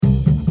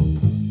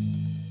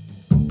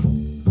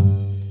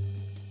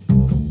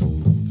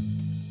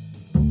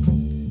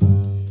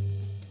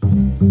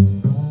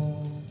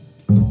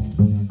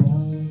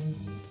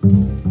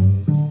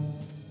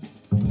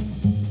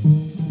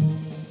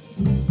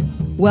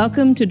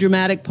Welcome to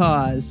Dramatic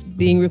Pause,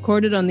 being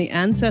recorded on the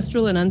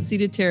ancestral and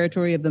unceded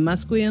territory of the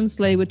Musqueam,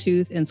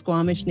 Tsleil-Waututh, and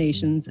Squamish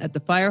Nations at the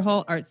Fire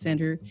Hall Arts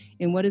Centre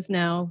in what is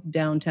now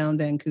downtown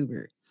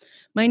Vancouver.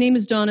 My name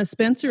is Donna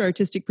Spencer,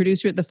 artistic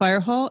producer at the Fire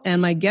Hall,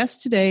 and my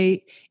guest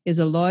today is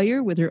a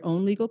lawyer with her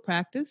own legal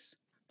practice,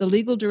 the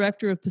legal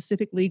director of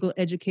Pacific Legal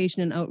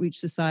Education and Outreach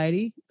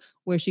Society,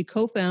 where she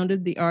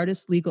co-founded the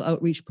Artists Legal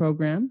Outreach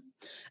Program,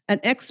 an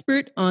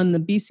expert on the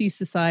BC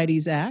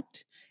Societies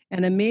Act,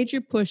 and a major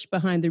push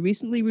behind the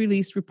recently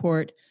released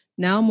report,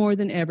 Now More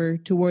Than Ever,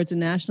 towards a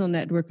national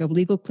network of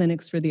legal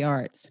clinics for the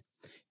arts.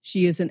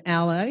 She is an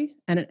ally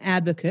and an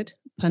advocate,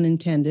 pun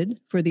intended,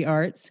 for the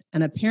arts,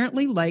 and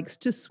apparently likes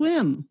to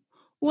swim.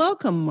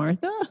 Welcome,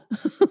 Martha.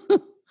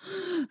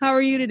 How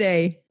are you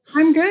today?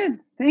 I'm good.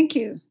 Thank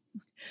you.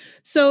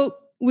 So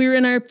we're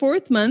in our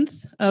fourth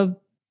month of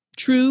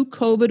true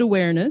COVID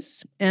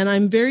awareness, and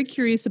I'm very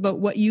curious about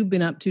what you've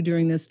been up to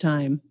during this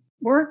time.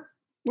 Work.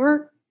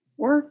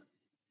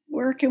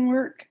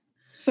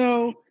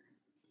 So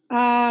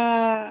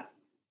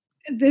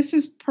this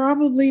has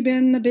probably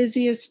been the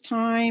busiest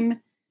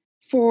time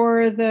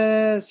for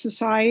the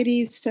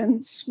society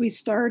since we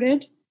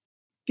started,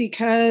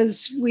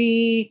 because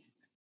we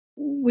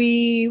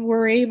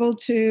were able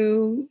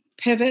to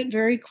pivot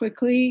very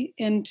quickly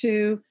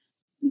into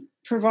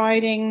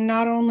providing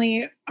not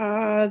only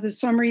the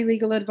summary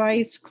legal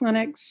advice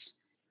clinics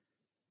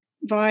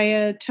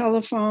via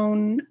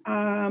telephone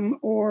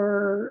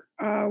or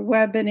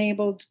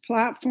web-enabled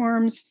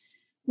platforms.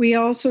 We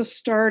also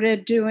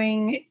started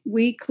doing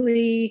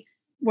weekly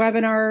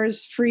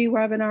webinars, free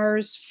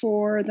webinars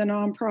for the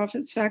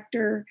nonprofit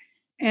sector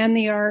and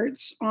the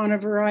arts on a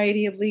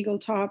variety of legal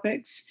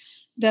topics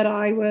that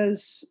I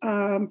was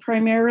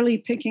primarily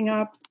picking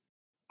up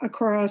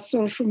across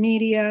social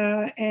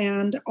media,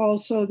 and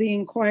also the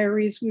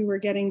inquiries we were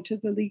getting to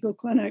the legal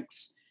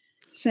clinics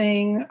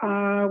saying,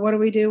 what do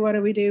we do? What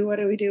do we do? What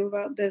do we do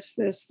about this,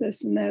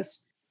 and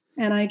this?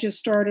 And I just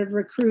started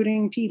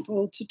recruiting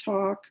people to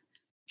talk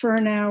for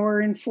an hour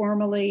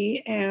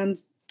informally and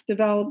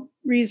develop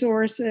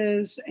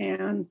resources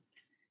and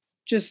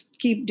just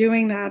keep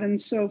doing that. And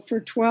so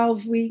for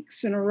 12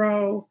 weeks in a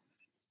row,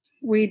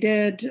 we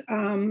did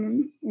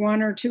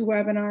one or two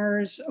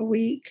webinars a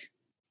week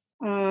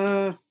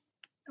on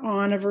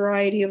a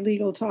variety of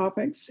legal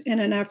topics in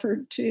an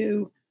effort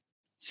to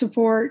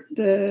support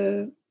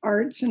the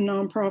arts and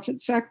nonprofit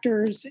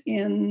sectors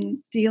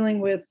in dealing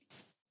with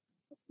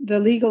the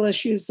legal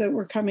issues that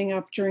were coming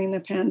up during the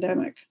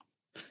pandemic.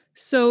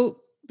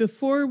 So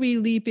before we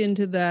leap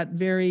into that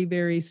very,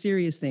 very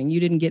serious thing, you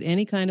didn't get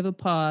any kind of a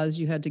pause.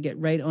 You had to get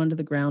right onto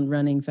the ground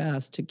running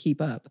fast to keep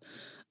up.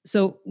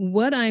 So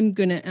what I'm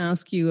going to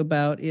ask you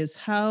about is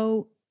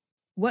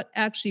what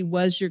actually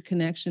was your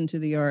connection to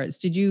the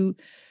arts?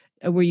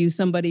 Were you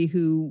somebody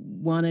who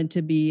wanted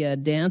to be a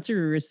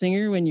dancer or a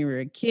singer when you were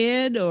a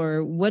kid?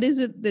 Or what is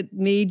it that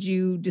made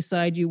you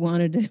decide you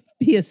wanted to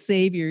be a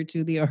savior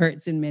to the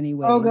arts in many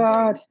ways? Oh,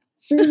 God,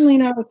 certainly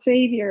not a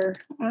savior.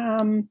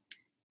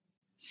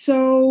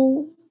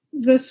 So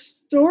the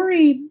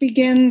story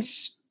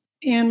begins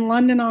in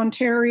London,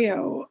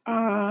 Ontario,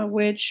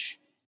 which,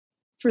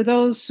 for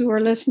those who are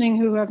listening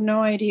who have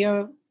no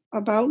idea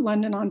about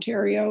London,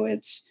 Ontario,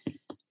 it's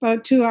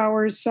about 2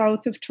 hours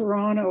south of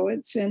Toronto.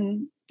 It's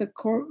in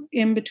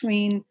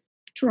between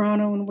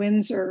Toronto and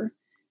Windsor.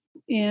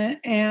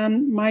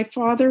 And my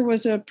father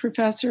was a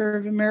professor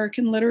of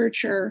American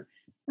literature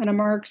and a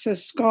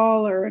Marxist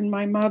scholar, and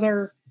my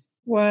mother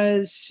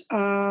was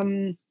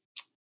a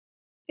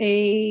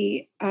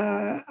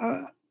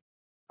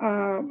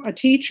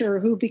teacher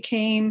who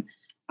became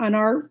an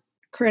art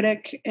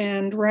critic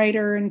and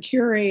writer and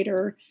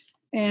curator.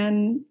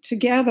 And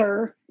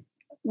together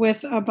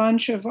with a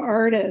bunch of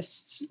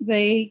artists,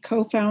 they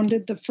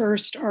co-founded the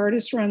first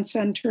artist-run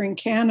center in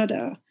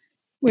Canada,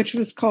 which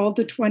was called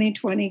the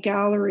 2020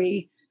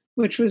 Gallery,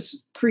 which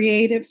was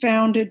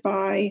founded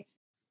by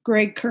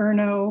Greg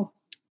Curnow,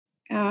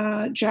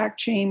 Jack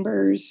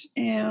Chambers,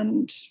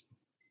 and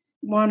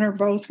one or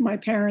both my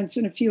parents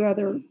and a few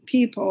other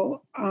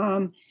people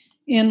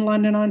in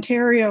London,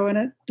 Ontario. And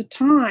at the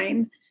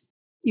time,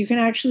 you can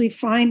actually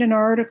find an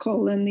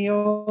article in the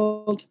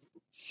old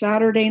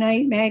Saturday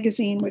Night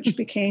Magazine, which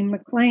became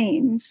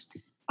Maclean's,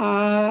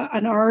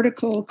 an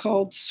article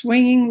called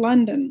Swinging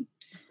London,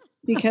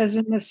 because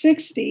in the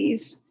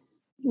 60s,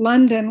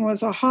 London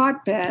was a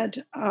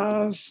hotbed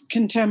of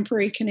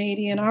contemporary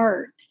Canadian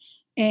art.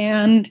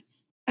 And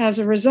as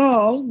a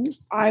result,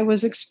 I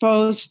was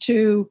exposed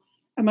to,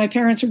 and my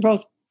parents were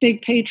both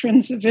big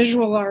patrons of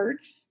visual art,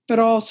 but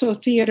also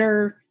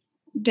theater,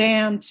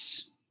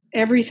 dance,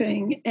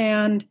 everything.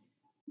 And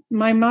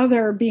my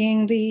mother,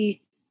 being the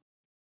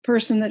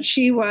person that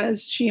she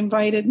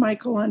invited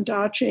Michael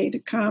Ondaatje to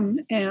come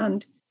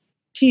and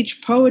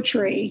teach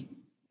poetry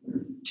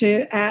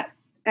at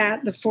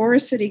the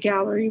Forest City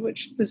Gallery,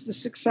 which was the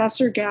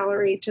successor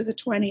gallery to the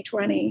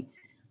 2020,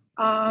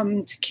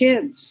 to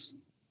kids.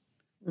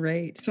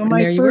 Right. So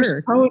my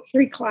first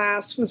poetry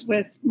class was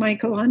with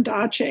Michael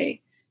Ondaatje.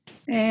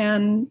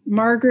 And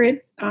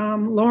Margaret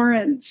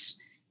Lawrence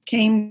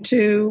came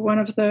to one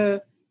of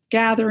the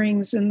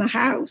gatherings in the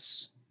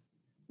house.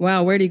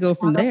 Wow, where do you go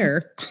from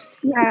there?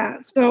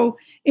 Yeah, so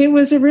it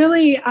was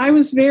even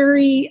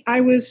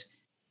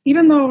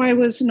though I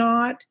was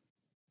not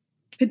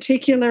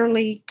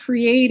particularly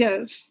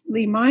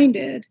creatively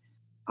minded,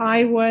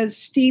 I was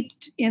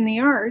steeped in the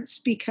arts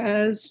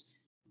because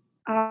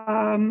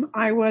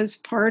I was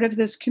part of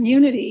this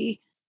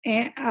community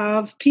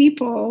of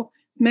people,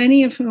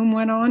 many of whom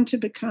went on to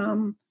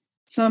become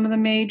some of the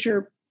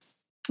major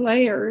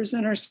players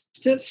and are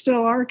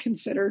still are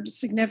considered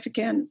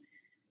significant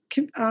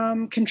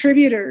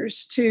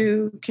contributors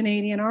to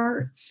Canadian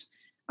arts.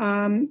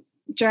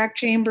 Jack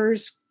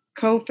Chambers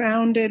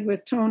co-founded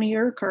with Tony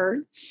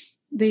Urquhart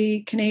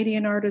the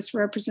Canadian Artist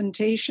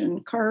Representation,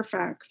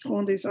 CARFAC,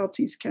 Fonds des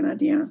Artistes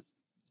Canadiens.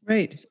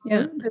 Right. So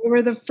yeah. They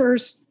were the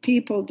first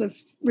people to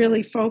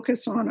really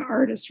focus on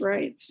artist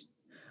rights.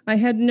 I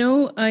had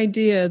no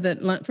idea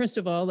that, first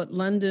of all, that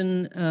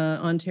London,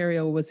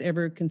 Ontario was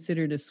ever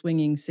considered a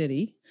swinging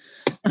city.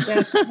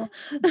 Yes.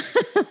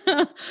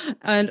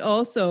 And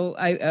also,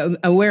 I'm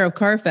aware of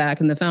CARFAC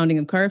and the founding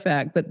of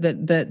CARFAC, but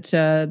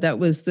that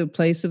was the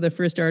place of the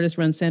first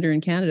artist-run center in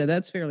Canada.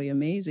 That's fairly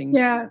amazing.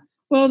 Yeah.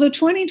 Well, the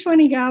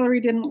 2020 Gallery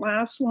didn't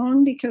last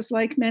long because,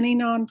 like many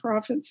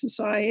nonprofit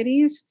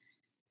societies,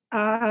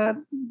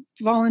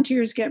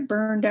 volunteers get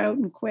burned out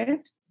and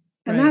quit.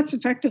 And Right. That's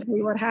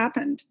effectively what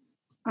happened.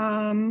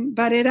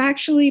 But it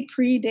actually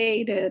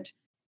predated,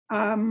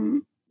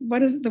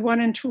 what is the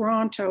one in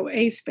Toronto,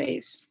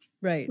 A-Space,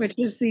 right, which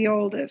is the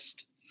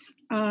oldest.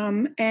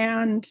 I'm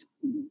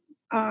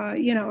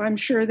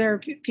sure there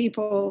are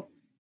people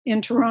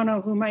in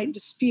Toronto who might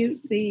dispute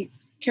the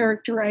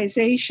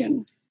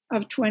characterization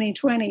of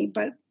 2020,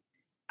 but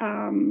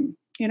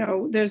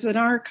there's an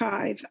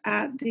archive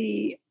at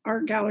the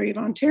Art Gallery of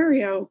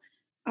Ontario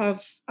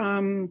of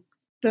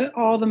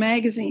all the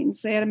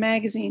magazines. They had a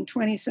magazine,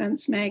 20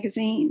 Cents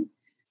Magazine,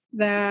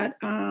 that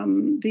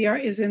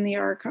is in the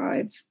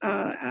archive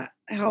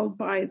held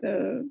by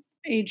the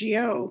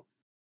AGO,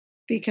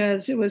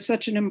 because it was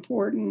such an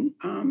important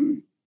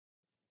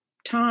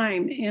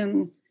time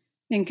in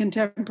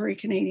contemporary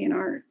Canadian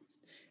art.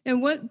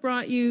 And what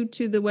brought you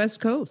to the West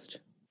Coast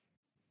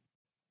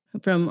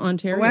from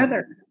Ontario? The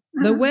weather.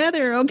 The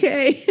weather,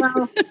 okay.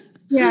 Well,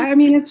 yeah, I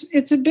mean,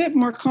 it's a bit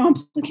more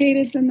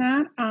complicated than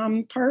that.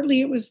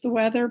 Partly it was the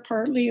weather,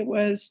 partly it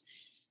was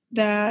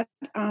that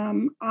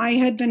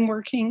I'd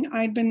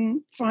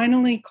been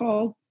finally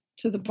called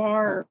to the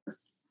bar.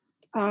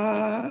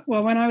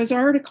 When I was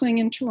articling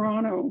in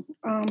Toronto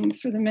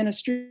for the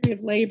Ministry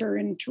of Labor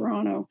in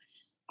Toronto,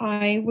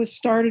 I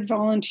started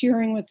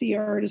volunteering with the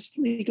Artist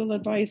Legal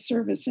Advice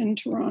Service in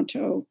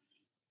Toronto,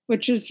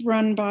 which is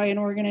run by an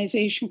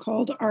organization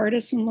called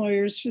Artists and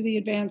Lawyers for the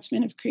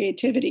Advancement of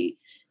Creativity.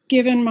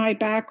 Given my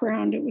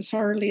background, it was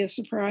hardly a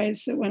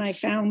surprise that when I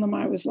found them,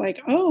 I was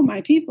like, oh, my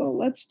people,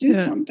 let's do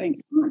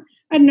something. I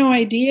had no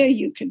idea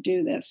you could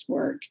do this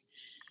work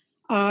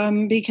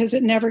because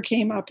it never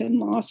came up in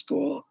law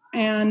school.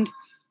 And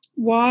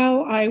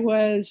while I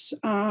was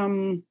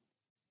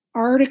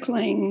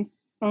articling,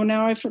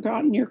 now I've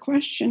forgotten your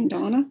question,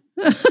 Donna.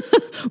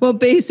 Well,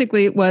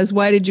 basically it was,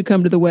 why did you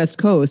come to the West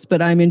Coast?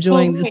 But I'm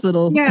enjoying this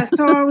little... Yeah,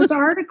 so I was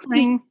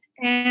articling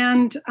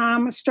and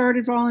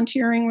started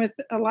volunteering with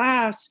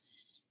ALAS.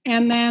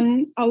 And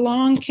then I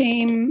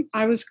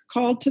was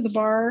called to the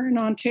bar in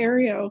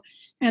Ontario,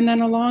 and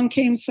then along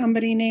came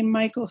somebody named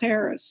Michael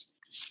Harris,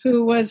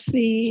 who was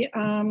the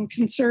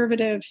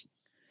conservative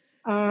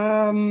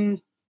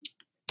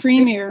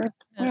premier,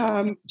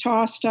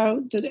 tossed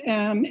out the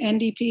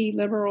NDP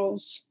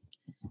Liberals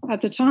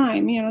at the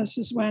time. This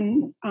is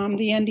when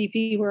the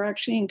NDP were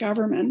actually in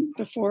government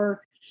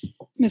before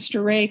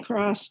Mr. Ray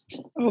crossed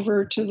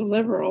over to the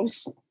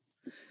Liberals.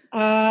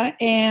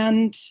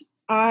 And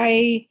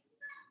I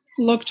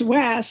looked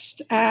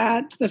west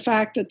at the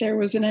fact that there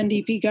was an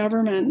NDP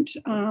government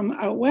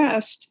out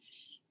west.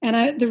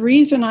 And the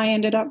reason I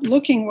ended up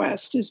looking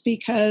west is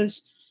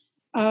because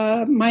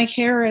Mike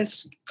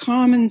Harris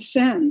common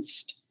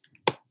sensed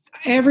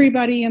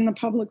everybody in the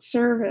public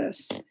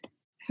service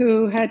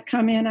who had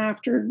come in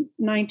after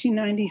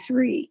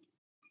 1993.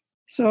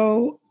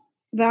 So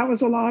that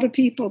was a lot of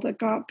people that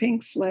got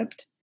pink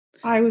slipped.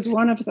 I was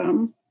one of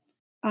them.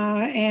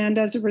 And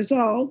as a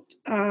result,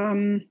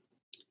 I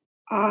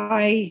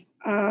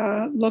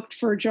looked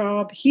for a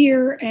job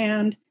here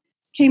and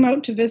came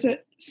out to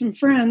visit some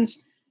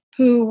friends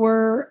who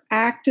were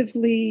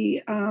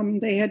actively,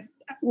 they had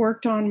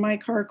worked on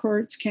Mike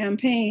Harcourt's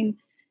campaign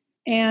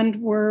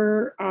and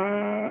were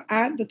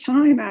at the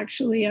time,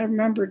 actually, I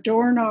remember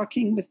door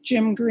knocking with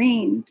Jim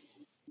Green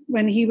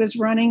when he was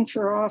running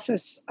for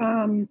office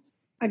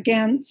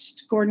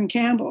against Gordon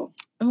Campbell.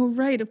 Oh,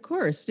 right, of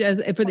course. In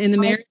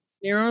the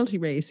mayoralty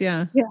race,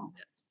 yeah. Yeah.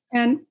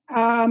 And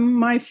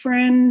my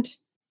friend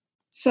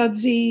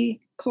Sudsy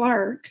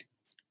Clark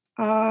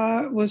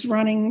was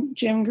running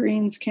Jim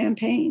Green's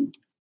campaign.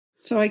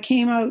 So I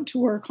came out to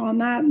work on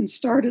that and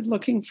started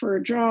looking for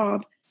a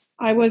job.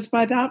 I was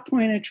by that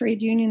point a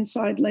trade union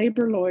side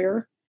labor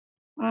lawyer.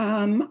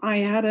 I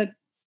had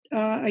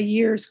a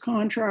year's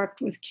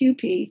contract with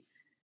CUPE,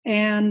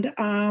 and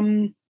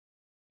I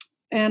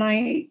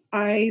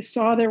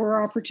saw there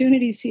were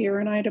opportunities here,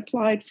 and I'd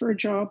applied for a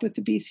job with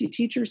the BC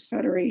Teachers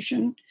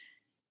Federation,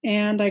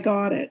 and I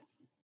got it.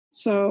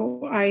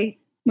 So I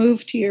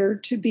moved here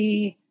to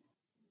be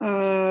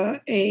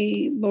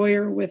a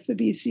lawyer with the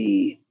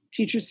BC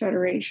Teachers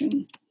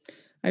Federation.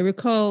 I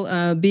recall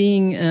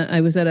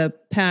I was at a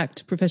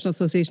PACT, Professional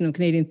Association of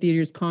Canadian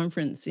Theatres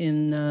conference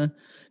in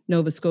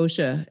Nova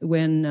Scotia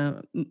when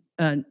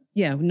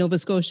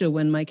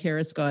Mike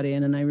Harris got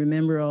in, and I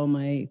remember all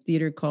my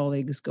theater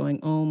colleagues going,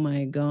 "Oh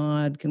my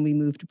God, can we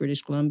move to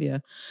British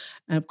Columbia?"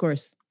 And of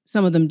course,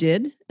 some of them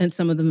did, and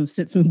some of them have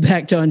since moved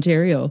back to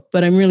Ontario.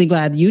 But I'm really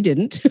glad you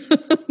didn't,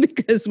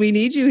 because we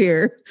need you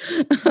here.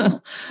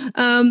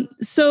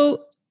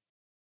 So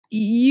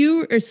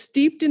you are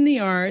steeped in the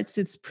arts.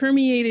 It's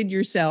permeated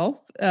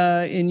yourself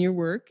in your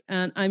work.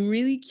 And I'm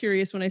really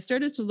curious, when I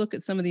started to look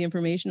at some of the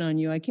information on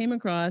you, I came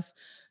across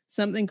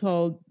something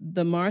called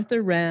the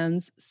Martha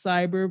Rands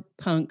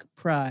Cyberpunk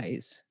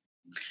Prize.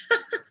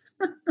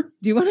 Do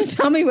you want to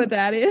tell me what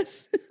that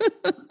is?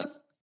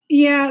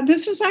 Yeah,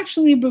 this was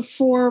actually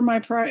before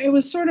my it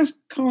was sort of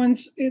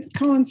it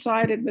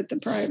coincided with the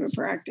private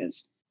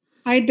practice.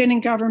 I had been in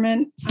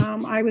government.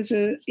 I was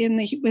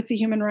with the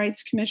Human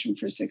Rights Commission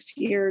for 6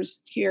 years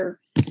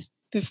here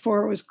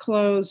before it was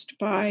closed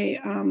by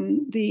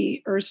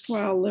the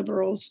erstwhile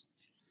Liberals.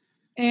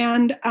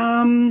 And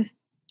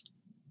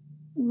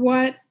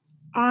what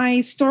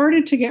I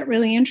started to get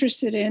really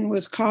interested in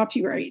was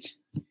copyright.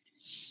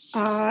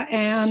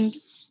 And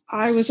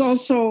I was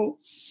also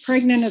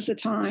pregnant at the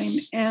time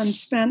and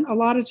spent a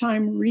lot of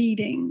time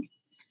reading.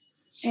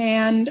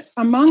 And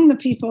among the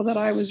people that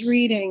I was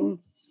reading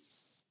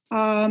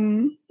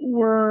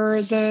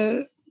were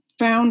the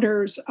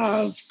founders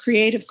of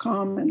Creative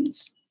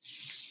Commons.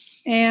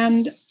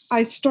 And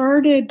I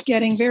started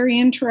getting very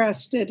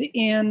interested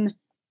in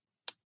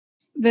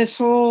this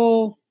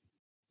whole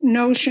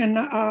notion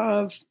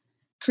of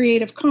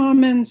Creative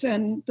Commons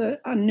and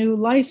a new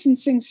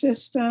licensing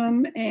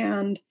system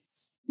and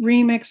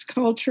remix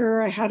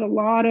culture. I had a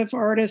lot of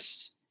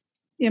artists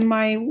in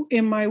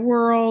my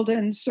world,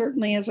 and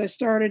certainly as I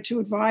started to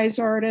advise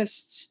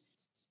artists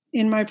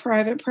in my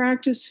private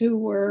practice who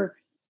were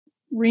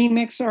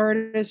remix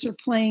artists or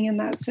playing in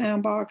that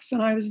sandbox.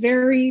 And I was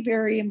very,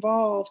 very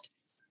involved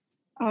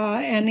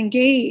and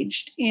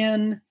engaged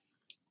in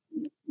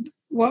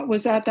what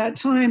was at that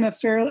time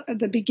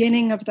the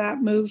beginning of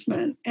that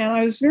movement. And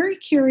I was very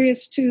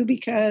curious too,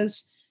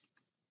 because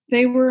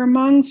they were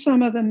among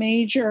some of the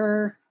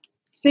major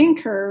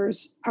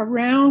thinkers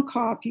around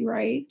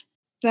copyright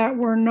that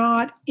were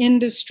not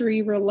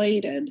industry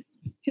related.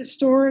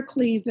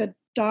 Historically,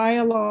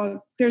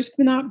 there's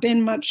not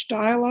been much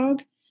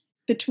dialogue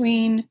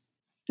between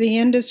the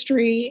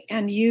industry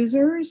and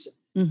users.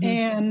 Mm-hmm.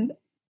 And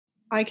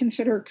I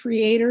consider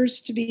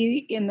creators to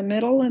be in the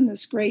middle in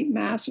this great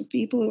mass of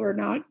people who are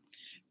not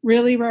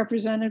really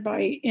represented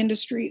by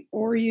industry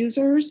or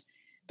users.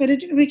 But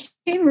it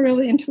became a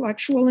really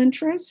intellectual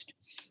interest.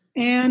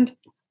 And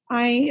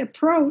I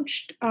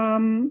approached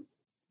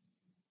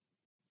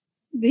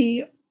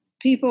the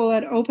people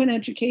at Open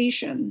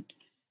Education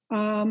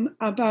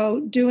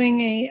about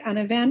doing an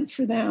event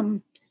for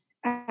them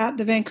at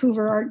the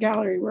Vancouver Art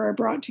Gallery, where I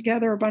brought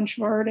together a bunch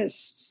of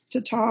artists to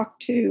talk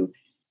to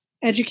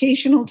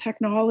educational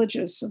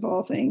technologists, of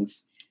all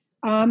things,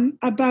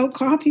 about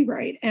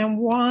copyright and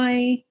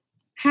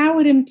how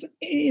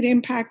it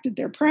impacted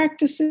their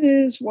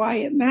practices, why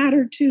it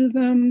mattered to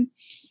them,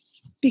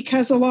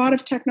 because a lot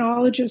of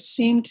technologists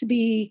seem to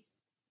be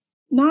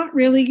not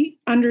really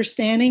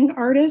understanding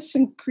artists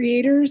and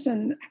creators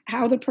and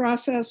how the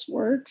process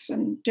works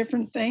and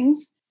different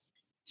things.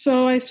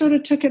 So I sort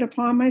of took it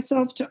upon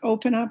myself to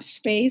open up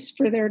space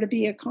for there to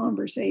be a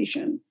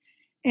conversation.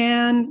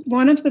 And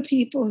one of the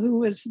people who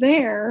was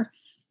there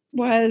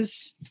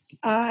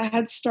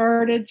had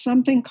started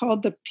something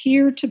called the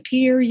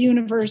Peer-to-Peer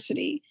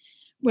University,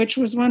 which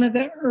was one of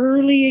the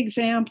early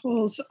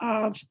examples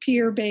of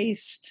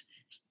peer-based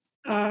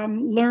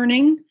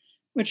learning,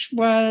 which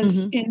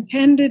was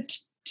intended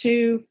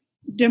to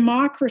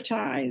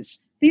democratize.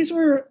 These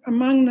were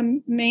among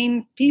the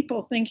main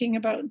people thinking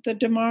about the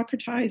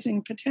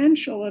democratizing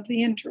potential of the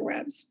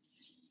interwebs.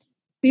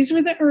 These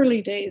were the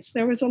early days.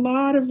 There was a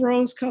lot of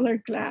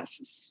rose-colored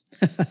glasses.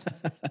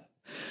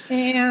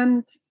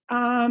 And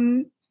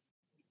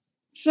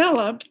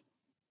Philip,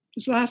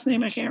 whose last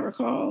name I can't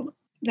recall,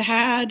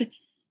 had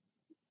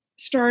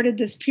started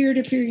this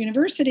peer-to-peer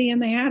university,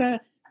 and they had a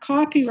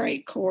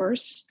copyright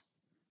course.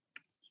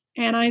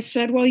 And I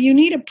said, well, you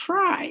need a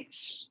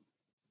prize,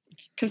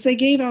 because they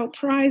gave out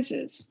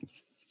prizes.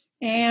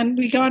 And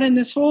we got in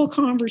this whole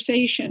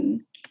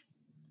conversation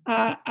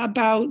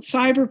about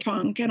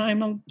cyberpunk, and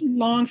I'm a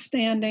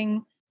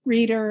longstanding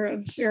reader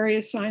of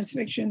various science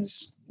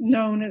fictions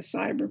known as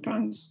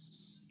cyberpunk.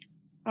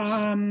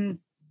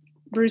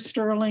 Bruce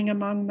Sterling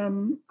among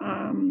them,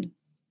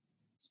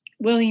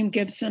 William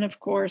Gibson, of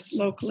course,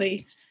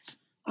 locally.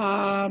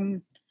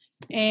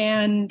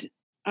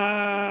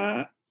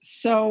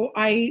 So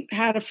I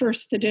had a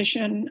first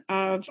edition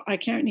of, I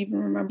can't even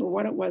remember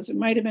what it was. It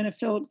might have been a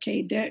Philip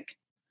K. Dick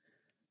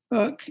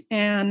book.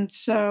 And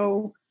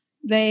so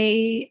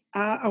they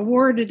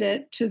awarded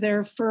it to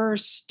their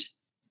first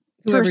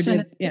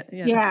person.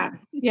 Yeah.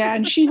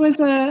 And she was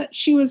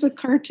a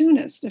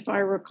cartoonist, if I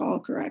recall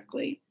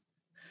correctly.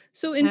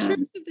 So in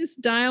terms of this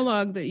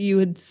dialogue that you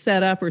had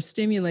set up or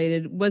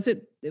stimulated, was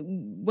it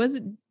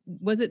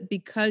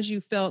because you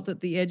felt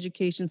that the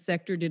education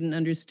sector didn't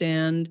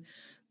understand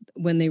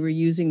when they were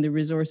using the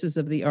resources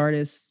of the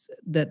artists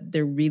that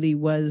there really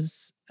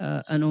was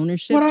an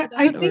ownership to that?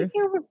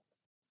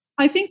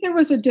 I think there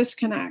was a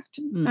disconnect.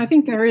 I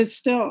think there is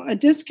still a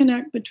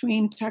disconnect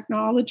between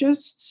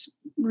technologists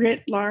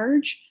writ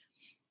large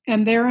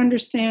and their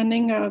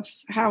understanding of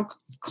how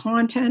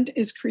content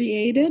is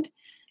created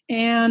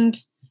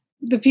and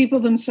the people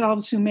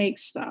themselves who make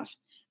stuff.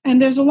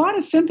 And there's a lot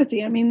of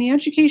sympathy. I mean, the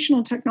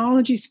educational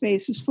technology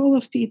space is full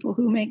of people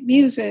who make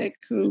music,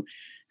 who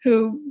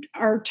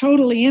are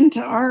totally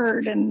into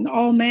art and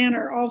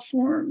all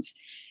forms.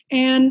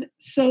 And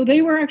so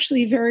they were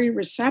actually very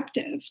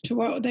receptive to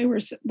what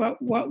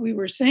we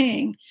were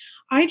saying.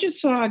 I just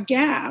saw a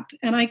gap,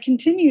 and I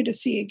continue to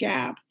see a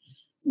gap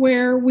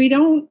where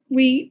when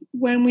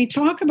we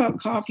talk about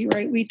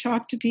copyright, we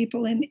talk to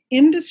people in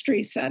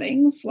industry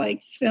settings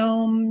like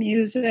film,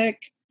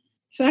 music,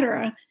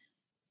 etc.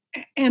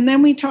 And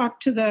then we talk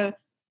to the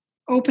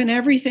open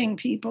everything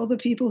people, the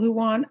people who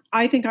want,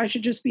 I think I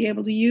should just be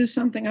able to use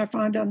something I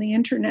found on the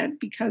internet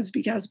because.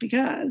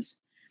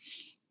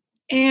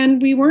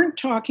 And we weren't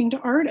talking to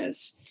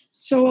artists.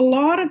 So a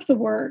lot of the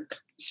work,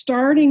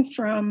 starting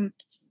from,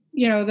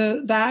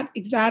 that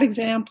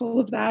example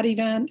of that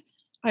event,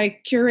 I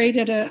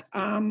curated a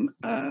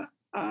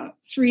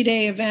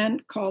 3-day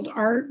event called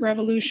Art,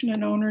 Revolution,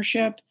 and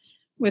Ownership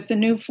with the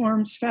New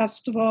Forms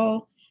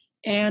Festival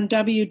and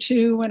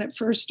W2 when it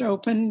first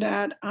opened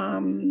at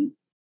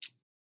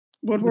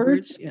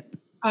Woodward's,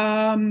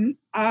 on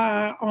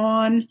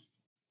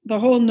the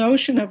whole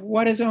notion of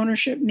what does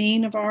ownership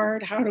mean of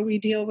art? How do we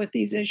deal with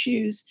these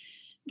issues?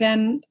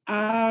 Then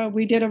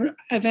we did an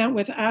event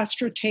with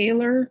Astra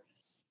Taylor.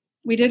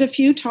 We did a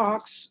few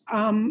talks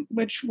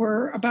which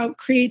were about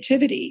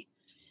creativity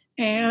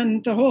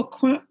and the whole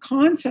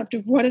concept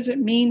of what does it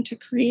mean to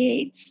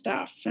create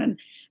stuff,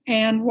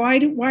 and why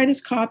does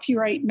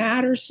copyright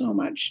matter so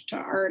much to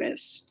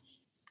artists?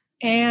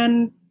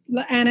 And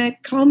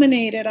it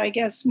culminated, I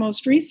guess,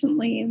 most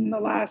recently in the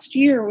last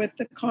year with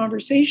the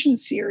conversation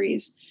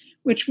series,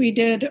 which we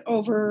did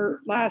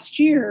over last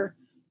year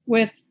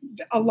with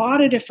a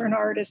lot of different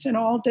artists in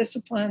all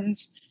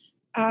disciplines,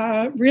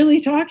 really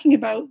talking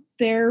about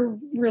their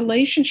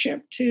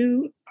relationship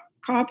to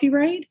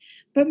copyright,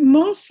 but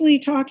mostly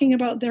talking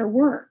about their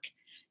work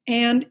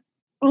and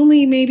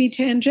only maybe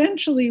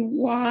tangentially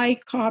why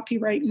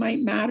copyright might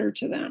matter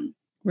to them.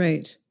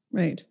 Right.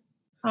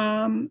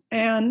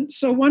 And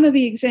so one of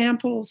the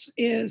examples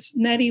is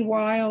Nettie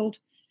Wild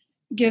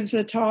gives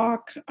a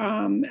talk,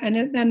 and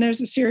then there's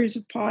a series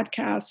of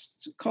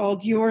podcasts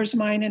called Yours,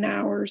 Mine, and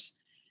Ours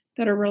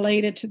that are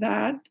related to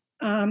that.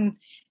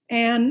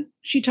 And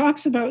she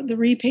talks about the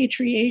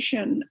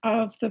repatriation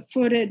of the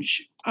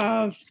footage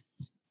of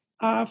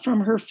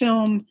from her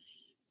film,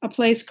 A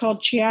Place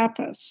Called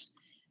Chiapas.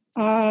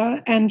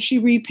 And she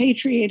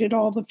repatriated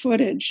all the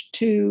footage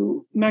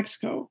to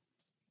Mexico.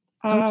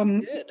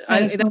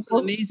 That's an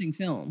amazing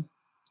film.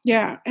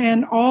 Yeah,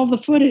 and all the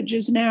footage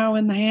is now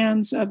in the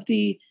hands of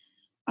the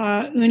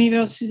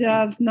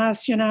Universidad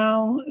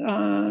Nacional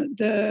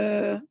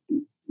de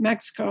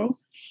Mexico,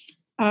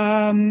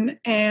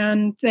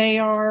 and they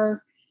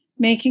are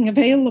making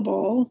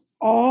available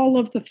all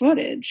of the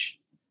footage,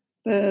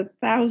 the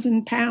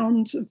 1,000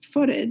 pounds of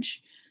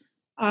footage,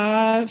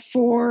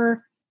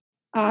 for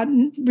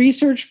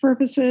research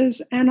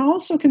purposes and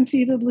also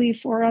conceivably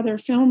for other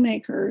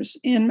filmmakers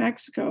in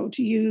Mexico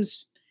to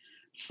use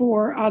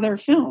for other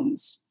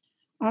films.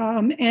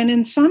 And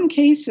in some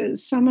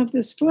cases, some of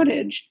this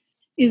footage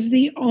is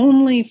the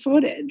only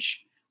footage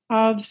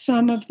of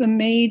some of the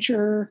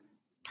major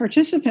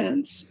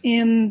participants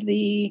in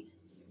the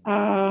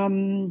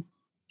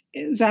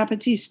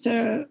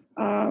Zapatista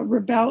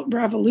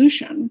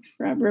rebellion/revolution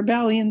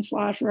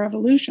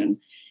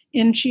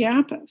in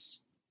Chiapas.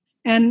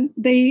 And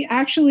they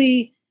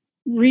actually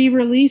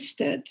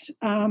re-released it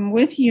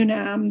with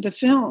UNAM, the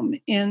film,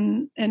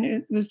 and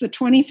it was the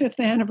 25th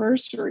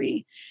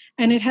anniversary.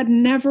 And it had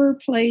never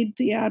played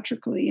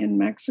theatrically in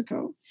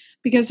Mexico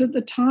because at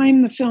the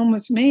time the film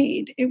was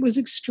made, it was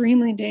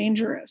extremely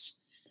dangerous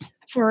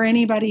for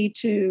anybody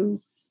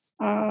to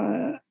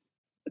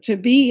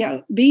be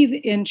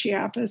in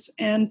Chiapas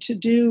and to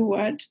do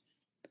what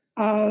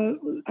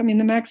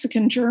the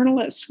Mexican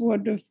journalists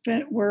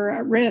were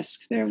at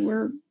risk. There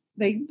were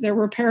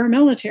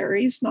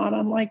paramilitaries, not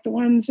unlike the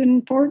ones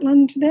in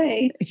Portland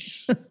today,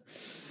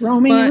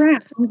 roaming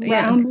around,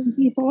 rounding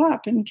people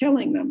up and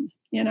killing them,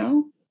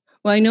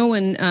 Well, I know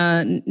when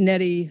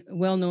Nettie,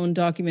 well-known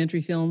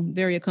documentary film,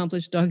 very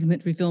accomplished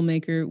documentary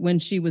filmmaker, when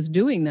she was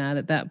doing that,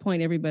 at that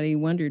point, everybody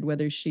wondered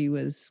whether she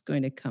was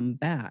going to come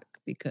back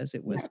because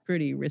it was Yeah.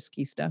 pretty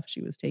risky stuff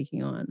she was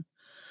taking on.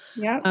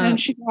 Yeah,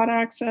 and she got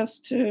access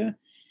to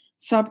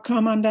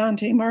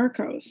Subcomandante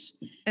Marcos.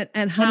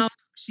 And how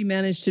she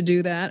managed to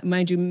do that,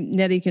 mind you,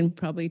 Nettie can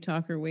probably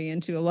talk her way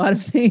into a lot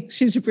of things.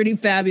 She's a pretty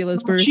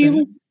fabulous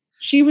person.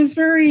 She was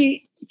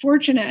very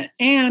fortunate.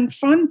 And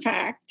fun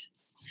fact,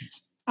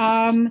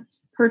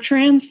 her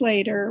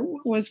translator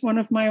was one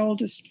of my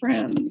oldest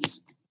friends.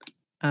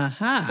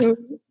 Aha. So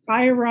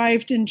I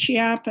arrived in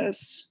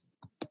Chiapas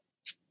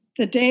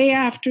the day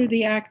after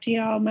the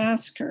Acteal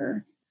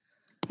massacre,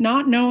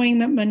 not knowing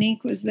that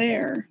Monique was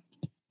there.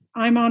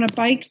 I'm on a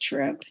bike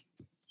trip,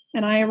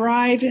 and I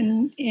arrive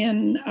in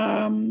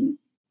the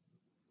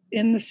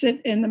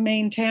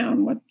main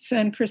town,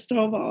 San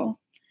Cristobal,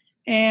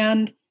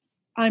 and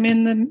I'm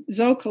in the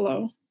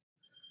Zocalo,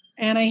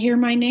 and I hear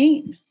my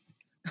name.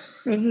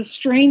 It was the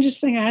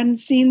strangest thing. I hadn't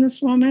seen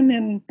this woman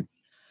in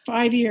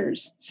 5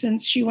 years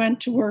since she went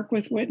to work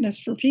with Witness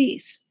for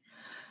Peace,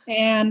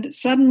 and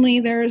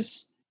suddenly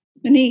there's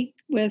Monique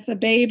with a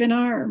babe in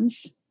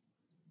arms,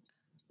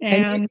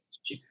 and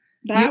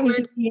that was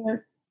the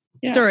year.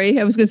 Yeah. Sorry,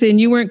 I was going to say, and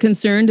you weren't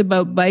concerned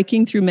about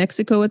biking through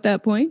Mexico at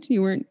that point?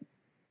 You weren't?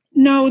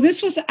 No,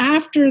 this was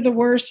after the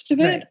worst of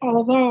it. Right.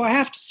 Although I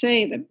have to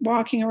say that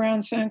walking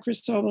around San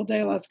Cristobal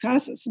de las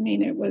Casas, I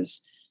mean, it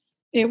was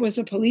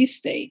a police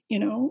state. You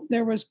know,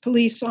 there was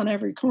police on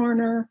every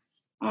corner.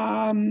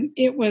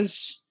 It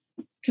was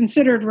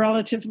considered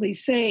relatively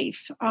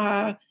safe.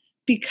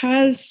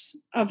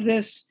 Because of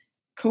this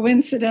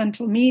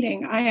coincidental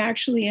meeting, I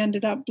actually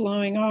ended up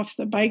blowing off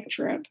the bike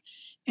trip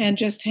and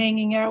just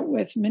hanging out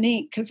with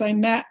Monique, because I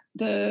met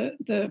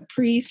the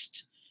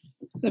priest,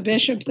 the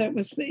bishop that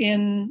was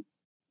in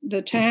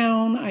the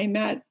town. I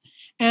met,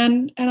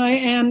 and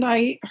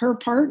her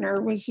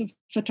partner was a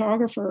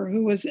photographer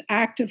who was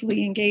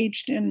actively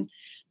engaged in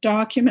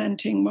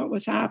documenting what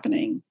was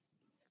happening.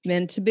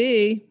 Meant to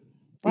be.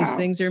 These Wow.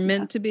 things are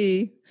meant to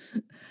be.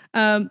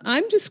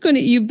 I'm just going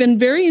to, you've been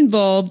very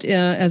involved,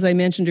 as I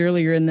mentioned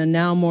earlier, in the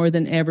Now More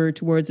Than Ever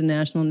Towards a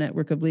National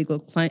Network of Legal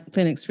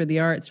Clinics for the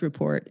Arts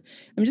report.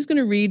 I'm just going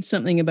to read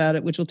something about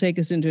it, which will take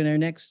us into our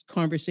next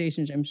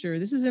conversations, I'm sure.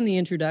 This is in the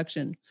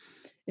introduction.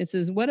 It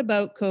says, what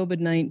about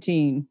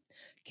COVID-19?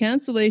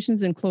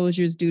 Cancellations and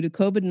closures due to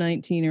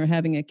COVID-19 are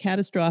having a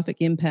catastrophic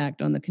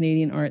impact on the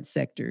Canadian arts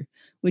sector,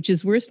 which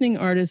is worsening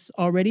artists'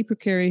 already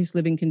precarious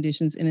living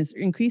conditions and is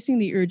increasing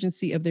the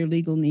urgency of their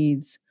legal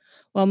needs.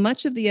 While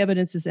much of the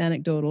evidence is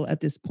anecdotal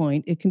at this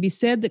point, it can be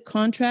said that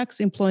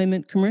contracts,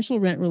 employment, commercial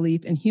rent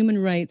relief, and human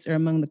rights are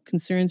among the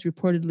concerns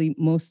reported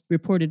most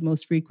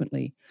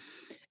frequently.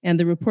 And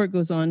the report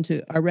goes on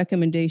to, our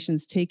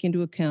recommendations take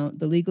into account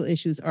the legal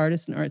issues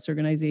artists and arts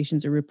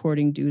organizations are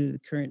reporting due to the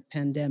current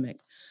pandemic.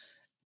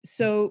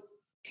 So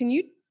can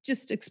you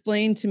just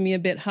explain to me a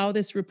bit how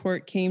this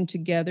report came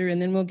together,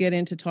 and then we'll get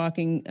into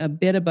talking a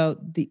bit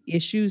about the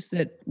issues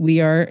that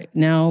we are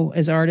now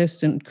as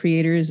artists and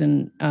creators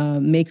and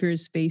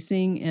makers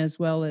facing, as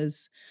well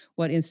as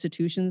what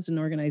institutions and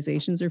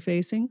organizations are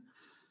facing?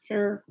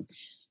 Sure.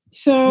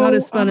 So not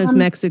as fun as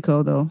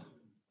Mexico, though.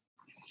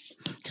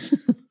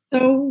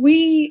 So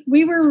we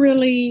were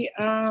really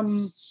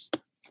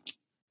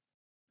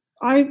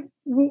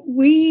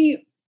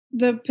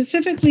the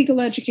Pacific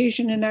Legal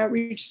Education and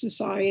Outreach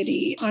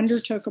Society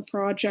undertook a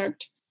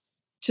project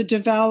to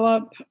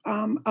develop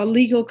a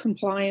legal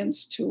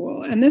compliance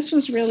tool. And this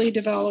was really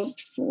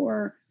developed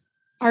for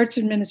arts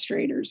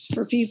administrators,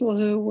 for people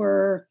who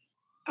were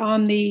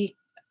on the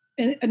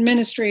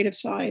administrative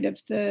side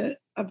of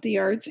the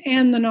arts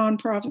and the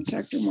nonprofit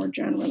sector more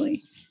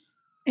generally.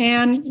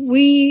 And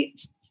we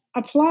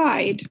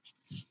applied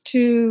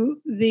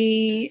to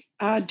the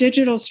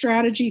Digital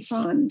Strategy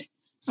Fund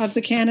of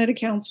the Canada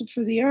Council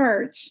for the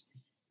Arts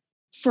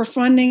for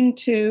funding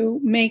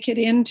to make it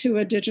into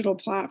a digital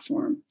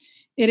platform.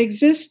 It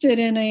existed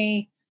in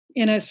a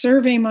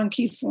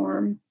SurveyMonkey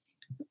form,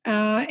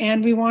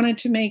 and we wanted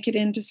to make it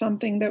into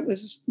something that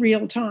was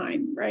real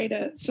time, right?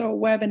 So a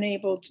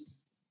web-enabled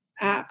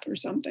app or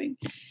something.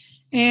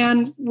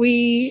 And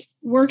we,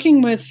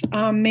 working with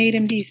Made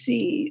in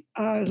BC,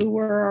 who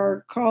were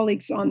our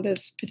colleagues on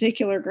this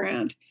particular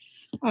grant,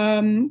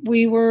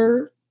 we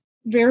were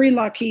very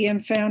lucky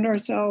and found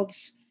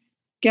ourselves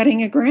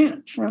getting a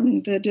grant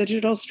from the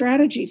Digital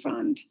Strategy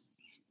Fund.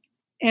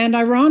 And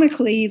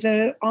ironically,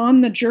 on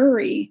the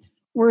jury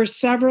were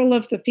several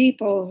of the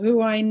people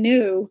who I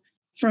knew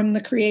from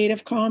the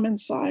Creative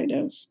Commons side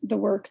of the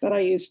work that I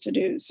used to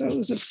do. So it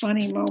was a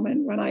funny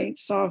moment when I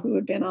saw who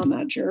had been on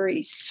that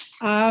jury.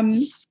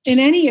 In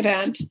any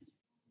event,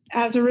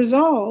 as a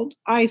result,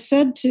 I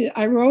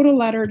wrote a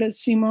letter to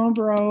Simone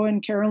Barreau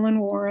and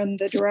Carolyn Warren,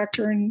 the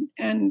director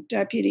and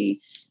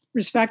deputy,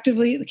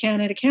 respectively, at the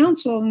Canada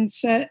Council, and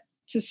say,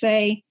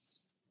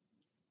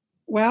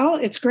 well,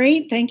 it's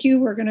great, thank you,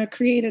 we're going to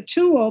create a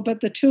tool,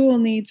 but the tool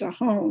needs a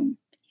home.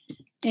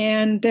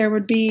 And there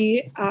would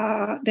be,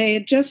 they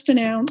had just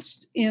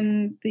announced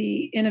in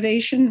the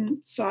innovation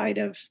side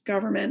of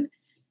government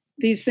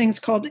these things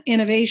called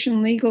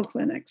innovation legal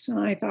clinics. And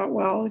I thought,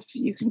 well, if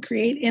you can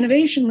create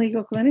innovation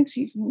legal clinics,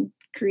 you can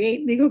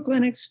create legal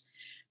clinics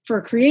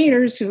for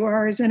creators who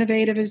are as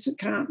innovative as it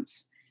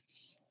comes.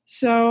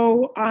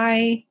 So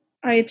I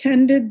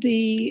attended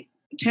the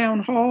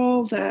town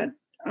hall that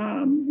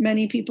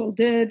many people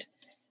did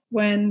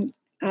when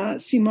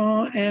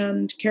Simon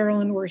and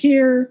Carolyn were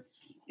here,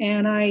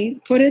 and I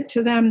put it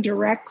to them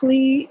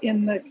directly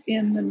in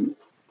the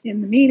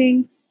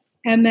meeting,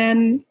 and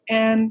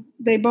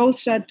they both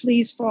said,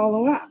 please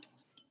follow up.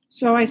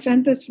 So I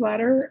sent this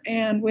letter,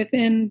 and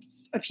within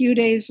a few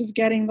days of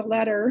getting the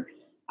letter,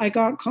 I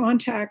got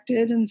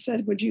contacted and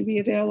said, would you be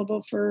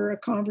available for a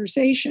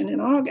conversation in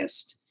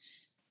August?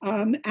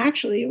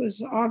 Actually, it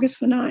was August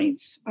the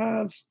 9th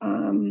of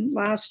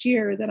last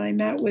year that I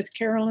met with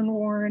Carolyn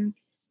Warren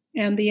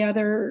and the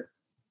other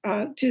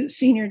two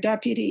senior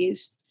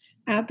deputies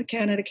at the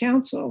Canada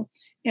Council.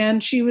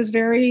 And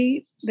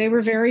they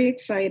were very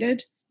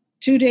excited.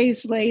 2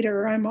 days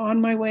later, I'm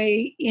on my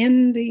way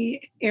in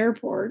the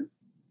airport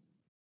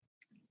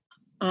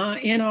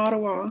in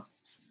Ottawa,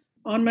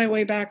 on my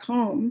way back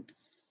home,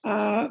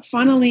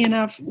 funnily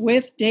enough,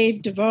 with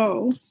Dave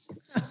DeVoe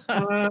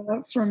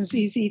from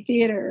ZZ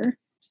Theatre.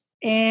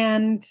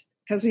 And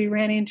because we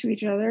ran into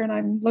each other, and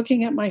I'm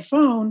looking at my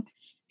phone,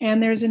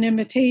 and there's an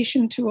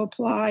invitation to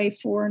apply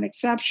for an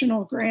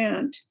exceptional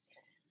grant,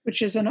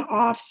 which is an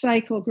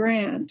off-cycle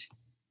grant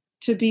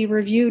to be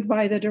reviewed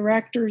by the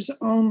directors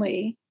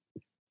only,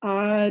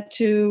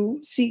 to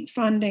seek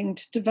funding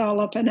to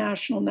develop a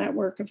national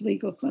network of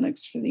legal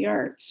clinics for the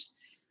arts.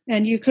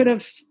 And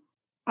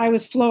I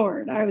was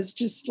floored. I was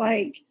just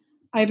like,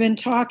 I've been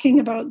talking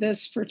about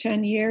this for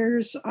 10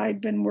 years.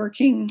 I'd been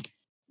working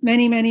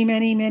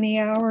many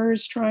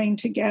hours trying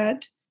to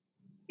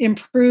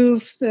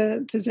improve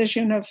the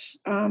position of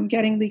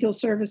getting legal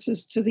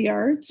services to the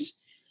arts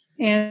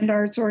and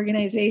arts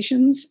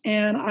organizations.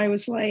 And I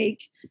was like,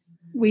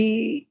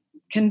 we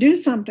can do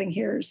something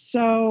here.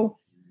 So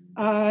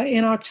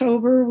in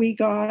October, we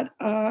got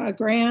a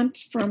grant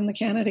from the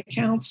Canada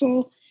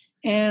Council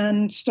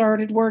and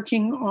started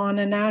working on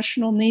a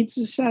national needs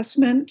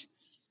assessment,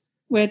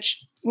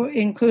 which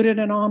included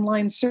an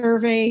online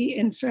survey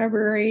in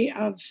February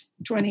of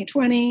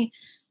 2020.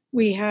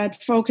 We had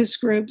focus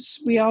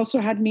groups. We also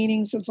had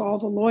meetings of all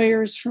the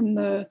lawyers from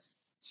the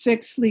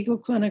 6 legal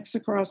clinics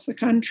across the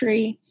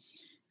country,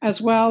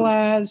 as well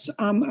as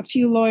a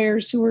few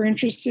lawyers who were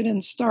interested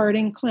in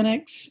starting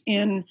clinics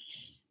in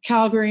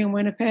Calgary and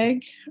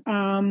Winnipeg,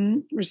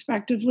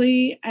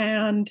 respectively.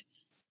 And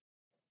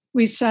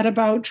we set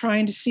about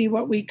trying to see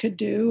what we could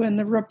do. And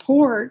the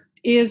report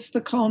is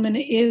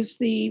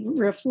the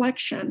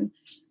reflection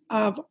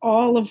of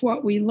all of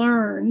what we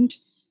learned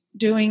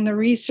doing the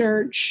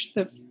research,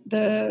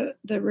 the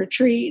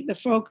retreat, the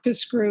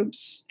focus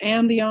groups,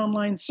 and the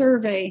online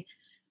survey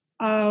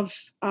of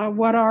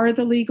what are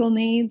the legal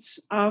needs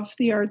of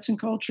the arts and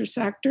culture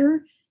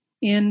sector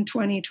in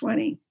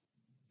 2020.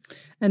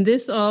 And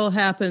this all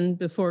happened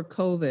before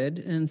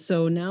COVID. And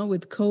so now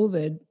with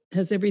COVID,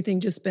 has everything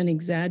just been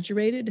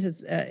exaggerated?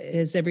 Has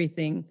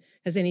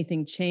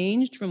anything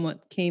changed from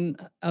what came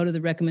out of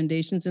the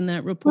recommendations in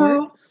that report?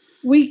 Well,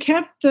 we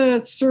kept the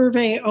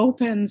survey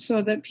open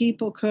so that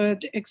people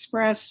could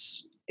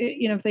express,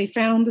 if they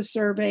found the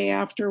survey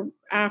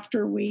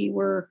after we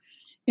were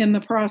in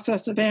the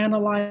process of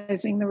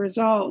analyzing the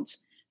results,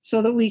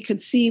 so that we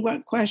could see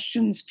what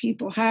questions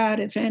people had,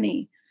 if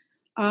any.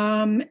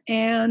 What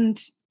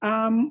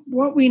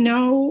we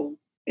know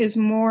is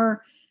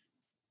more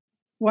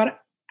what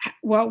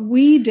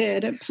we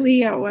did at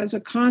Pleo as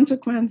a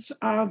consequence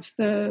of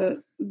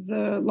the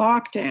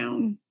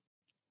lockdown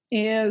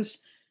is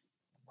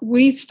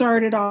we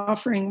started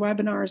offering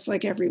webinars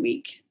like every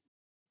week.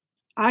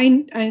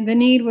 The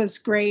need was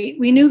great.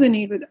 I knew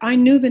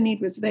the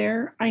need was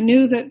there. I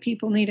knew that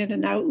people needed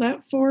an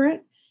outlet for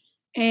it.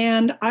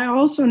 And I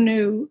also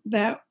knew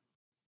that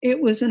it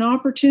was an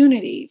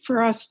opportunity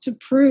for us to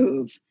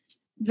prove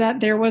that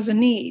there was a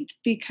need,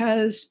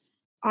 because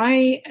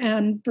I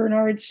and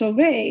Bernard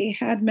Sauvé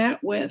had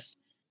met with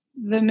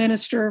the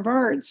Minister of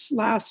Arts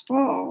last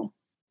fall,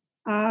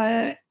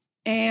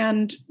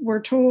 and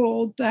were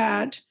told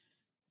that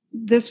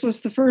this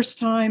was the first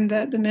time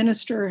that the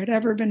minister had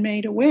ever been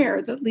made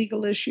aware that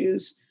legal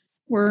issues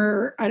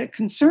were a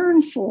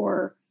concern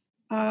for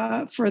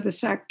the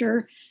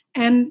sector.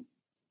 And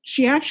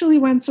she actually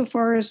went so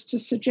far as to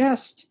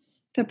suggest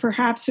that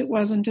perhaps it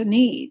wasn't a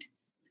need,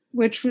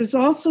 which was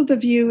also the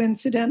view,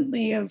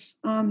 incidentally, of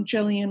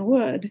Gillian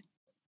Wood,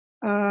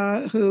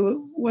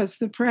 who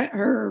was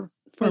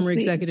former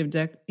executive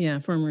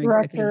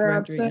director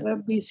of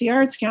the BC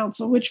Arts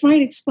Council, which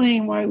might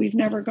explain why we've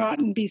never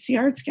gotten BC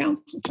Arts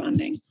Council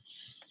funding.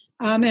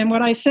 And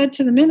what I said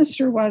to the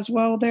minister was,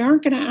 well, they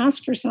aren't going to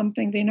ask for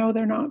something they know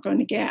they're not going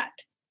to get.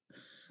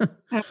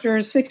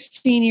 After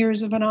 16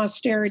 years of an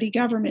austerity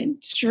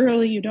government,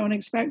 surely you don't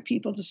expect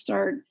people to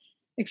start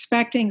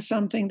expecting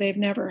something they've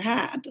never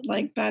had.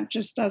 Like that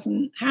just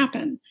doesn't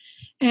happen.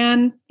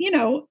 And,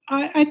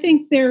 I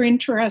think they're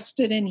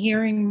interested in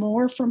hearing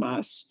more from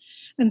us.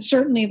 And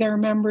certainly there are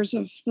members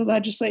of the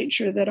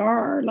legislature that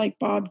are, like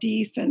Bob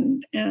Deeth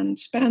and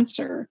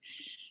Spencer.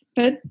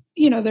 But,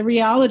 the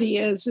reality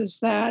is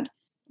that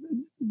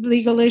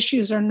legal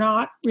issues are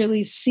not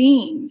really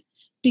seen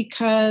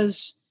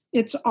because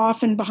it's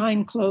often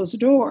behind closed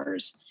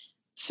doors.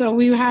 So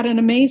we had an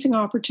amazing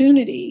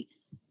opportunity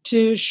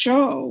to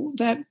show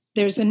that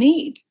there's a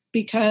need,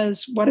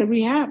 because what did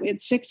we have? We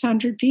had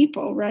 600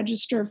 people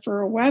register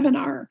for a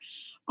webinar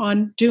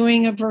on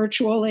doing a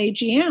virtual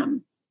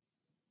AGM.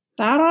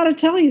 That ought to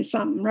tell you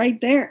something right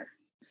there.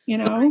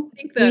 I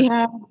think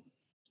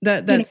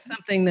that's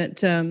something that,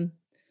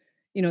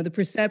 the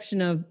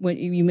perception of when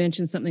you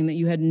mentioned something that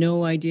you had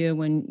no idea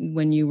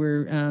when you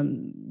were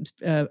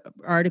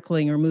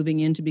articling or moving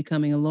into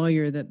becoming a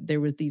lawyer, that there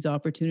was these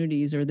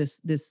opportunities or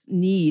this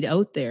need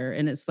out there.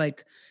 And it's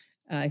like,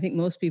 I think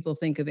most people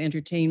think of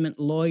entertainment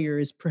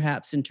lawyers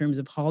perhaps in terms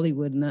of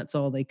Hollywood, and that's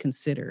all they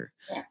consider,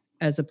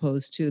 as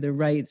opposed to the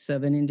rights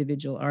of an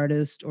individual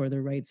artist or the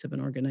rights of an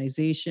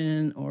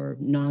organization or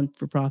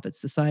non-for-profit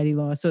society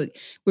law. So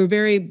we're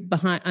very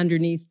buried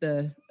underneath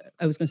the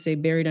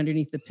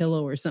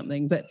pillow or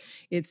something, but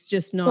it's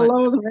just not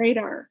below the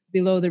radar.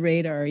 Below the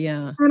radar,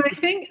 yeah. And I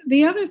think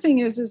the other thing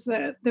is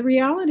that the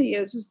reality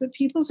is that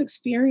people's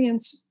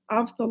experience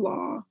of the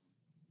law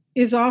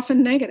is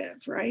often negative,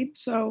 right?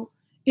 So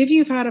if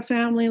you've had a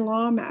family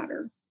law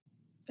matter,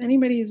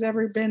 anybody who's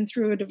ever been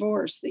through a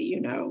divorce that you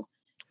know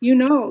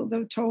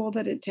the toll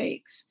that it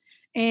takes.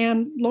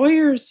 And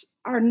lawyers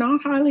are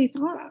not highly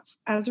thought of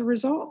as a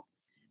result.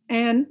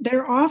 And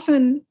they're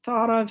often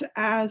thought of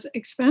as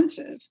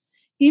expensive,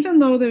 even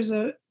though there's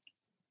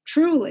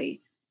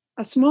truly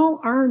a small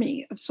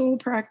army of sole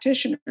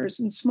practitioners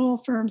and small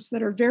firms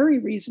that are very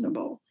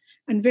reasonable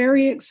and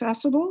very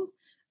accessible.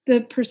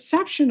 The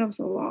perception of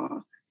the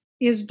law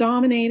is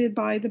dominated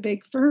by the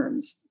big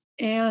firms.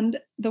 And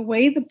the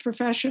way the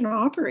profession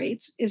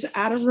operates is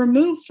at a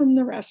remove from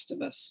the rest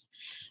of us.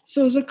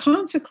 So as a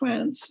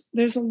consequence,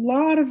 there's a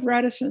lot of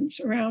reticence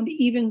around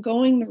even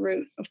going the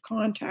route of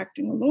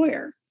contacting a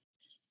lawyer.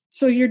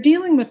 So you're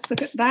dealing with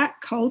that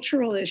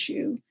cultural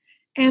issue.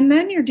 And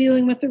then you're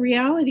dealing with the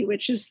reality,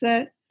 which is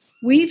that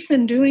we've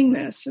been doing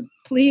this,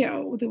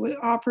 PLEO,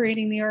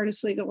 operating the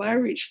Artist Legal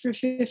Outreach, for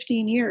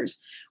 15 years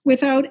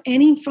without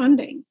any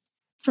funding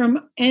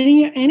from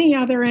any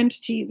other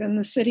entity than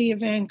the city of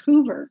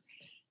Vancouver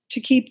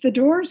to keep the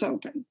doors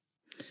open.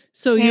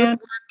 So your work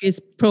is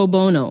pro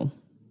bono.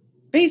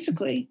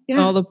 Basically, yeah.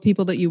 All the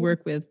people that you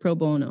work with, pro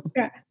bono.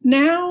 Yeah.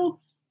 Now,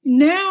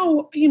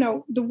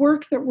 the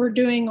work that we're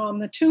doing on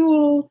the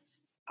tool,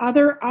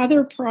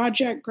 other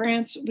project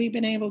grants that we've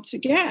been able to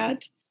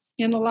get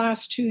in the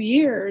last 2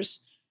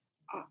 years,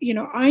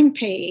 I'm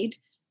paid.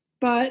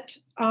 But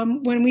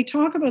when we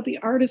talk about the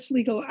Artist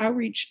Legal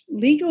Outreach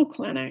Legal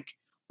Clinic,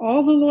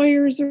 all the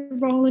lawyers are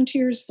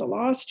volunteers, the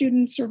law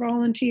students are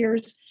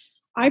volunteers.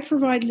 I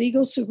provide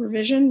legal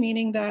supervision,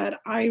 meaning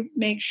that I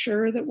make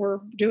sure that we're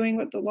doing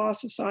what the Law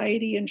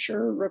Society and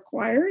SURE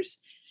requires.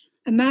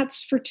 And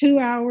that's for 2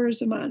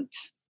 hours a month.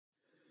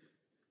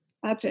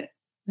 That's it.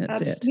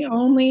 That's the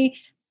only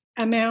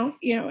amount,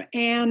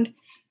 and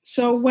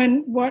so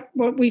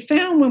what we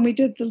found when we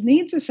did the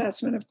needs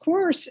assessment, of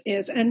course,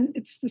 and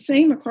it's the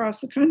same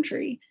across the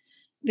country.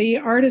 The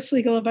Artist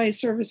Legal Advice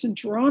Service in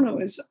Toronto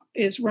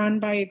is run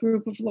by a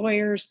group of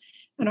lawyers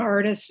and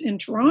artists in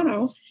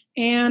Toronto,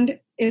 and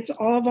it's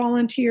all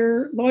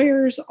volunteer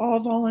lawyers, all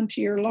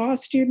volunteer law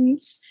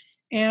students,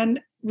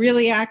 and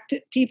really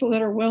active people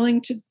that are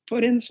willing to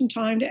put in some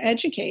time to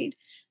educate.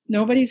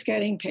 Nobody's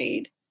getting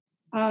paid.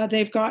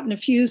 They've gotten a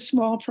few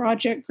small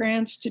project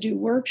grants to do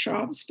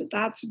workshops, but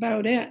that's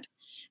about it.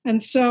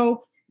 And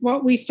so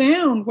what we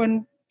found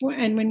when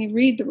you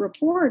read the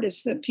report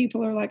is that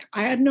people are like,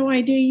 I had no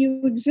idea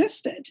you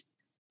existed,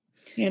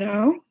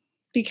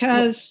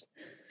 because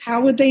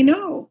how would they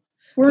know?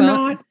 We're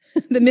not.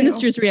 The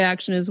minister's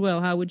reaction as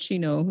well. How would she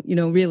know,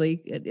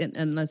 really,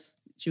 unless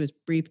she was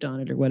briefed on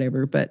it or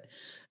whatever, but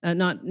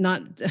not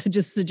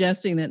just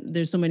suggesting that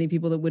there's so many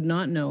people that would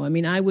not know. I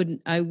mean, I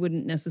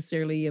wouldn't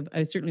necessarily have,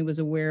 I certainly was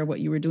aware of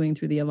what you were doing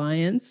through the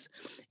Alliance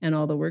and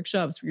all the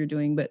workshops you're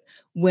doing. But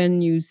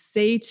when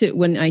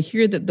I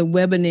hear that the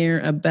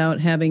webinar about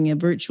having a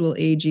virtual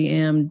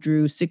AGM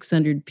drew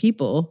 600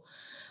 people,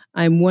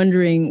 I'm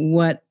wondering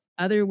what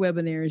other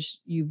webinars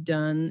you've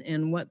done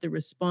and what the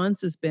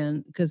response has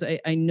been, because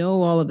I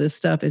know all of this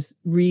stuff is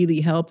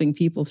really helping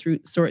people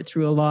sort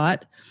through a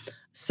lot.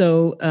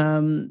 So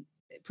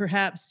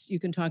perhaps you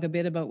can talk a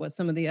bit about what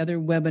some of the other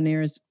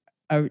webinars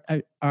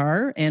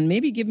are, and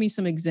maybe give me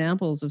some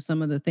examples of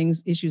some of the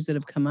issues that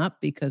have come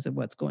up because of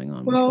what's going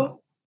on with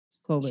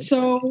COVID.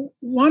 So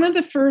one of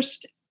the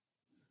first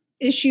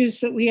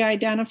issues that we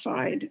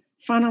identified,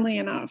 funnily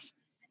enough,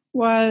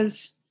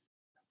 was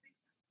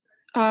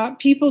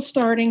people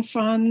starting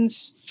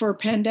funds for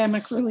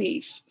pandemic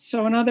relief.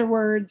 So in other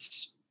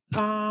words,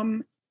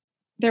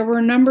 there were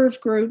a number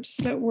of groups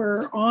that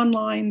were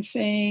online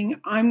saying,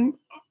 I'm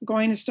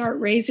going to start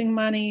raising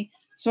money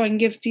so I can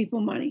give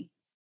people money,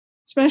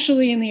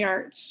 especially in the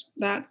arts.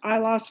 That I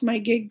lost my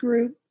gig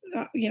group,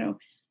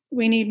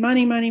 we need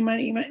money, money,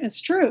 money. It's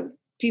true.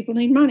 People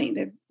need money.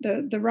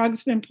 The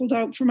rug's been pulled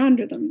out from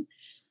under them.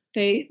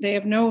 They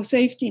have no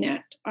safety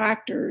net,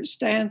 actors,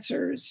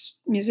 dancers,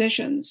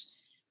 musicians.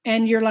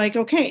 And you're like,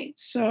 okay,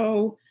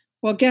 so,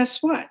 well,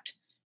 guess what?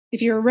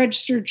 If you're a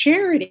registered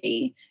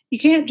charity, you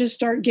can't just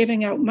start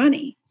giving out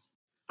money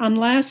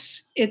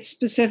unless it's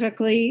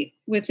specifically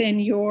within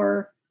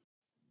your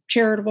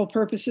charitable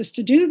purposes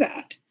to do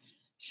that.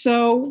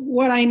 So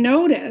what I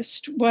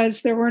noticed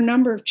was there were a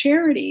number of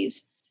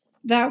charities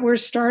that were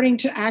starting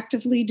to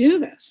actively do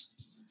this.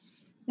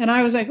 And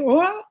I was like,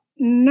 well,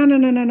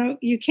 no,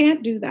 you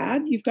can't do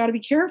that. You've got to be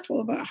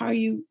careful about how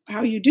you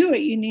do it.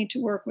 You need to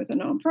work with a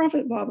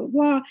nonprofit, blah, blah,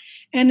 blah.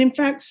 And in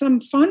fact, some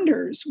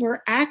funders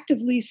were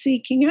actively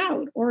seeking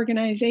out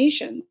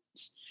organizations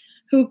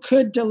who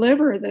could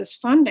deliver this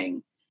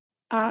funding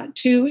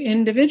to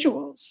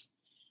individuals.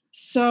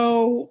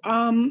 So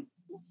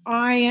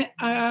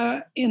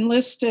I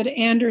enlisted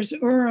Anders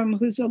Urum,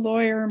 who's a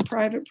lawyer in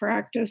private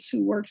practice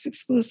who works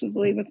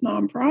exclusively with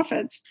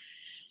nonprofits,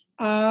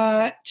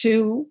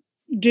 to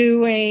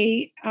do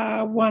a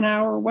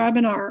 1-hour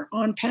webinar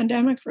on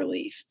pandemic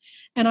relief.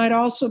 And I'd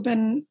also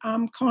been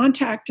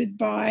contacted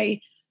by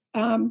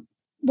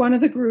one of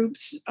the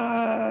groups,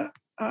 Black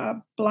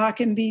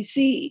in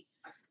BC,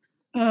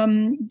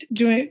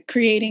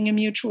 creating a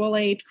mutual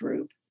aid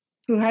group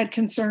who had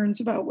concerns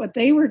about what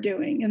they were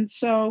doing. And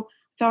so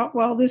thought,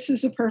 well, this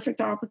is a perfect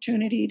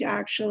opportunity to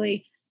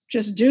actually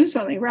just do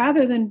something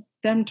rather than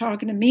them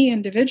talking to me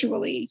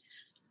individually.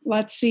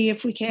 Let's see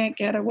if we can't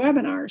get a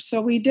webinar.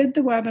 So we did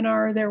the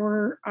webinar. There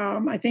were,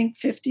 I think,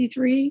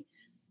 53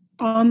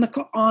 on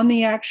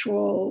the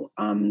actual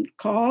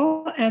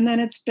call, and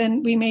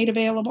then we made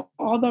available,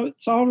 although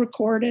it's all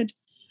recorded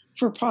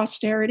for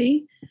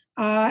posterity,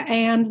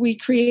 and we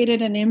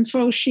created an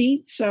info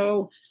sheet.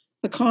 So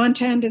the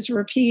content is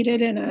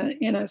repeated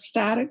in a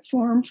static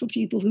form for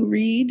people who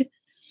read.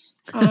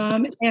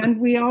 And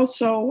we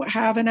also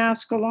have an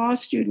Ask a Law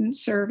Student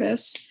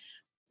service,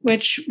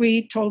 which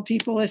we told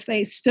people if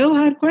they still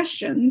had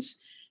questions,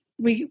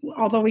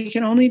 although we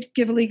can only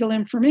give legal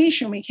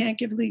information, we can't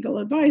give legal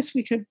advice,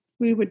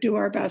 we would do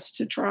our best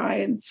to try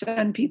and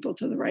send people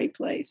to the right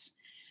place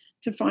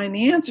to find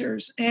the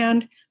answers.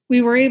 And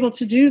we were able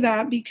to do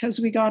that because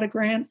we got a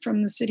grant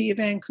from the City of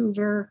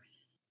Vancouver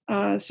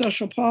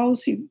social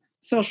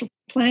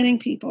planning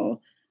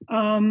people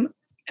on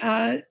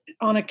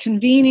a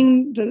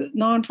convening the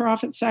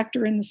nonprofit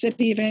sector in the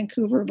City of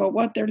Vancouver about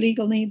what their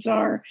legal needs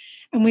are.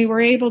 And we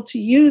were able to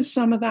use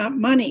some of that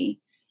money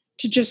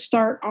to just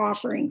start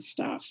offering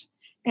stuff.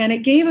 And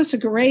it gave us a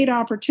great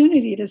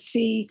opportunity to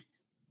see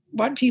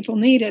what people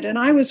needed. And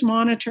I was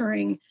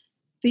monitoring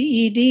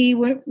the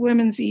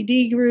women's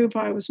ED group.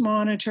 I was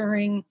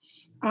monitoring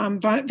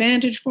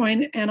Vantage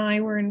Point, and I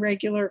were in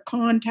regular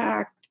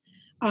contact.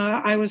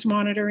 I was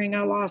monitoring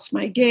I Lost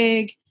My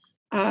Gig.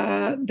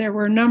 There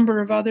were a number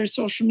of other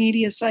social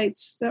media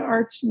sites, the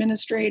Arts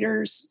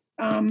Administrators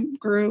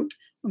group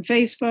on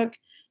Facebook,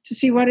 to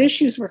see what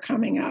issues were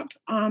coming up.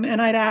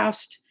 And I'd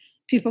asked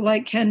people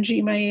like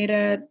Kenji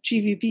Maeda at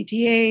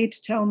GVPTA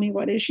to tell me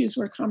what issues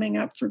were coming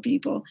up for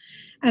people.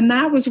 And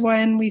that was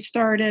when we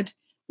started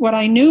what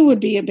I knew would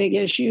be a big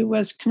issue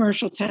was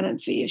commercial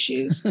tenancy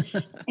issues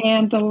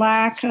and the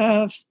lack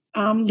of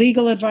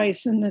legal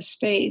advice in this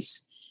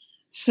space.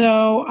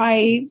 So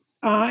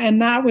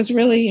and that was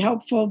really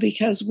helpful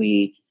because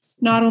we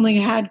not only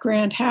had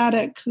Grant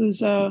Haddock,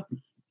 who's a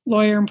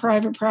lawyer in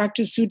private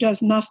practice who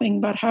does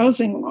nothing but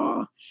housing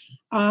law.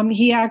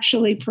 He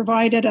actually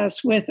provided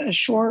us with a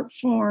short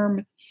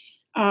form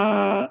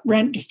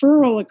rent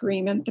deferral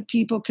agreement that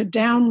people could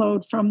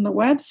download from the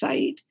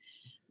website,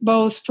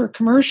 both for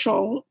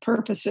commercial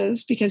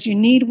purposes, because you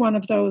need one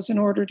of those in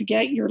order to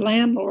get your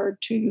landlord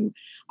to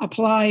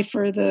apply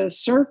for the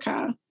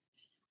CERCA.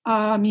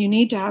 You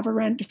need to have a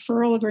rent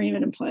deferral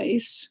agreement in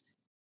place,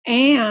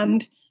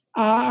 and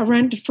a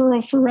rent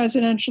deferral for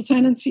residential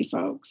tenancy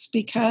folks,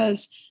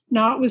 because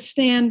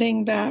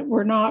notwithstanding that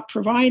we're not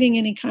providing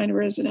any kind of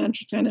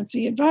residential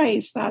tenancy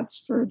advice,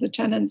 that's for the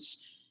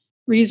Tenants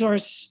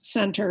Resource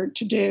Center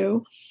to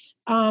do,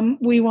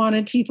 we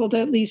wanted people to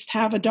at least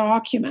have a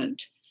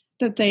document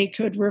that they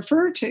could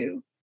refer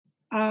to.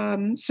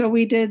 So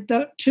we did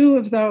two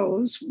of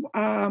those.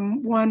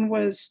 One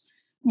was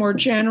more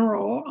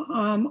general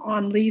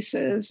on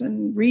leases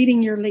and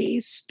reading your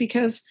lease,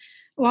 because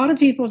a lot of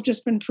people have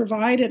just been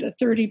provided a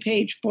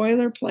 30-page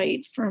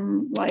boilerplate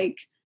from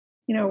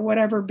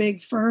whatever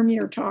big firm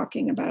you're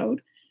talking about.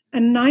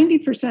 And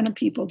 90% of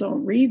people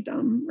don't read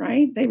them,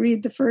 right? They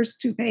read the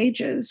first 2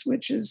 pages,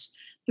 which is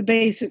the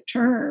basic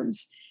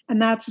terms,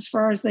 and that's as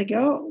far as they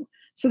go.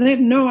 So they have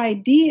no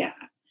idea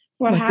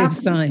what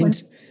happens. They've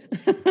signed.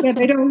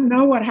 They don't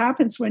know what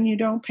happens when you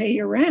don't pay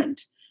your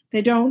rent.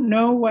 They don't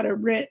know what a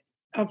writ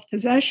of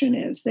possession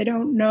is. They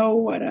don't know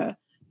what a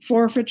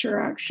forfeiture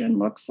action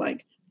looks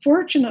like.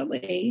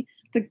 fortunately,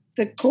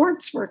 the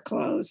courts were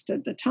closed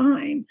at the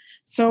time.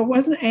 So it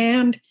wasn't,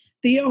 and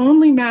the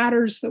only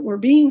matters that were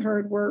being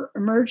heard were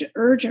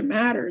urgent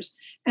matters.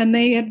 And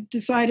they had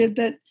decided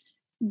that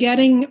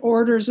getting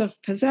orders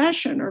of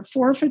possession or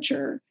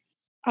forfeiture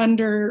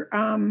under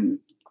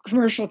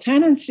commercial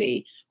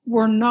tenancy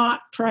were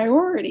not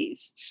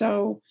priorities.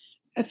 So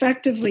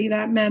effectively,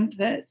 that meant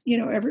that,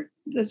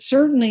 that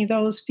certainly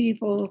those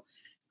people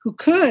who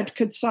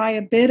could sigh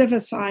a bit of a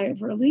sigh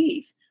of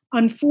relief.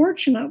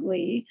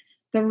 Unfortunately,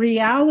 the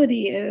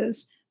reality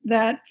is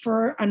that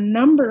for a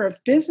number of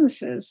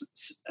businesses,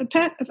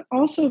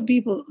 also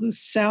people who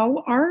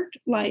sell art,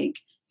 like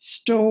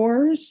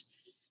stores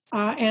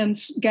and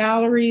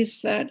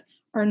galleries that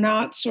are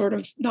not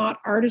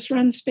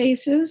artist-run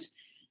spaces,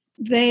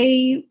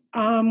 they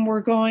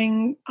were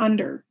going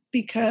under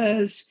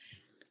because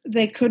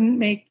they couldn't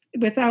make,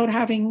 without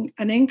having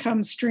an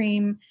income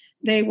stream,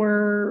 they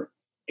were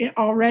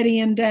already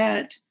in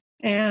debt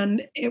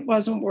and it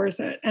wasn't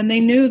worth it. And they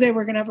knew they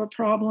were going to have a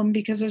problem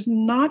because there's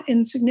not an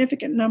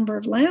insignificant number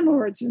of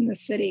landlords in the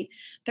city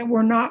that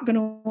were not going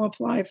to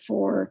apply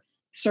for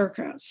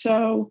CERCA.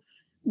 So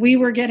we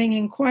were getting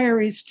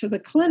inquiries to the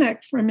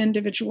clinic from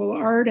individual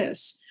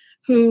artists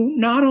who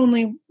not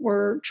only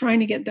were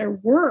trying to get their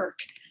work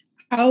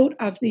out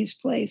of these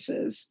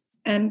places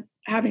and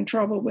having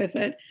trouble with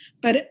it,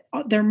 but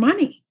their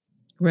money,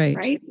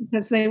 right?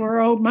 Because they were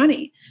owed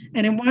money.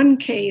 And in one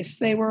case,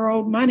 they were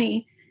owed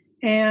money,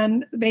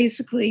 and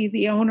basically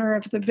the owner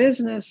of the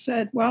business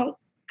said,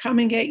 well, come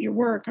and get your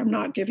work. I'm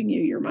not giving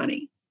you your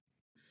money.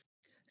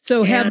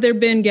 So have there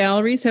been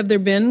galleries? Have there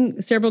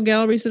been several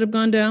galleries that have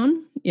gone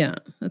down? Yeah,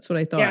 that's what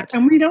I thought. Yeah,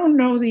 and we don't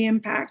know the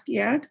impact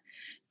yet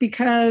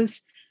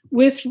because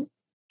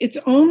it's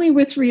only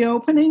with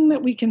reopening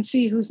that we can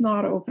see who's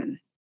not open,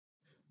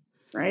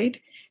 right?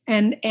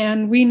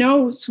 And we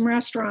know some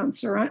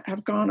restaurants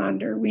have gone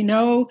under. We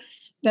know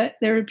that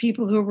there are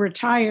people who are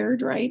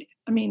retired, right?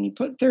 I mean, you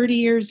put 30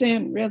 years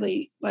in,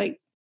 really, like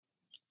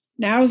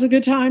now is a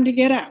good time to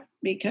get out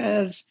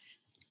because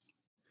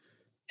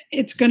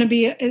it's going to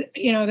be,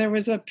 there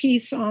was a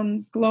piece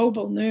on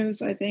Global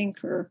News, I think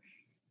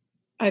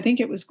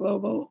it was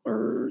Global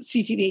or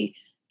CTV,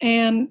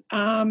 and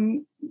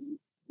down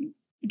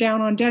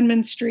on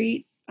Denman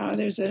Street,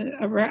 there's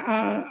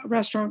a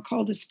restaurant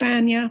called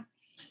Hispania.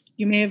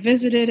 You may have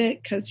visited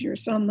it because your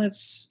son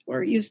lives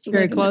or used to live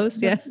very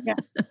close. Yeah.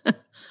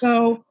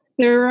 So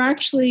there are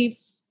actually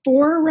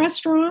 4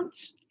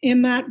 restaurants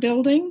in that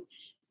building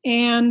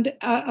and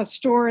a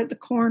store at the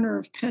corner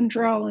of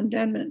Pendrell and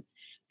Denman.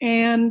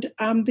 And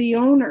the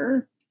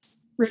owner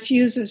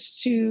refuses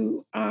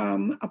to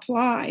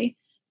apply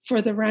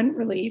for the rent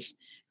relief.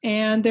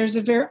 And there's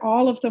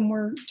all of them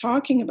were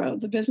talking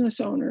about, the business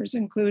owners,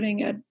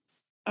 including Ed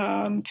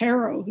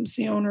Perro, who's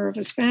the owner of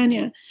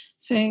Hispania,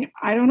 saying,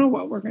 I don't know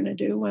what we're going to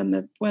do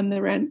when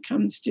the rent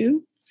comes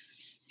due.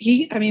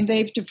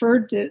 They've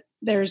deferred it.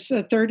 There's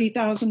a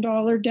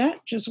 $30,000 debt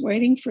just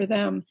waiting for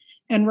them.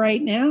 And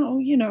right now,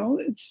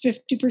 it's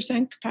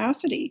 50%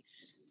 capacity.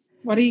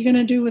 What are you going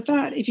to do with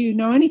that? If you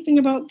know anything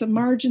about the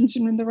margins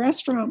in the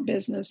restaurant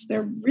business,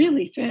 they're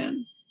really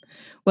thin.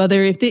 Well,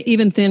 they're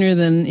even thinner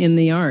than in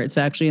the arts,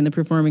 actually, in the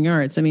performing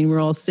arts. I mean, we're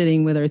all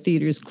sitting with our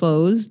theaters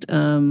closed,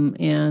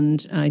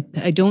 and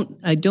I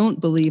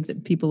don't believe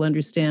that people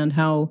understand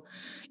how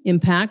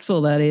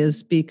impactful that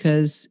is,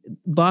 because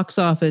box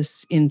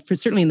office,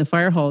 certainly in the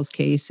Fire Hall's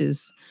case,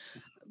 is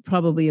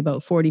probably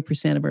about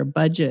 40% of our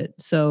budget.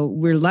 So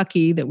we're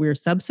lucky that we're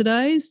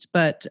subsidized,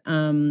 but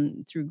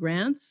through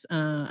grants.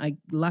 I'm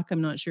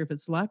not sure if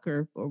it's luck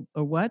or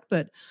what,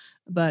 but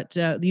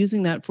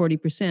using that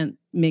 40%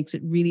 makes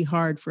it really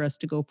hard for us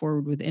to go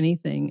forward with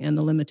anything, and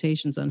the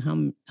limitations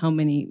on how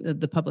many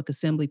the public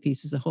assembly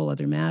piece is a whole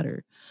other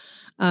matter.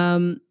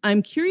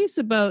 I'm curious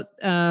about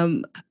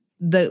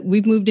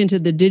we've moved into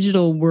the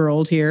digital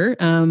world here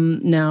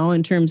now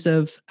in terms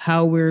of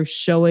how we're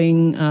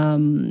showing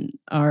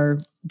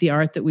the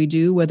art that we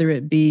do, whether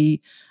it be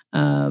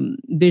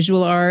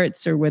visual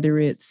arts or whether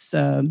it's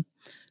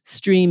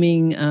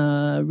streaming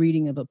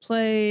reading of a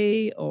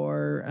play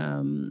or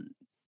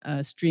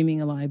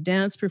streaming a live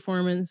dance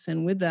performance.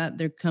 And with that,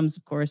 there comes,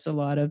 of course, a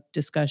lot of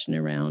discussion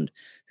around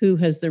who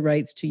has the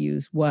rights to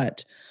use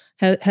what.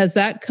 Has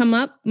that come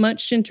up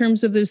much in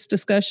terms of the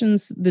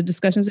discussions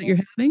that you're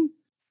having?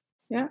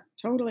 Yeah,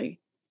 totally.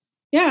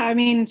 Yeah, I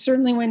mean,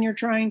 certainly when you're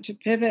trying to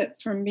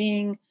pivot from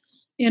being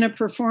in a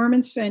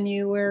performance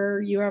venue where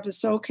you have a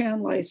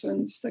SOCAN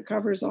license that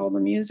covers all the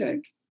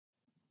music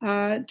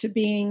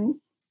to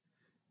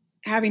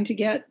having to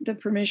get the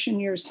permission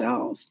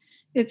yourself,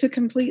 it's a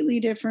completely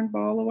different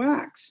ball of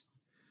wax.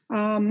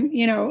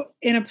 In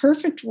a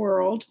perfect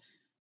world,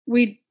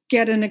 we'd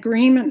get an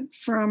agreement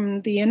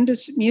from the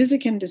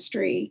music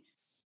industry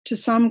to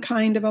some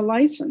kind of a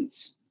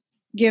license,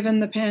 given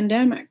the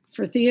pandemic,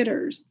 for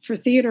theater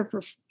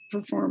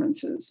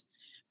performances.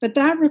 But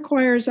that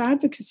requires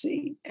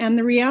advocacy. And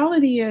the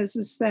reality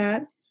is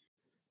that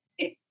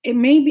it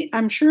may be,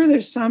 I'm sure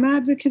there's some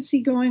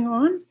advocacy going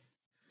on,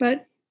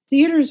 but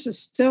theaters is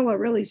still a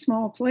really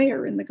small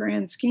player in the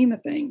grand scheme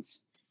of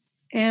things.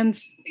 And,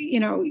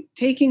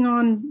 taking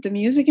on the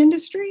music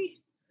industry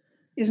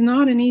is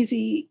not an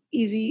easy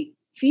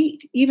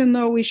feat, even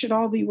though we should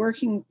all be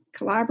working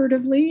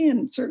collaboratively,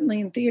 and certainly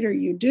in theater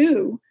you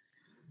do.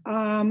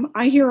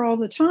 I hear all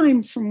the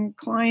time from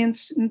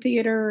clients in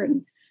theater,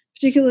 and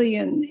particularly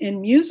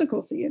in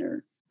musical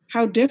theater,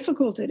 how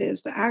difficult it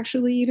is to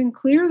actually even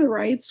clear the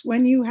rights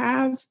when you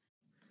have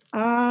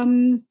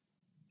the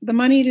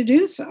money to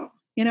do so.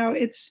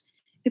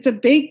 It's a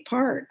big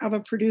part of a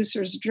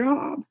producer's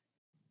job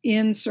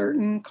in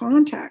certain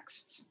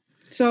contexts.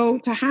 So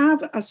to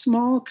have a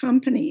small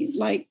company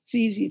like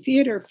ZZ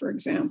Theater, for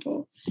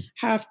example,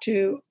 have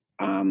to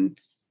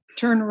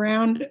turn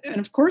around, and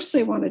of course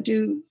they want to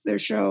do their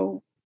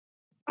show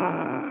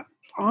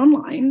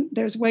online.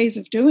 There's ways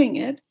of doing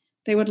it.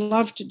 They would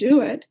love to do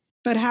it,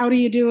 but how do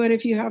you do it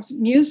if you have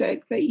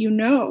music that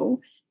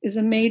is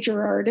a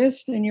major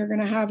artist, and you're going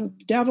to have a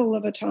devil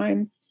of a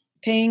time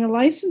paying a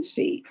license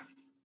fee?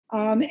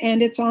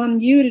 And it's on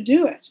you to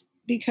do it,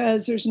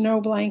 because there's no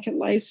blanket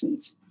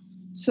license.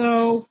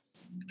 So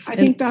I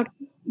think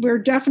we're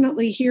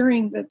definitely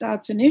hearing that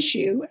that's an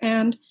issue.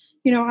 And,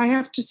 I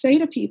have to say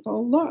to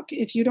people, look,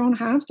 if you don't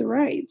have the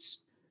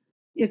rights,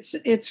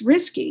 it's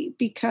risky,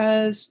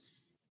 because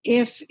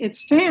if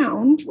it's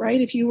found, right,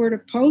 if you were to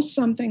post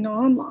something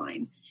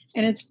online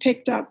and it's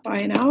picked up by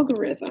an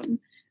algorithm,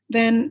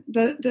 then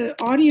the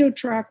audio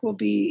track will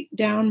be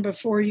down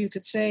before you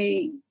could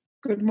say,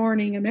 "Good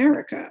morning,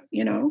 America."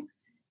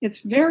 It's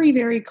very,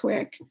 very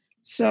quick.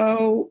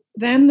 So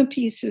then the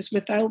piece is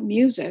without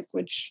music,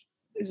 which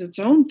is its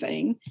own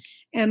thing.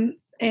 And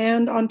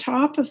on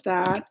top of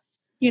that,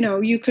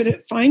 you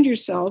could find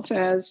yourself,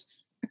 as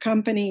a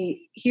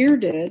company here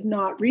did,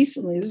 not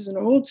recently, this is an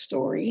old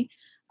story,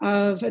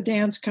 of a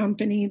dance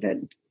company that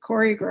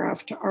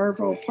choreographed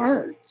Arvo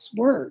Part's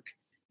work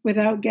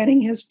without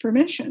getting his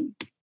permission.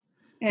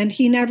 And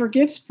he never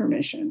gives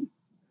permission.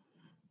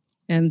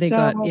 And they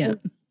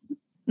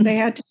they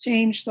had to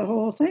change the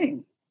whole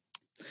thing.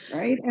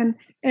 Right. And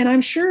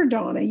I'm sure,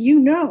 Donna,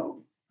 you've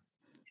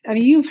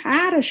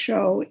had a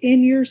show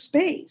in your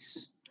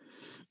space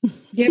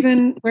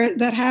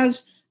that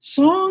has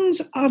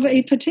songs of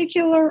a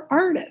particular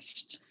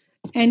artist.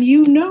 And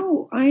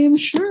I am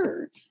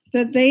sure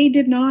that they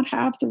did not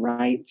have the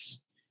rights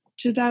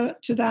to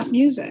that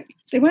music.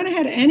 They went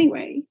ahead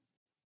anyway,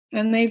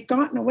 and they've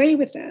gotten away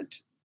with it,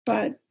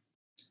 but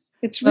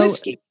it's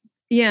risky.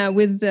 Yeah,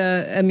 we've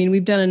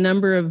done a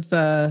number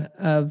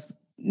of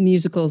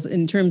musicals.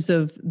 In terms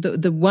of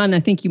the one I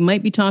think you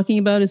might be talking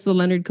about is the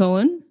Leonard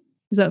Cohen.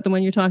 Is that the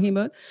one you're talking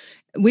about?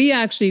 We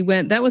actually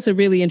that was a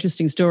really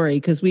interesting story,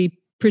 because we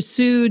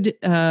pursued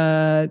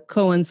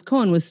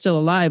Cohen was still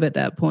alive at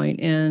that point,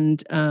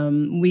 and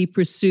we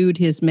pursued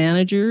his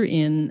manager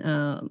in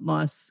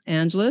Los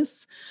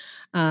Angeles,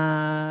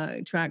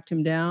 tracked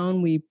him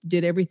down. We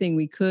did everything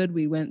we could.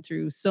 We went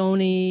through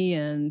Sony,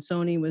 and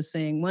Sony was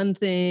saying one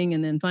thing,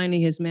 and then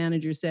finally his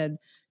manager said,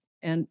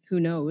 and who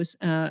knows,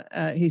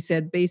 he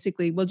said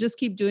basically, well, just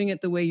keep doing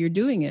it the way you're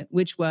doing it,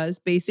 which was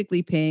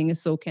basically paying a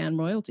SOCAN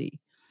royalty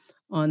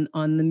on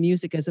the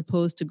music, as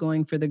opposed to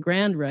going for the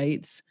grand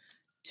rights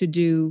to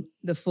do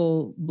the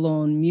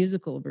full-blown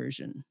musical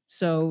version.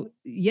 So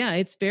yeah,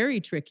 it's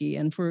very tricky.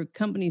 And for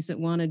companies that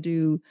want to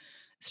do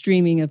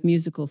streaming of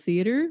musical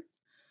theater,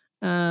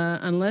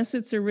 unless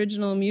it's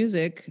original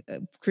music,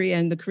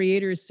 and the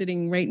creator is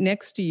sitting right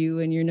next to you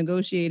and you're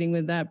negotiating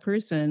with that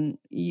person,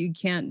 you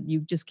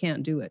just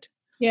can't do it.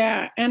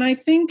 Yeah. And I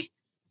think,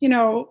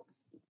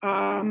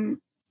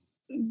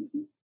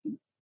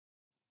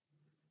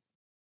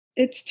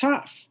 it's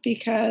tough,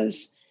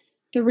 because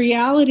the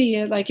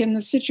reality, like in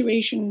the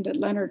situation that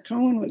Leonard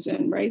Cohen was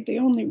in, right? The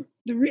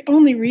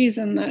only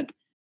reason that,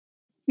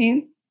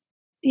 in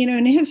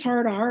his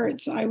heart of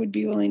hearts, I would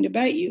be willing to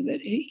bet you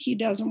that he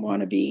doesn't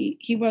want to be,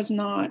 he was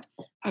not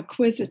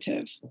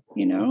acquisitive,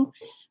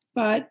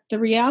 but the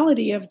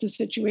reality of the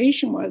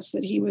situation was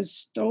that he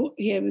was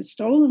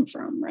stolen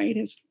from, right?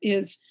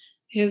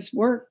 His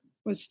work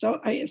was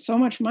so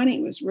much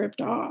money was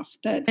ripped off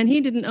and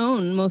he didn't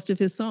own most of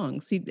his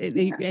songs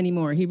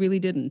anymore. He really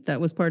didn't. That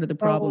was part of the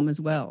problem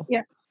as well.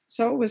 Yeah.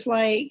 So it was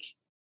like,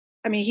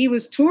 he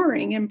was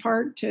touring in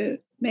part to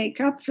make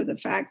up for the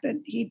fact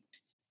that he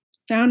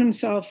found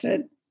himself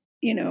at,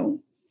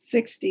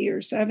 60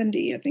 or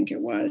 70, I think it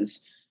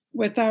was,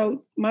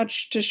 without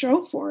much to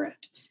show for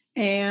it.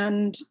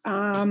 And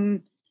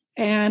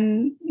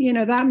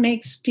that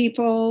makes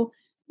people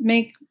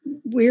make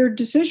weird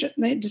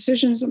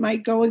decisions that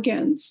might go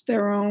against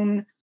their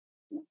own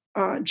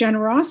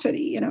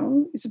generosity.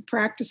 He's a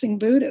practicing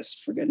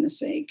Buddhist, for goodness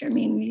sake.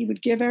 He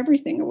would give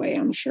everything away,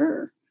 I'm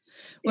sure.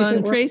 Well, if it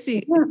and works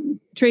for them.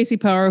 Tracy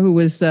Power, who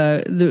was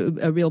a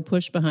real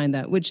push behind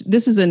that, which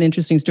this is an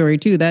interesting story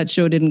too. That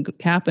show didn't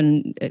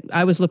happen.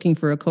 I was looking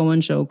for a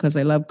Cohen show because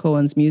I love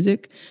Cohen's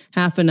music.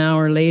 Half an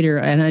hour later,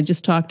 and I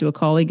just talked to a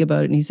colleague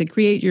about it, and he said,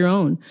 create your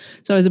own.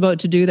 So I was about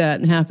to do that,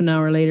 and half an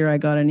hour later, I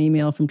got an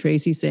email from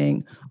Tracy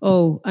saying,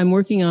 oh, I'm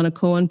working on a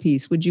Cohen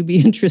piece. Would you be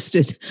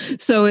interested?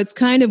 So it's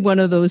kind of one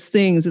of those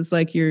things. It's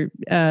like you're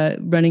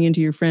running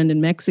into your friend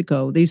in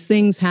Mexico. These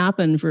things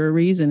happen for a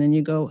reason, and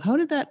you go,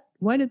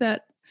 where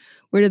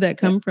did that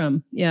come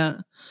from? Yeah.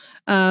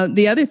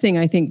 The other thing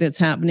I think that's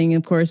happening,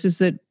 of course, is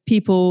that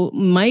people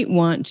might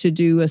want to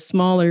do a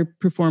smaller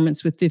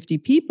performance with 50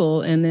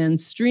 people and then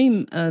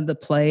stream the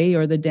play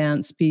or the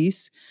dance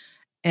piece.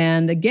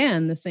 And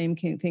again, the same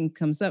thing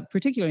comes up,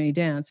 particularly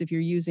dance, if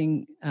you're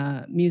using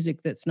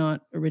music that's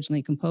not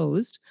originally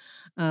composed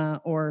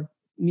or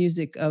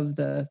music of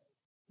the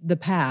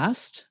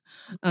past.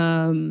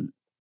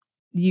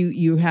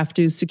 You have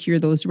to secure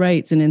those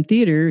rights, and in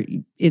theater,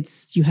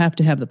 you have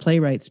to have the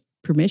playwright's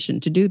permission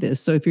to do this.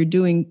 So if you're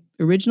doing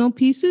original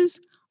pieces,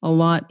 a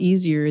lot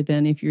easier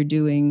than if you're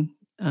doing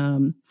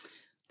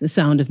The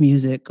Sound of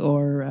Music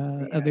or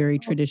a very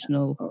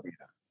traditional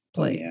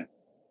play.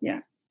 Yeah.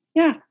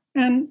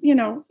 And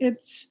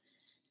it's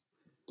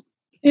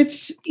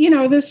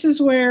this is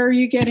where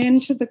you get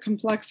into the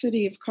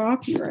complexity of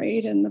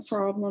copyright and the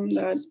problem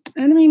that,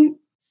 and I mean,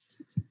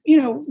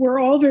 we're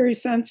all very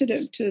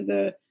sensitive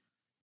to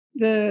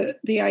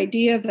the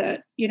idea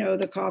that,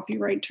 the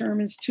copyright term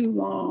is too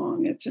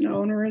long. It's an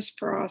onerous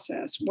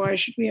process. Why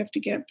should we have to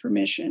get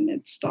permission?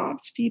 It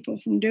stops people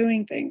from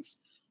doing things,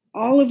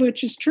 all of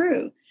which is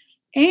true.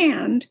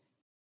 And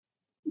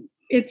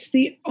it's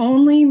the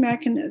only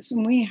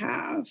mechanism we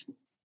have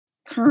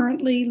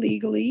currently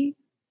legally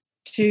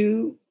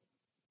to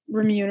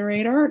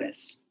remunerate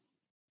artists,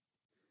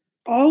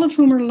 all of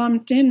whom are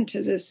lumped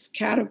into this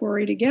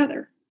category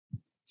together.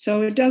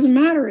 So it doesn't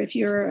matter if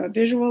you're a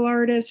visual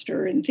artist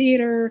or in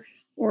theater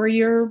or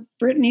you're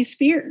Britney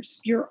Spears,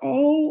 you're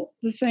all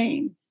the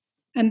same.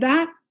 And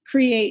that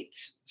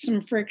creates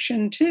some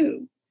friction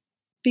too,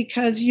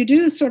 because you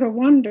do sort of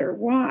wonder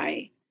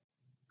why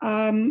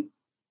an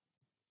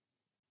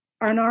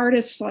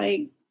artist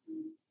like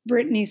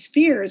Britney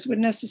Spears would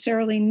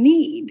necessarily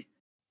need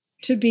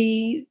to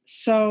be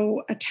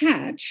so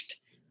attached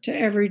to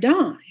every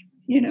dime,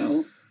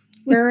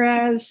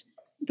 whereas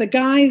the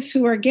guys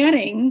who are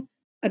getting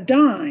a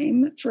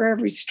dime for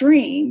every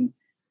stream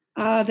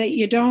that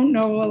you don't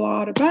know a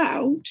lot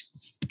about.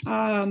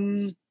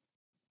 I'm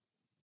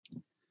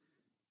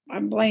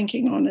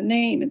blanking on the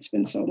name. It's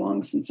been so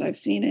long since I've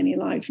seen any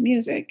live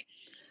music.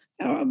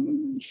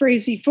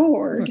 Frazey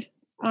Ford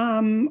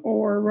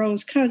or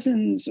Rose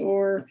Cousins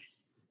or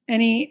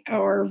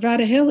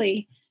Vada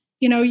Hilly,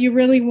 you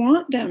really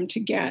want them to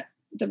get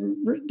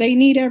they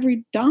need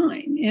every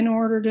dime in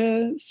order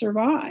to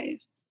survive.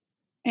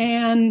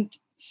 And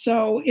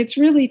so it's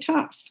really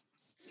tough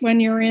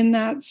when you're in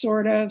that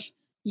sort of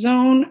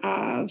zone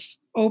of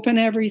open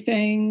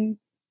everything,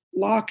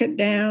 lock it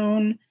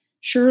down.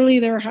 Surely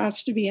there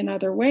has to be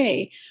another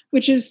way,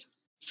 which is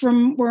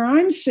from where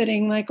I'm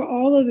sitting, like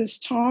all of this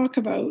talk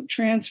about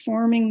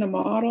transforming the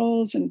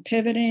models and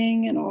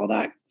pivoting and all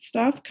that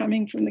stuff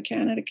coming from the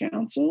Canada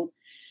Council.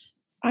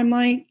 I'm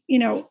like,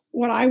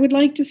 what I would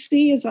like to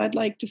see is I'd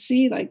like to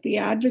see like the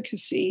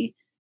advocacy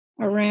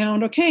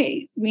around,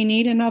 okay, we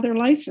need another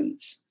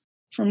license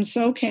from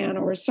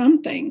SOCAN or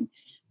something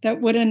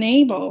that would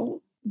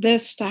enable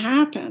this to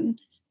happen.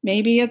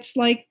 Maybe it's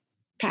like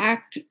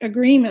pact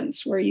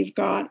agreements where you've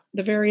got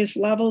the various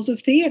levels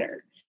of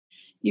theater.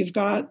 You've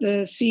got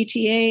the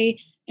CTA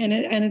and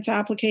its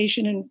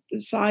application and the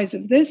size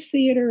of this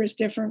theater is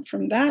different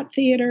from that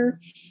theater.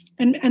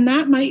 And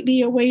that might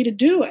be a way to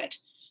do it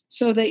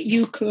so that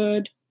you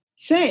could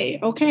say,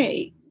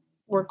 okay,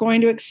 we're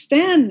going to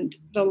extend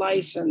the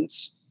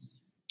license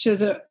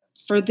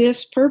for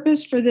this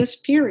purpose, for this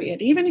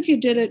period, even if you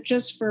did it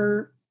just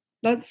for,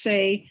 let's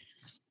say,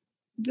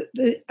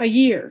 a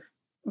year,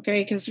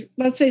 okay? Because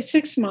let's say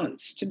 6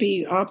 months to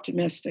be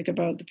optimistic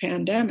about the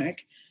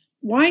pandemic.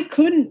 Why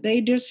couldn't they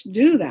just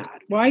do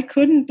that? Why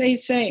couldn't they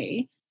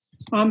say,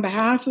 on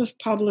behalf of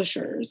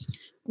publishers,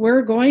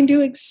 we're going to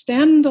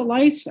extend the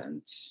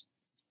license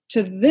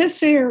to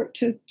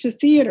to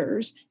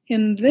theaters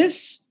in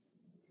this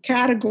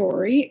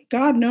category?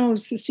 God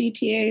knows the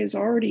CTA has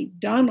already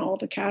done all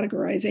the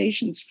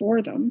categorizations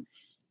for them,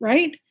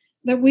 right?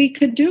 That we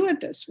could do it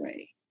this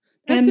way.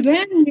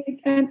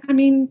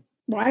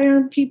 Why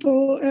aren't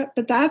people,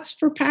 but that's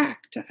for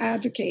PAC to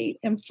advocate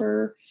and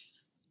for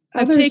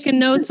I've taken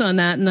notes on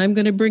that and I'm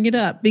going to bring it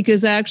up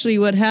because actually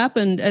what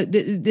happened,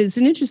 it's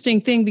an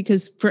interesting thing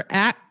because for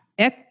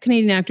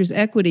Canadian Actors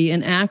Equity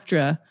and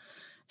ACTRA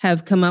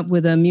have come up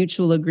with a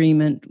mutual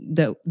agreement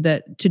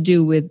that to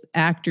do with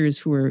actors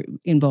who are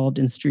involved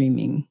in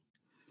streaming,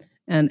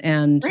 and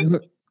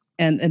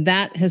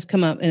that has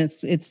come up, and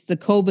it's the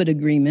COVID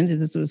agreement.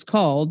 That's what it's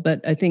called.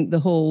 But I think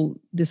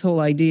this whole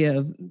idea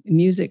of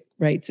music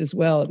rights as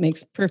well, it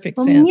makes perfect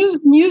sense.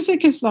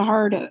 Music is the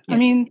hardest. Yeah. I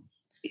mean,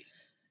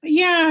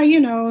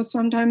 Yeah,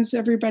 sometimes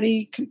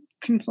everybody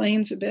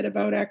complains a bit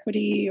about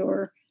equity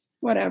or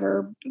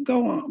whatever.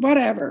 Go on,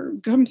 whatever,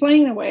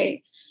 complain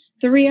away.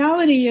 The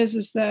reality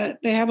is that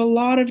they have a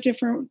lot of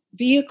different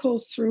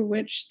vehicles through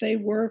which they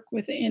work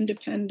with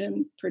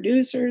independent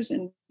producers,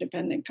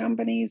 independent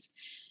companies,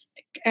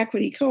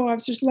 equity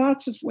co-ops. There's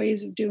lots of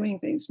ways of doing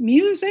things.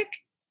 Music,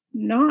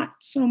 not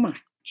so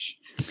much.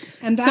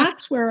 And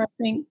that's where I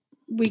think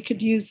we could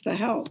use the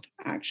help,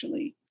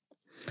 actually.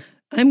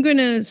 I'm going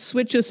to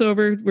switch us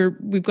over.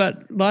 We've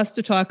got lots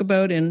to talk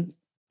about, and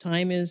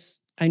time is,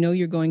 I know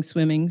you're going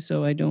swimming,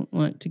 so I don't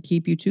want to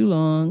keep you too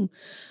long.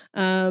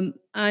 You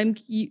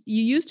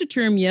used a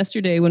term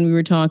yesterday when we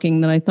were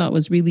talking that I thought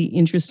was really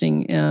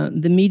interesting,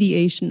 the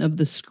mediation of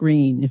the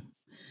screen.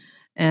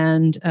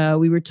 And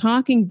we were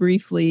talking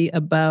briefly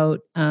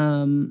about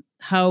how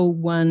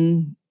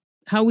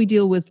we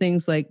deal with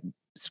things like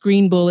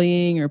screen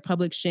bullying or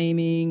public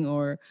shaming,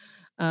 or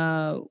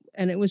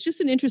and it was just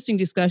an interesting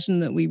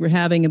discussion that we were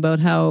having about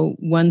how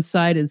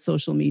one-sided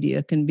social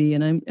media can be.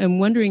 And I'm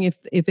wondering if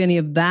any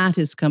of that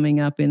is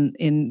coming up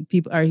in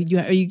people. Are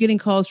you getting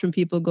calls from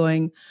people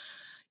going,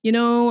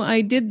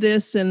 I did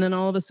this, and then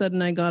all of a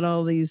sudden I got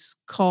all these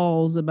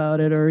calls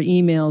about it or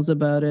emails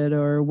about it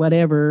or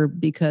whatever,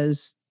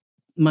 because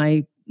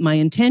my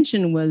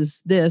intention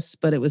was this,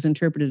 but it was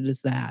interpreted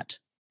as that.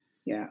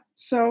 Yeah.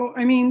 So,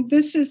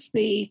 this is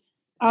the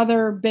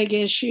other big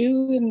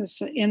issue in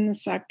the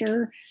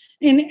sector.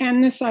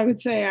 And this, I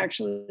would say,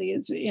 actually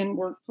is in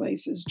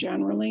workplaces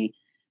generally.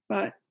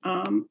 But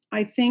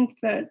I think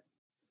that,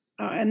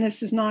 and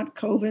this is not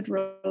COVID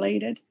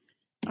related,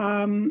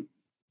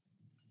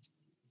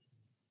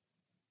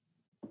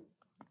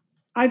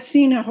 I've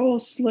seen a whole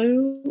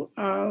slew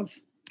of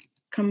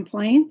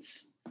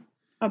complaints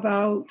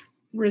about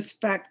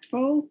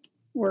respectful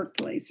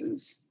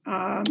workplaces.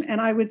 And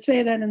I would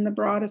say that in the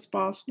broadest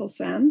possible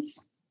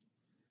sense,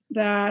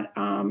 that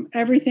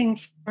everything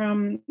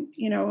from,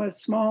 a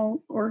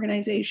small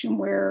organization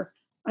where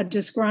a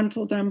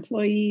disgruntled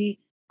employee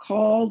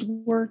called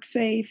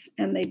WorkSafe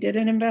and they did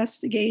an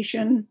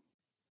investigation.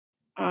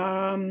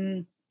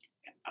 And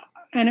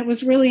it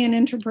was really an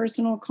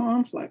interpersonal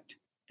conflict.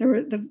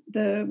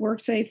 The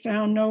WorkSafe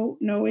found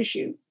no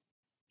issue.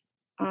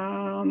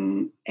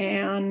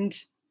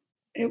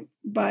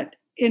 But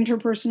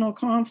interpersonal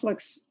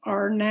conflicts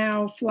are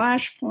now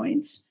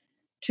flashpoints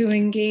to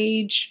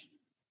engage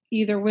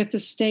either with the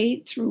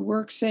state through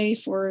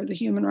WorkSafe or the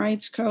Human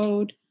Rights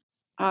Code,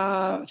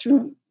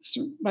 through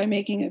by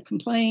making a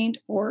complaint,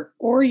 or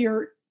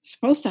you're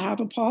supposed to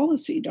have a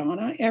policy,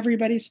 Donna.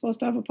 Everybody's supposed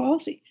to have a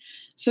policy.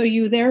 So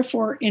you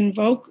therefore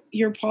invoke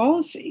your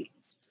policy.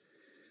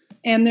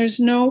 And there's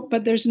no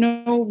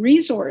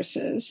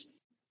resources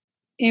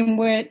in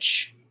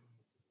which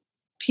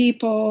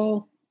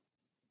people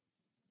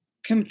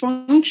can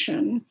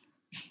function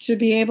to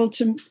be able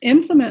to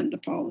implement the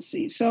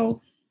policy.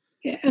 So,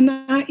 and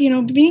that,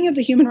 being at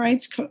the Human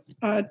Rights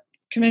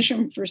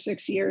Commission for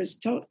 6 years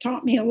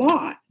taught me a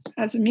lot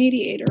as a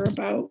mediator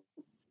about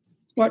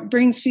what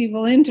brings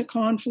people into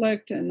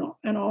conflict and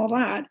all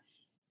that,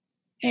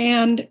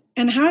 and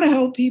how to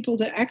help people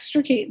to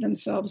extricate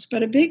themselves.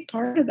 But a big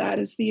part of that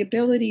is the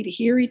ability to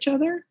hear each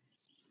other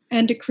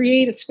and to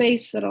create a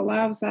space that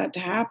allows that to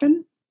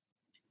happen.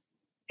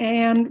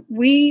 And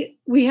we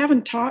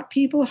haven't taught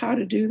people how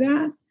to do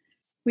that.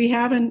 We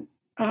haven't,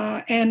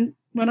 and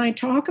when I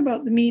talk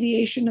about the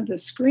mediation of the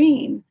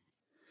screen,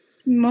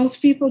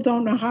 most people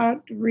don't know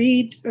how to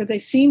read, or they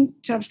seem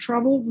to have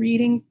trouble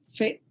reading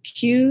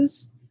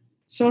cues,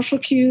 social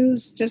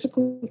cues,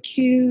 physical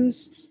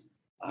cues,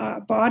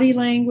 body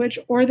language,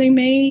 or they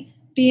may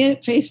be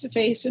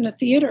face-to-face in a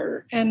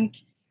theater and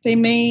they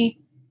may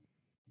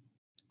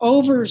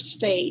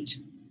overstate,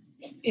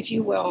 if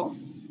you will.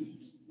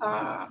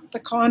 The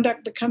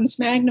conduct becomes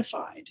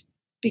magnified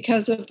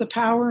because of the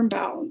power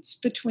imbalance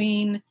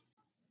between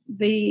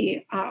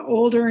the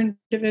older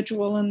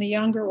individual and the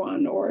younger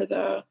one, or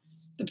the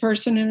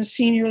person in a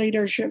senior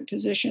leadership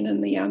position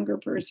and the younger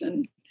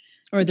person.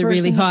 Or the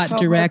really hot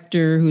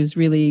director who's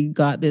really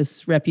got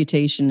this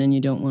reputation and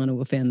you don't want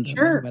to offend them,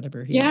 or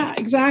whatever. Yeah,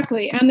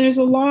 exactly. And there's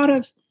a lot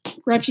of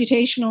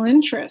reputational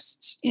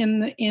interests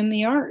in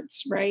the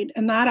arts, right?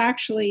 And that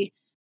actually,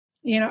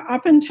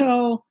 up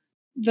until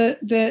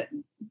this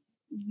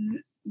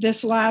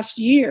last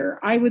year,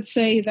 I would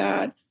say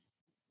that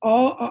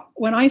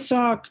when I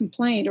saw a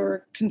complaint or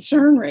a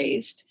concern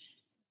raised,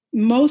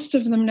 most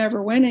of them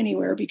never went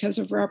anywhere because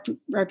of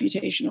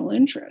reputational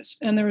interest.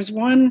 And there was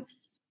one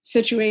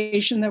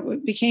situation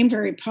that became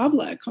very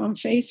public on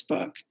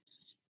Facebook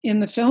in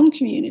the film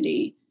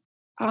community.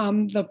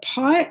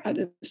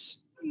 This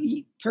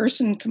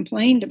person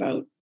complained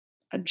about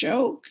a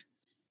joke,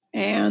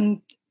 and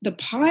the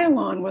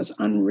pile-on was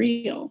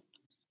unreal.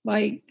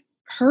 Like,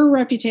 her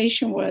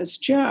reputation was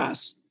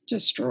just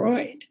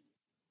destroyed.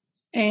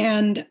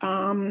 And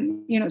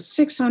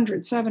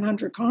 600,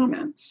 700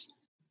 comments.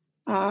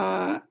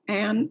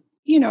 And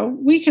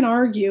we can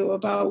argue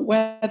about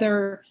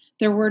whether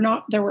there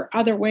were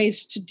other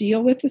ways to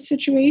deal with the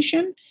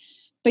situation,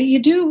 But you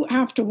do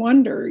have to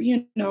wonder,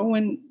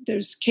 when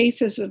there's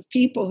cases of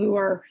people who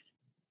are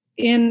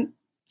in,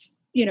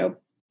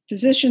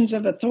 positions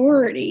of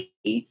authority,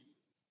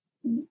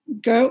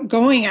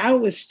 going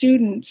out with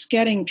students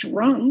getting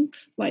drunk.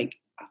 Like,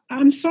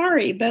 I'm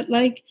sorry, but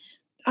like,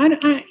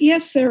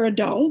 yes, they're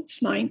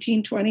adults,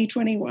 19, 20,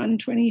 21,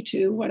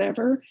 22,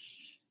 whatever.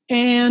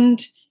 And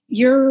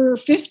you're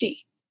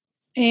 50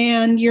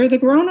 and you're the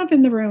grown-up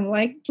in the room.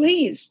 Like,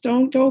 please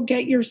don't go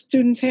get your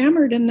students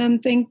hammered and then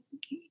think,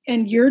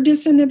 and you're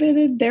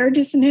disinhibited, they're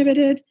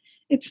disinhibited.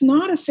 It's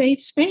not a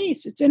safe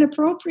space. It's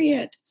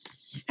inappropriate.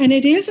 And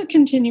it is a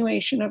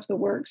continuation of the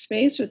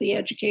workspace or the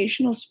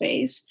educational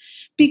space,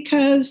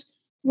 because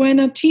when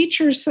a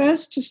teacher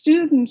says to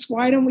students,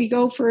 why don't we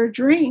go for a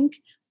drink?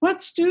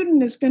 What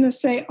student is going to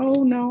say,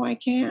 oh, no, I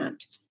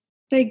can't?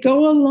 They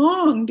go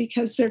along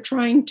because they're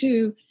trying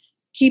to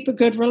keep a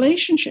good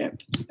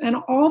relationship. And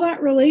all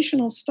that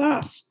relational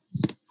stuff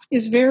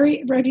is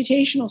very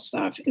reputational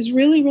stuff, is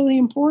really, really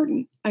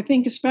important, I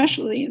think,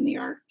 especially in the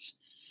arts.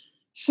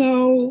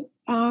 So,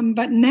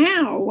 but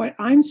now what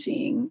I'm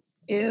seeing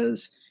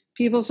is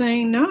people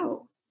saying,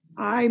 no,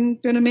 I'm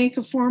going to make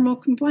a formal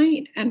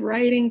complaint, and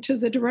writing to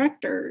the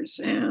directors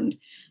and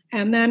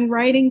then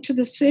writing to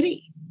the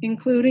city,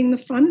 including the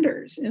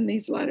funders in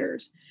these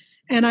letters.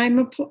 And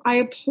I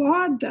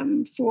applaud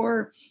them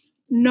for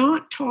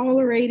not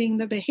tolerating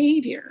the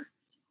behavior.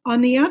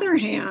 On the other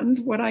hand,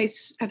 what I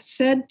have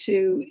said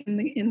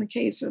in the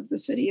case of the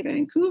city of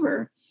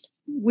Vancouver,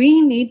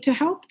 we need to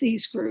help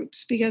these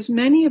groups, because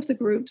many of the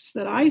groups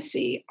that I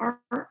see are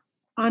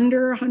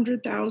under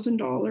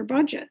 $100,000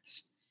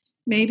 budgets,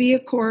 maybe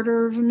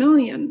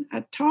 $250,000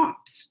 at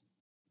tops.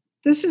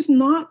 This is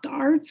not the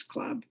Arts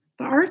Club.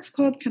 The Arts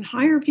Club can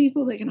hire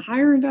people, they can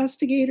hire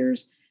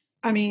investigators.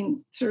 I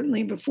mean,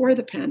 certainly before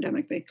the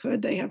pandemic, they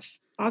could. They have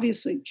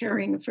obviously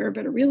carrying a fair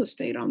bit of real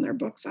estate on their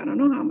books. I don't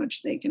know how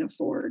much they can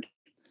afford.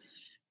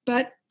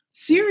 But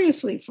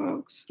seriously,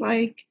 folks,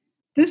 like,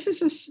 this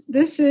is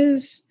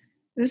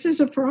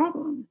a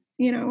problem,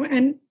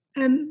 and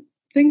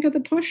think of the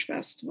Push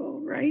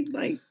Festival, right?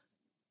 Like,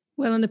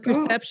 well, and the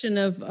perception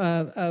of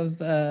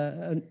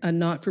a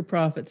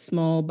not-for-profit,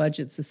 small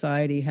budget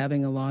society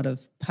having a lot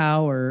of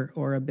power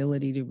or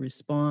ability to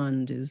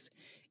respond is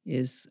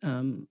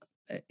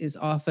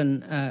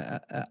often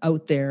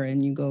out there,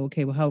 and you go,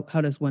 okay, well,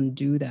 how does one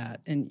do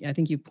that? And I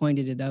think you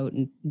pointed it out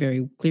and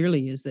very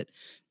clearly, is that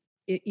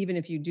even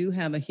if you do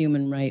have a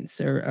human rights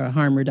or a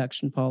harm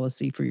reduction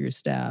policy for your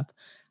staff,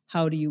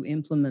 how do you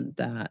implement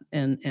that?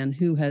 And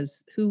who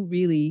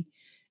really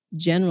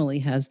generally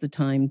has the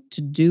time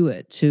to do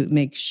it, to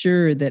make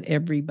sure that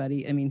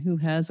everybody, I mean, who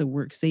has a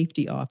work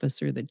safety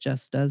officer that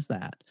just does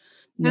that?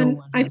 No and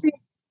one I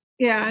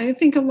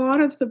think a lot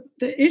of the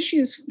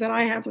issues that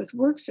I have with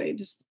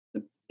WorkSafe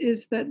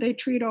is that they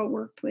treat all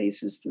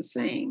workplaces the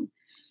same.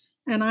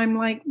 And I'm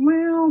like,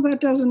 well, that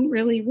doesn't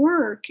really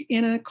work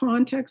in a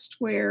context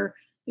where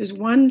there's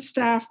one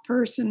staff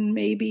person,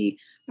 maybe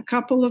a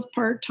couple of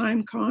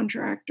part-time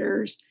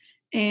contractors,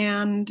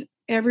 and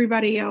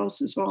everybody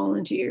else is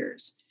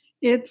volunteers.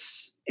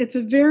 It's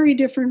a very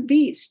different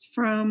beast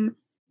from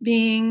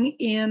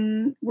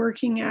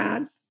working at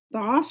the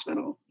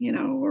hospital,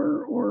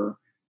 or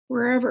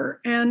wherever.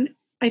 And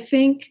I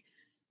think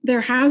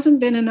there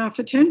hasn't been enough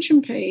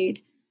attention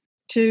paid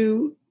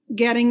to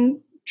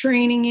getting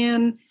training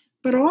in,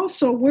 but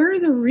also where are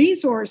the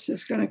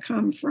resources going to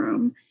come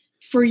from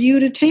for you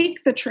to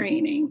take the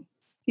training?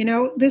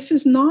 This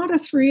is not a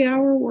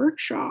 3-hour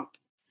workshop.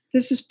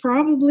 This is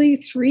probably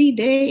 3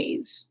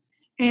 days,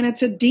 and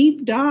it's a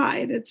deep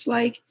dive. It's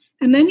like,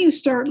 and then you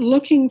start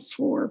looking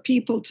for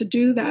people to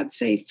do that,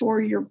 say,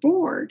 for your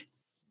board.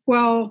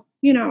 Well,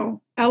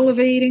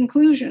 Elevate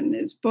Inclusion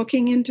is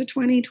booking into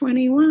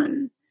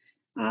 2021.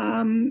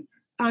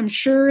 I'm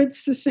sure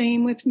it's the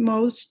same with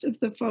most of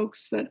the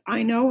folks that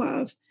I know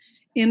of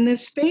in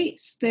this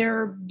space.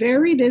 They're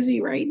very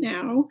busy right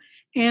now,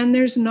 and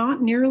there's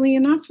not nearly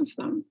enough of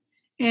them.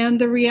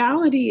 And the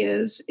reality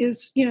is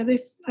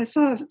I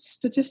saw a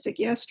statistic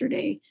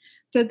yesterday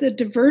that the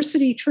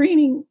diversity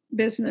training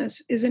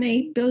business is an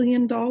 $8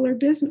 billion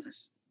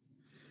business.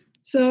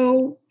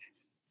 So,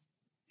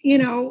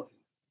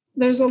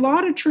 there's a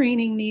lot of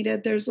training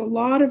needed. There's a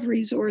lot of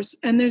resource,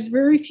 and there's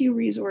very few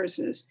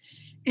resources.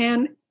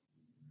 And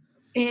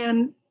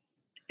a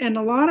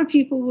lot of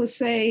people will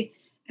say,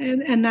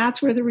 and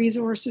that's where the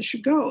resources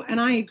should go. And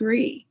I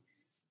agree.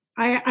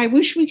 I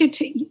wish we could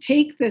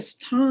take this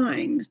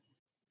time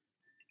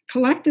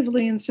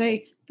collectively and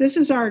say, this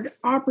is our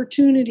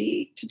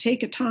opportunity to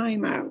take a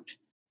time out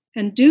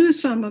and do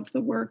some of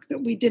the work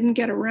that we didn't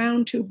get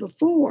around to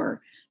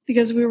before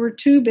because we were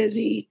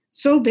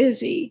so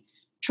busy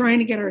trying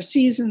to get our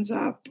seasons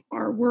up,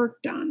 our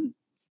work done.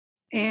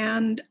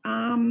 And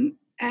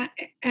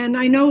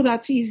I know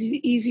that's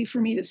easy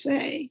for me to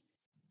say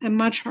and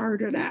much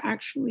harder to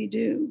actually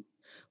do.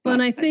 Well,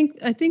 and I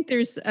think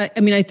there's,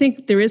 I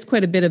think there is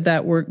quite a bit of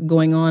that work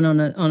going on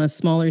a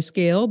smaller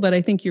scale, but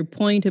I think your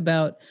point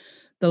about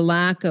the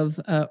lack of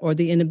or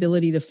the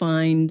inability to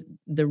find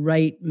the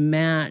right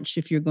match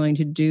if you're going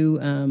to do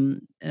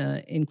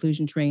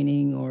inclusion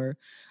training or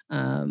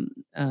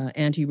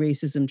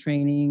anti-racism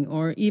training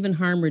or even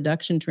harm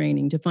reduction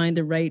training, to find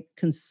the right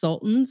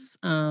consultants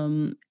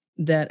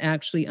that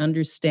actually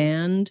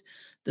understand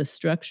the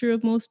structure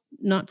of most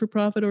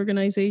not-for-profit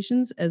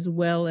organizations as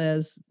well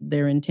as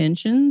their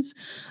intentions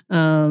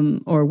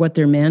or what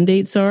their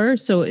mandates are.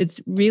 So it's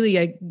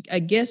really, I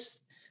guess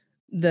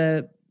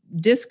the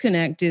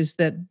disconnect is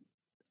that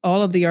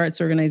all of the arts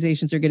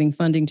organizations are getting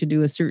funding to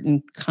do a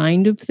certain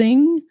kind of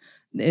thing.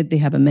 They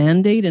have a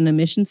mandate and a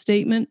mission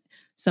statement.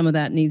 Some of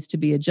that needs to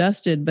be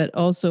adjusted, but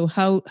also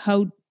how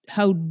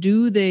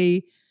do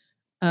they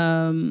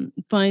find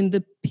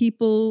the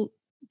people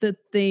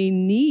that they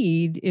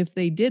need if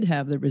they did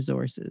have the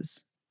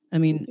resources? I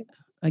mean,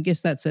 I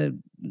guess I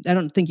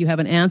don't think you have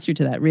an answer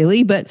to that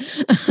really, but.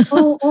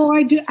 oh,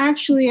 I do.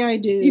 Actually, I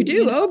do. You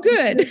do? Oh,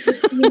 good.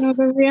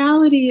 The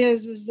reality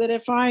is that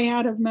if I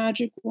had a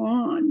magic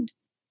wand,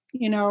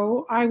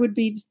 I would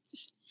be,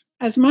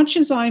 as much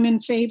as I'm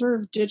in favor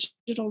of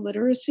digital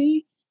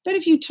literacy, but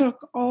if you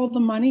took all the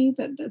money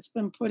that's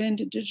been put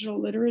into digital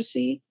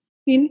literacy,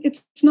 I mean,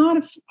 it's not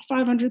a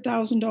 $500,000,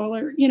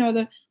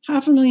 the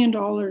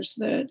 $500,000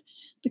 that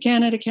the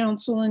Canada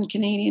Council and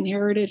Canadian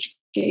Heritage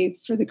gave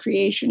for the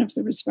creation of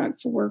the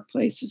Respect for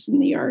Workplaces in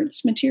the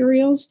Arts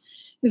materials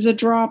is a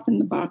drop in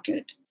the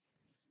bucket.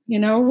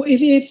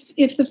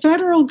 If the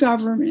federal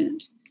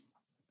government,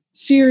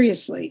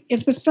 seriously,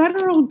 if the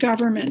federal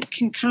government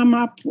can come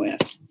up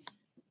with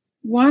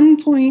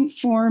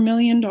 $1.4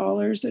 million,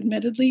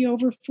 admittedly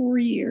over 4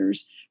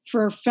 years,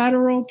 for a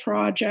federal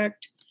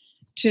project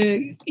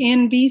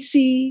in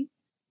BC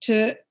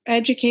to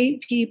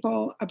educate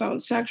people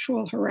about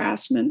sexual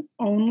harassment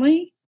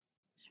only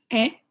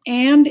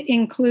and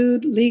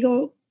include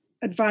legal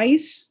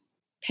advice,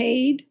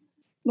 paid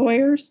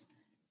lawyers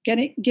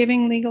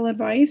giving legal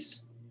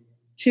advice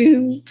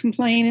to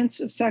complainants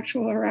of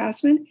sexual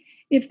harassment.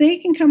 If they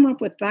can come up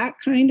with that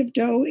kind of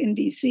dough in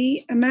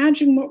BC,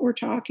 imagine what we're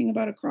talking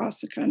about across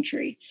the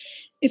country.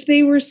 If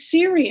they were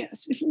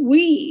serious, if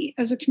we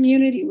as a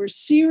community were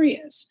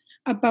serious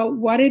about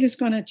what it is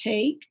going to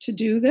take to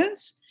do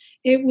this,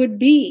 it would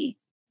be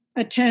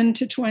a $10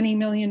 to $20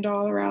 million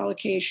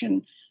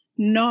allocation,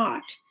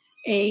 not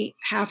a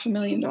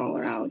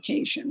 $500,000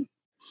 allocation.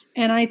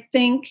 And I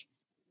think,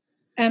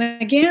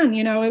 and again,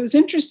 it was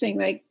interesting,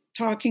 like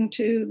talking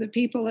to the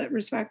people at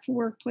Respect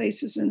for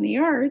Workplaces in the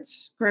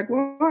Arts,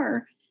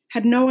 Gregoire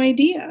had no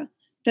idea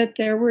that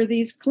there were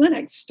these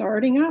clinics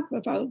starting up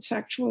about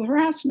sexual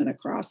harassment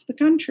across the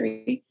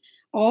country,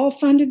 all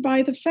funded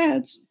by the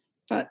feds,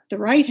 but the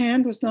right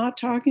hand was not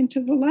talking to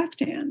the left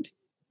hand.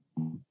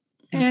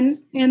 And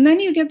then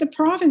you get the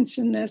province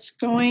in this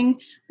going,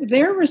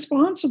 they're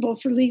responsible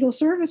for legal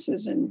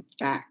services, in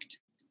fact.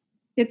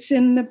 It's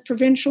in the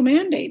provincial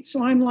mandate.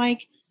 So I'm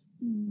like,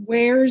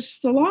 where's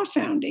the law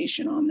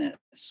foundation on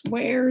this?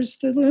 Where's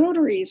the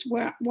notaries?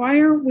 Why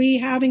aren't we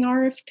having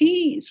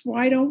RFPs?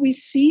 Why don't we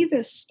see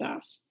this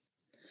stuff?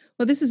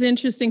 Well, this is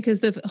interesting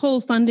because the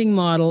whole funding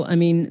model, I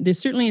mean, there's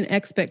certainly an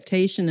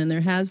expectation, and there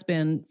has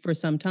been for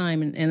some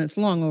time, and it's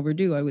long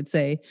overdue, I would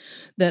say,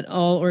 that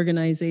all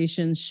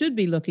organizations should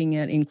be looking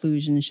at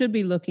inclusion, should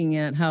be looking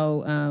at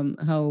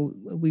how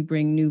we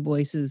bring new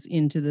voices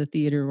into the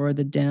theater or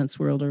the dance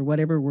world or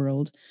whatever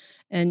world.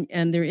 And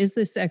there is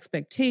this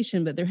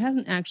expectation, but there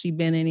hasn't actually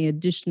been any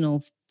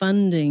additional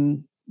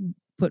funding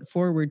put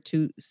forward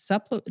to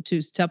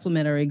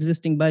supplement our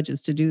existing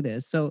budgets to do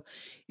this. So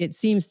it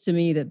seems to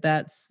me that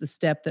that's the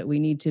step that we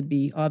need to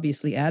be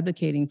obviously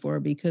advocating for,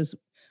 because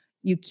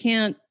you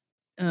can't,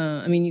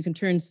 you can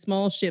turn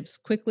small ships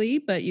quickly,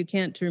 but you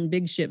can't turn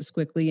big ships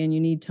quickly, and you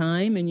need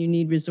time and you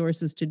need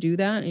resources to do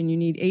that. And you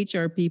need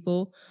HR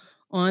people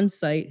on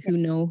site who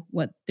know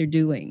what they're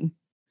doing.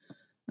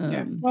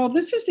 Well,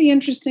 this is the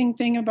interesting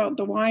thing about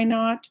the Why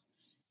Not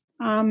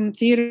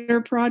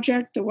theater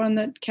project, the one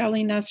that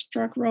Kelly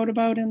Nestruck wrote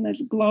about in the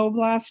Globe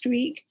last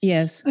week.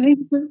 Yes.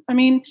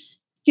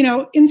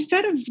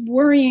 Instead of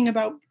worrying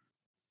about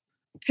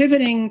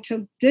pivoting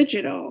to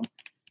digital,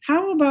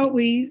 how about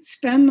we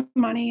spend the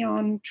money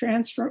on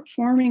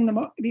transforming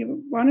if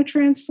you want to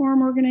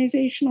transform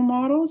organizational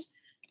models,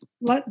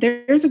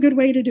 there's a good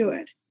way to do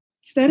it.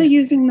 Instead of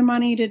using the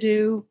money to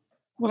do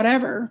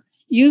whatever,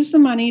 use the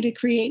money to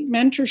create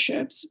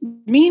mentorships,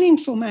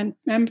 meaningful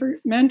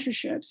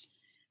mentorships,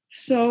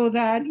 so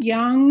that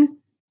young,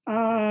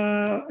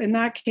 in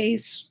that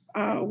case,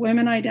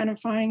 women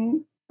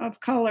identifying of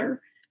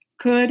color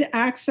could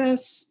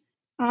access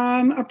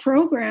a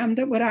program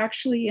that would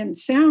actually, in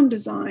sound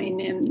design,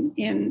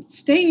 in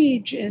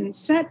stage, in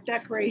set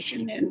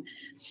decoration, in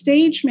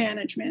stage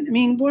management. I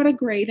mean, what a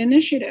great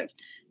initiative.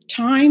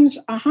 Times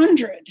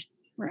 100,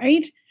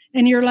 right?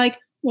 And you're like,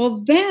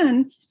 well,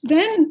 then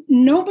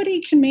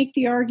nobody can make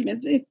the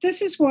arguments.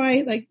 This is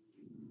why, like,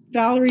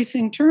 Valerie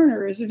Singh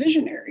Turner is a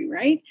visionary,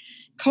 right?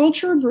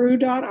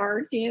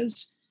 Culturebrew.art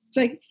it's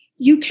like,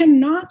 you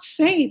cannot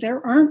say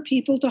there aren't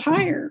people to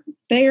hire.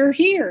 They are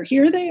here.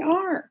 Here they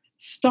are.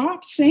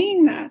 Stop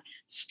saying that.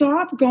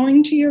 Stop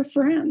going to your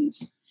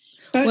friends.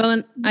 But well,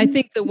 and I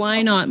think the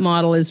Why Not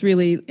model is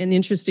really an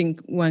interesting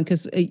one,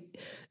 because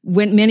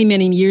when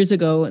many years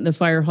ago, the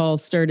Fire Hall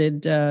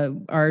started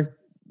our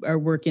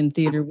work in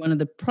theater. One of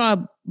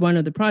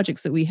the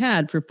projects that we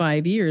had for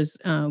 5 years,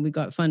 we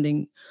got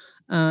funding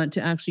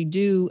to actually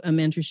do a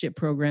mentorship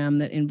program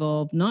that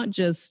involved not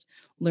just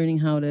learning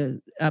how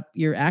to up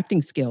your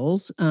acting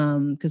skills,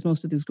 because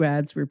most of these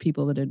grads were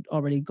people that had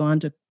already gone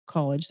to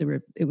college.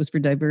 It was for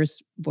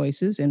diverse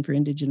voices and for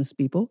Indigenous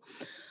people,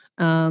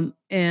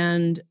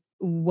 and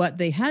what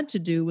they had to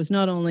do was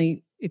not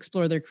only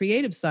explore their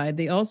creative side,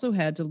 they also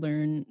had to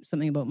learn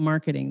something about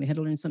marketing. They had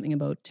to learn something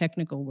about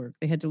technical work.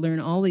 They had to learn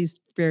all these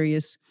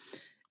various.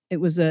 It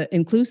was an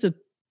inclusive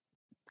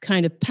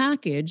kind of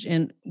package.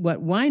 And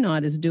what Why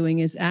Not is doing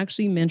is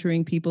actually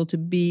mentoring people to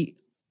be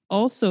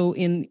also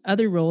in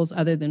other roles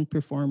other than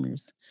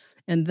performers.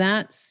 And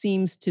that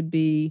seems to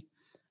be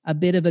a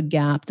bit of a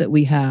gap that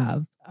we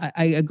have.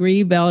 I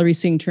agree Valerie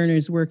Singh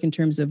Turner's work in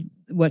terms of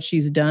what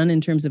she's done in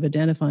terms of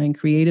identifying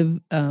creative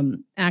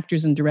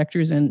actors and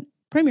directors, and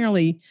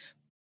primarily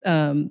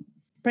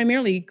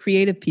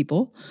creative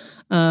people,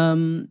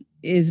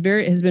 has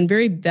been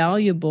very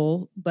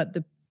valuable. But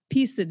the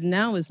piece that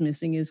now is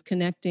missing is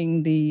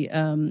connecting the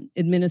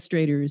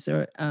administrators,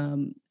 or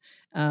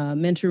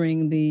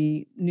mentoring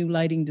the new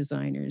lighting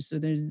designers, or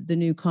the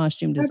new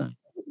costume design.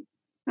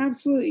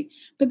 Absolutely.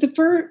 But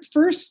the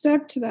first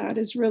step to that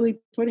is really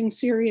putting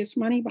serious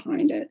money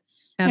behind it.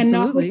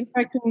 Absolutely. And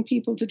not expecting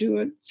people to do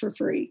it for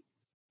free.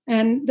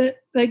 And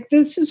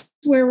this is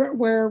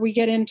where we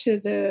get into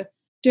the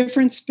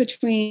difference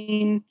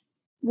between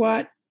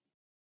what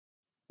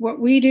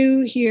we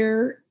do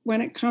here when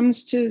it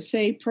comes to,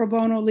 say, pro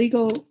bono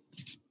legal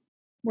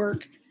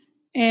work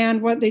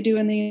and what they do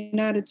in the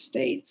United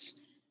States.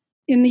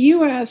 In the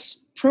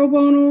US, pro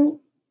bono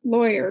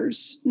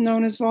lawyers,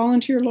 known as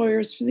volunteer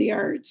lawyers for the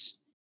arts,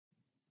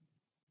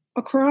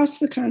 across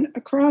the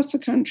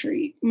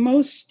country,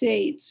 most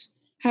states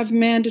have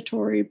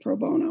mandatory pro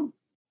bono.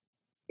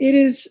 It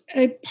is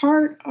a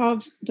part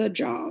of the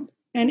job,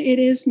 and it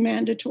is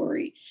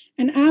mandatory.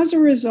 And as a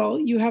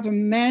result, you have a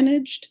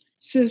managed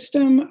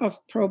system of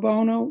pro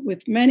bono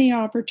with many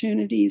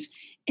opportunities,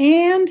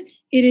 and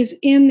it is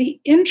in the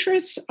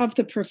interests of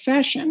the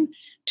profession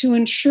to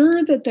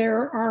ensure that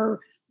there are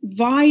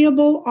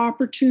viable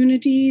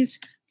opportunities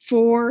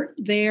for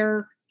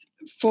the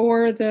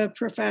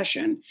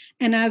profession.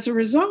 And as a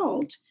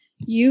result,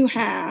 you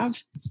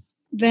have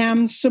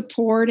them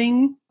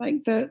supporting,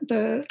 like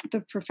the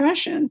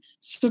profession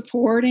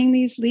supporting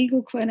these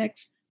legal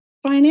clinics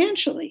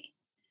financially,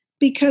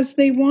 because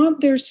they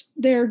want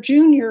their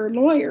junior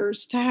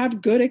lawyers to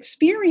have good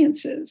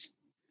experiences.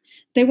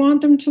 They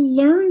want them to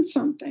learn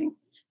something.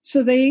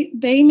 So they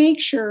make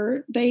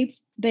sure they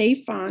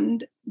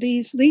fund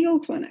these legal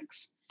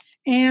clinics.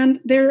 And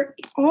they're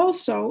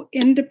also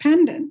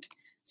independent,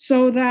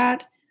 so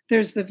that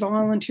there's the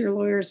volunteer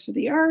lawyers for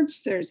the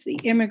arts, there's the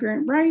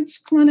immigrant rights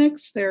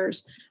clinics,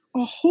 there's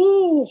a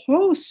whole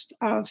host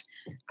of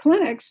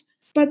clinics,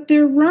 but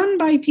they're run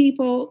by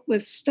people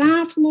with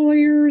staff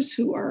lawyers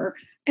who are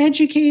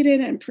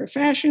educated and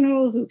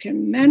professional, who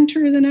can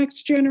mentor the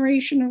next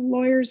generation of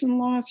lawyers and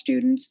law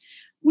students.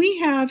 We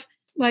have,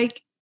 I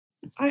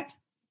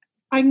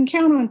can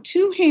count on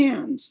two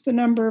hands the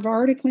number of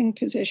articling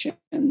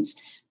positions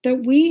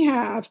that we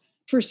have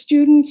for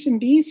students in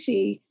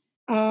BC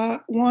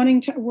wanting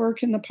to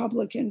work in the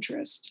public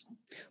interest.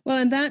 Well,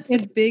 and that's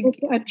big.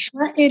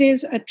 It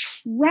is a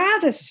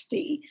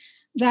travesty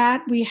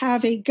that we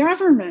have a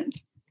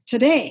government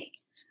today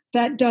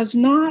that does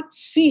not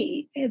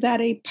see that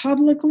a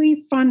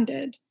publicly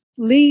funded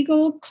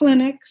legal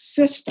clinic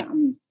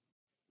system,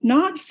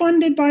 not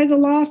funded by the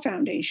Law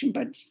Foundation,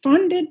 but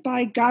funded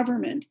by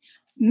government,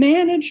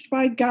 managed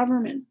by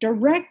government,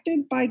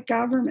 directed by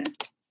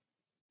government,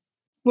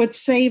 would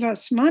save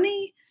us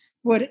money,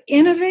 would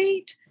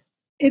innovate.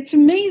 It's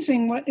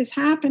amazing what is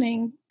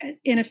happening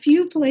in a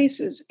few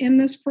places in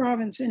this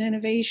province in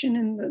innovation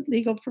in the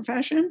legal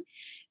profession.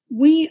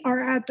 We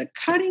are at the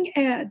cutting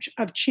edge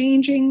of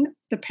changing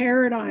the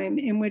paradigm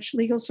in which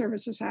legal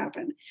services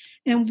happen.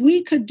 And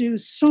we could do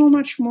so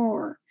much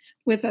more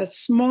with a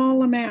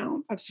small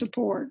amount of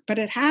support, but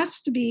it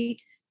has to be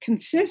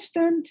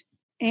consistent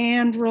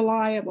and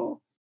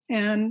reliable.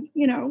 And,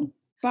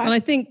 well,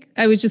 I think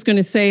I was just going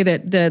to say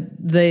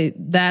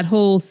that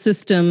whole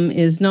system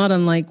is not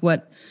unlike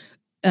what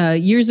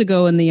years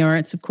ago in the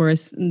arts. Of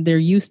course, there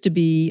used to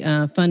be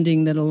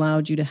funding that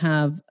allowed you to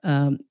have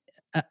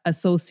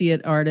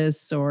associate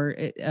artists, or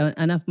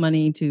enough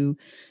money to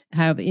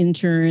have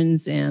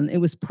interns, and it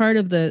was part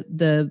of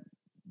the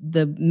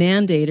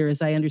mandate, or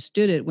as I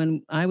understood it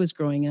when I was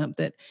growing up,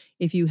 that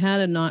if you had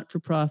a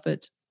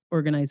not-for-profit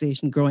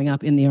organization, growing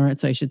up in the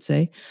arts, I should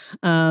say,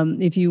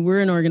 if you were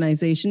an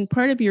organization,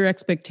 part of your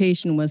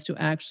expectation was to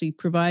actually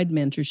provide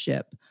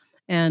mentorship,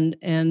 and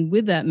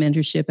with that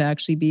mentorship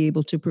actually be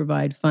able to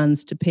provide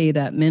funds to pay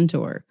that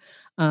mentor.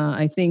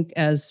 I think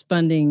as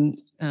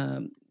funding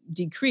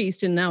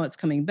decreased and now it's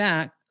coming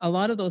back, a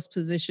lot of those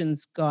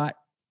positions got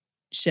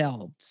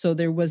shelved. So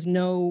there was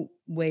no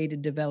way to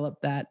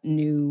develop that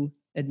new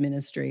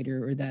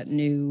administrator or that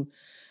new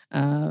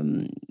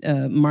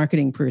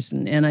marketing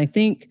person. And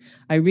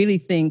I really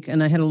think,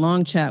 and I had a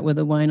long chat with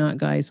the Why Not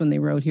guys when they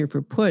were out here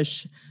for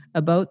Push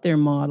about their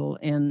model.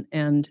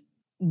 And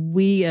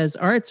we as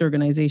arts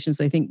organizations,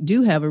 I think,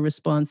 do have a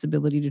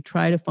responsibility to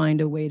try to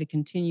find a way to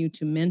continue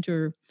to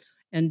mentor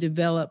and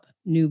develop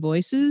new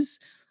voices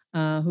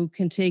who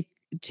can take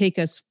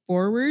us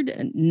forward,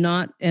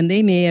 and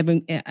they may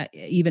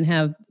even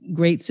have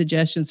great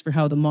suggestions for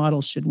how the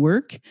model should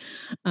work,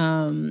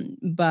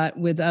 but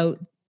without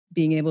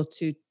being able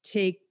to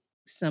take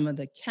some of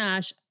the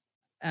cash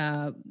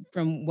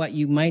from what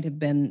you might have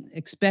been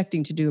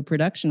expecting to do a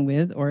production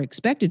with or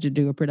expected to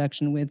do a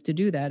production with. To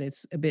do that,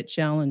 it's a bit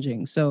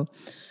challenging. So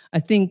I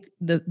think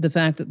the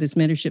fact that these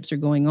mentorships are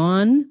going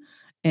on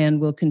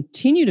and will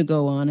continue to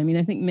go on, I mean,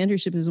 I think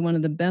mentorship is one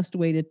of the best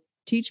way to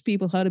teach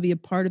people how to be a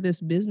part of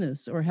this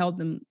business or help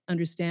them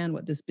understand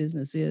what this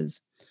business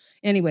is.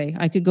 Anyway,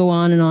 I could go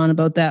on and on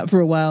about that for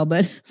a while,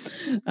 but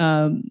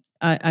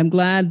I'm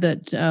glad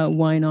that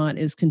Why Not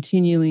is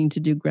continuing to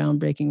do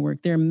groundbreaking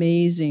work. They're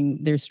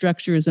amazing. Their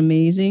structure is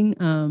amazing.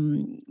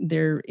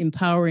 They're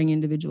empowering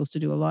individuals to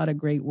do a lot of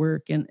great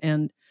work.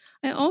 And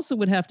I also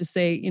would have to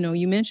say,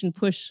 you mentioned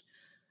Push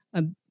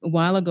a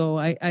while ago.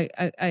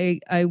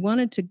 I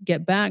wanted to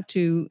get back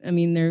to,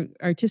 their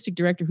artistic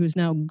director, who's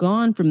now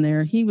gone from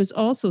there, he was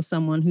also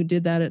someone who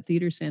did that at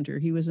Theater Center.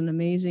 He was an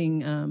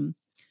amazing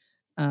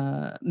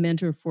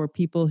mentor for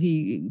people.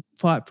 He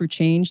fought for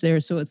change there.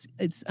 So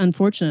it's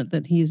unfortunate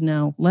that he's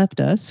now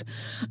left us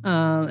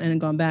and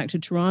gone back to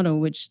Toronto,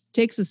 which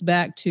takes us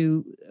back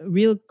to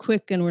real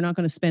quick, and we're not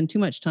going to spend too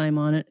much time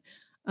on it.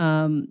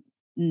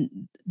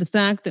 The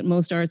fact that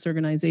most arts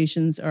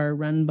organizations are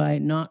run by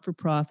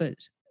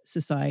not-for-profit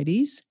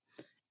societies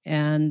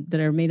and that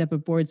are made up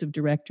of boards of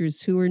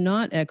directors who are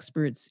not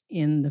experts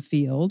in the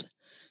field.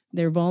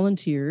 They're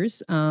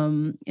volunteers.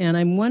 And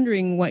I'm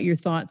wondering what your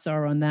thoughts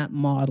are on that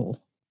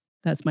model.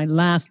 That's my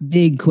last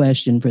big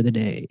question for the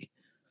day.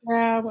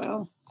 Yeah,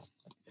 well,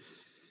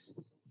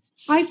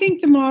 I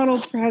think the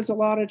model has a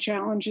lot of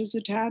challenges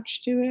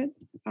attached to it.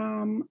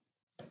 I'm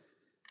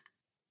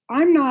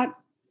not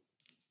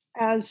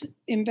as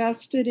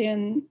invested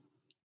in,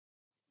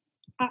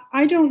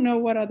 I don't know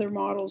what other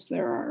models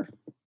there are,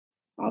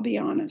 I'll be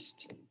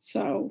honest.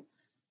 So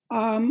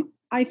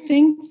I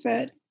think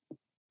that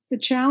the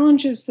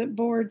challenges that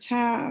boards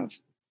have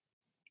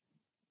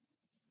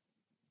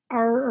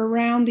are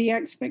around the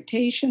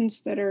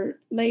expectations that are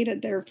laid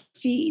at their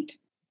feet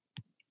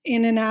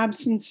in an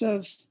absence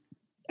of,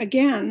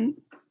 again,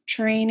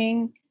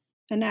 training,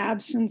 an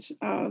absence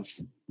of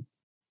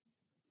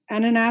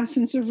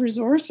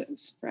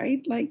resources,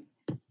 right? Like,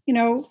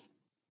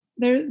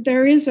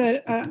 there is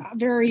a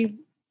very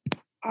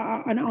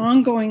an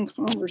ongoing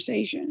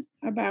conversation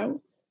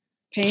about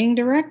paying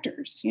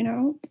directors.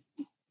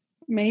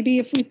 Maybe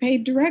if we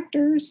paid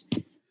directors,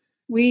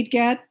 we'd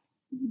get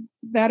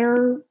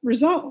better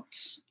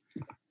results.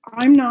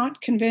 I'm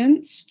not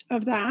convinced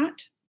of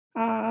that.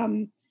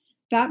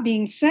 That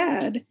being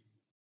said,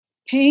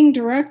 paying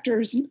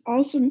directors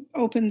also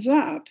opens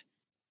up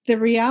the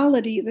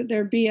reality that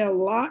there'd be a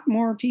lot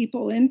more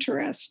people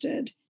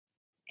interested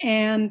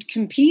and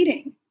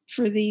competing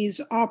for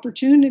these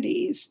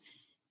opportunities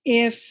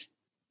if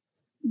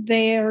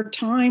their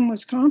time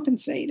was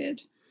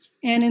compensated.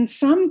 And in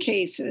some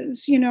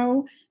cases,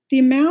 the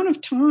amount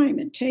of time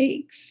it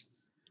takes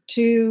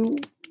to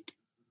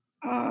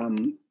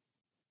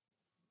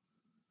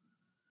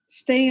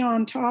stay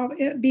on top,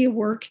 be a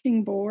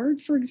working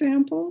board, for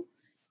example,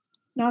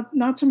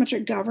 not so much a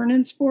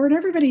governance board.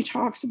 Everybody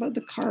talks about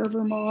the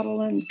Carver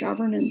model and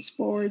governance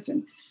boards,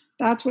 and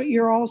that's what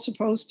you're all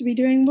supposed to be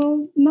doing.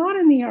 Well, not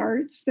in the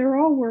arts. They're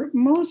all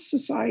most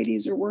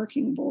societies are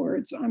working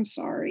boards. I'm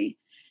sorry.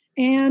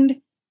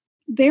 And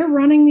they're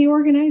running the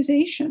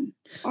organization,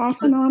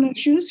 often on a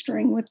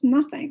shoestring with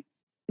nothing.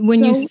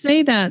 When you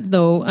say that,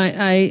 though,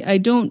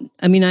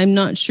 I'm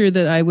not sure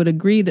that I would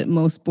agree that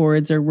most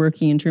boards are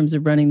working in terms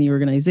of running the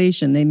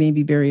organization. They may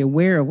be very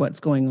aware of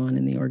what's going on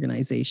in the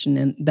organization,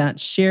 and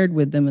that's shared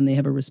with them, and they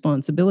have a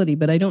responsibility,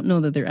 but I don't know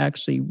that they're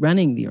actually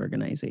running the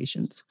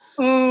organizations.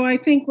 Oh, I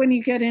think when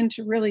you get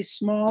into really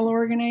small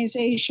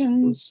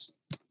organizations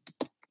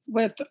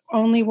with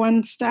only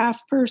one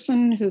staff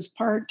person who's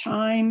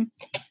part-time,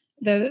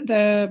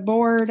 the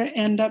board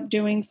end up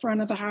doing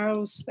front of the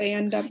house. They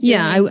end up.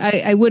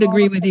 I would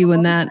agree with you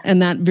on that,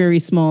 and that very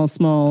small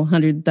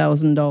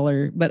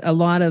 $100,000. But a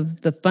lot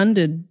of the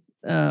funded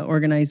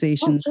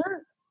organizations. Oh,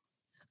 sure.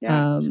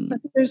 Yeah,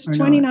 but there's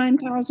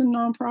 29,000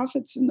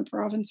 nonprofits in the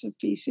province of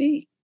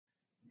BC,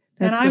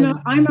 and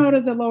I'm out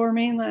of the Lower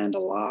Mainland a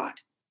lot,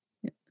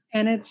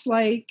 and it's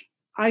like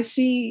I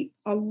see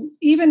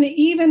even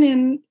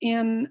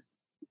in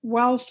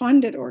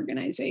well-funded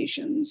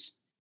organizations.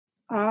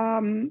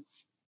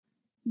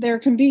 There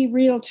can be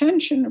real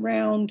tension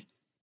around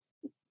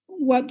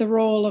what the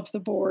role of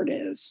the board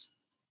is.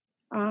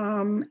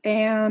 And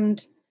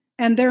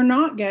they're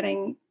not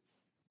getting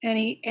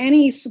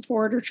any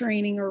support or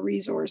training or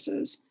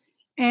resources.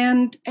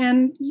 And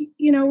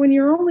you know, when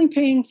you're only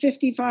paying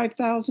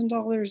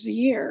 $55,000 a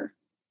year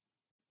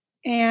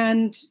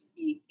and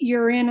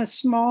you're in a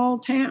small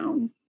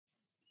town,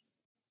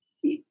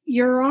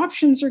 your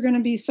options are going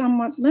to be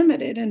somewhat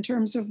limited in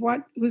terms of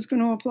who's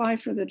going to apply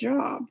for the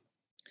job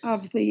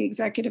of the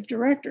executive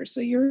director.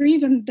 So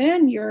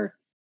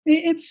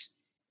it's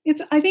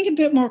I think a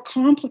bit more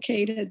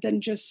complicated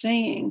than just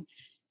saying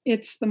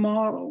it's the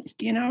model,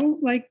 you know,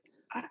 like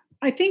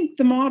I think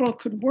the model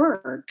could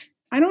work.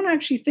 I don't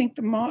actually think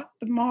the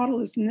model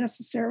is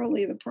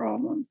necessarily the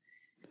problem.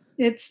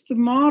 It's the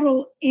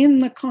model in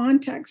the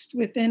context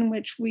within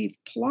which we've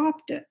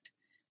plopped it.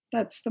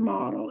 That's the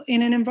model.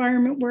 In an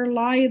environment where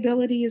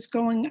liability is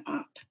going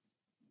up,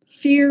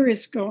 fear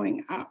is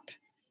going up,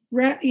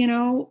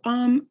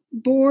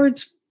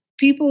 boards,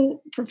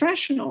 people,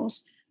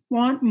 professionals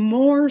want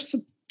more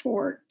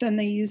support than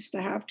they used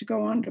to have to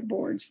go onto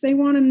boards. They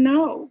want to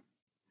know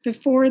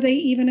before they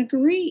even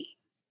agree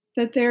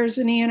that there's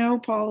an E&O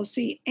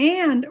policy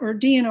or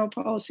D&O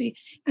policy,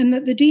 and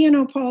that the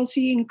D&O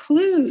policy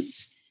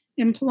includes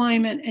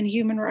employment and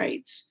human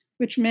rights,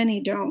 which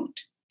many don't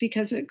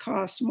because it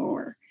costs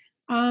more.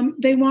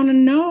 They want to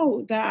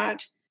know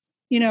that,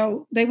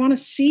 they want to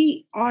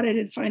see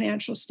audited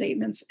financial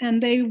statements,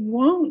 and they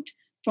won't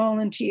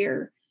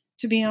volunteer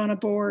to be on a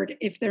board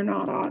if they're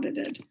not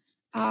audited.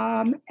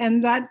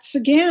 And that's,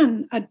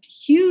 again, a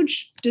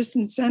huge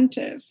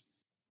disincentive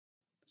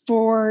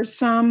for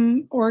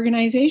some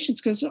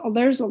organizations, because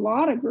there's a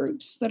lot of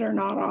groups that are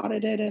not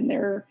audited and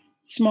they're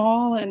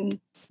small and,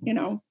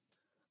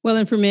 Well,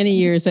 and for many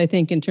years, I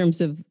think in terms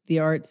of the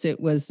arts,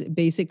 it was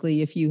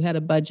basically if you had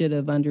a budget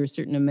of under a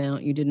certain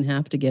amount, you didn't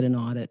have to get an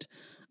audit.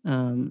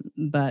 And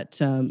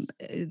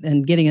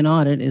getting an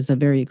audit is a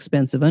very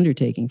expensive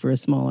undertaking for a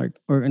smaller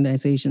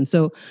organization.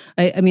 So,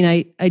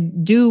 I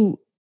do.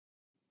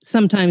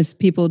 Sometimes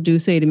people do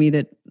say to me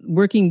that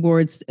working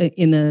boards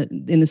in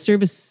the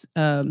service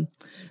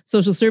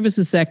social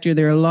services sector,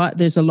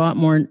 there's a lot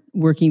more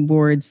working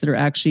boards that are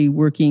actually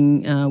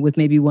working with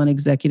maybe one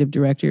executive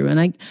director, and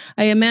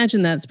I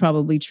imagine that's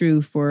probably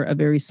true for a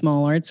very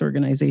small arts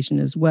organization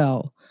as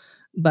well.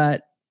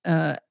 But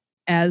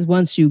as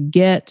once you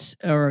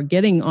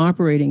getting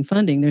operating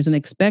funding, there's an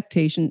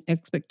expectation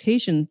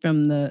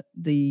from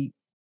the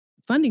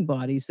funding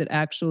bodies that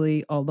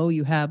actually, although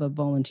you have a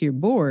volunteer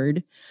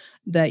board,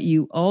 that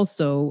you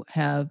also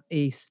have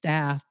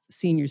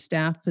senior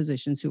staff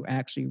positions who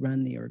actually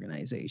run the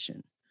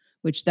organization,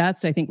 which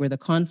that's, I think, where the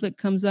conflict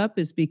comes up,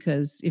 is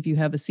because if you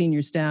have a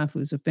senior staff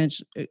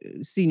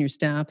senior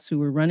staffs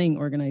who are running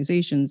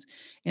organizations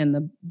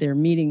and they're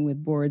meeting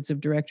with boards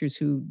of directors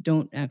who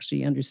don't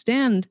actually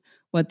understand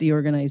what the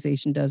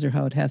organization does or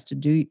how it has to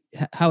do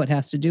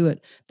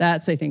it,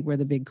 that's, I think, where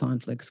the big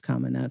conflicts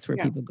come, and that's where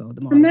people go.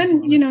 And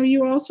then,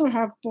 you also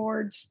have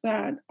boards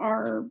that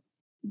are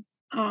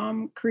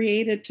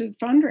created to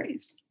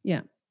fundraise.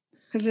 Yeah.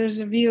 Because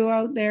there's a view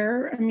out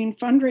there. I mean,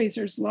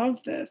 fundraisers love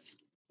this,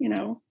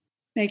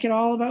 make it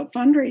all about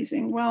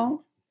fundraising.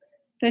 Well,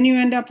 then you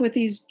end up with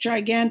these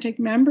gigantic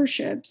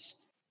memberships,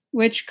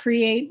 which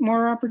create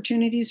more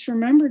opportunities for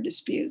member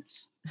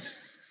disputes.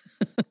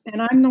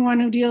 And I'm the one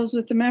who deals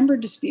with the member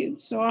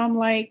disputes. So I'm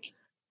like,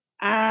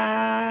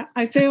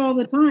 I say all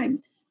the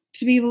time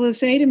to people who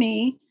say to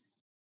me,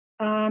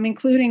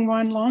 including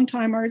one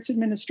longtime arts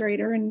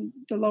administrator in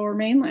the Lower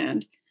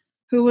Mainland,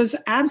 who was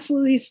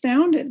absolutely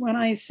astounded when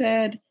I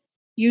said,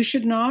 you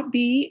should not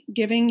be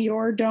giving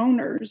your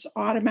donors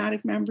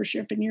automatic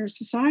membership in your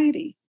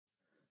society.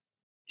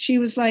 She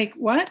was like,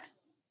 what?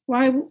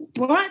 Why?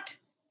 What?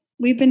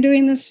 We've been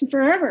doing this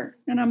forever.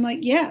 And I'm like,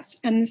 yes.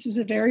 And this is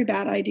a very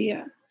bad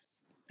idea,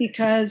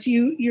 because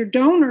your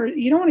donor,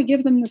 you don't want to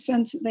give them the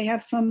sense that they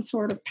have some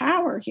sort of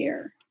power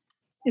here.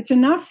 It's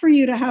enough for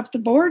you to have the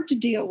board to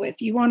deal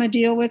with. You want to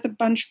deal with a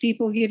bunch of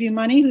people who give you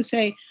money who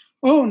say,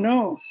 oh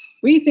no,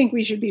 we think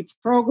we should be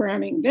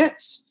programming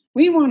this.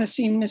 We want to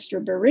see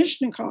Mr.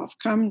 Baryshnikov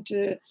come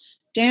to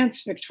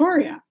Dance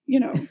Victoria.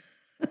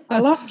 I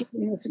love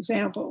giving this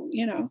example.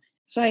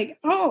 It's like,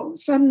 oh,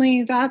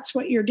 suddenly that's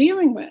what you're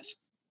dealing with.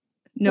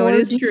 No, it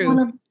is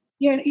true.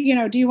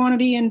 Do you want to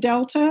be in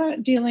Delta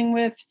dealing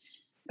with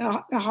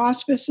a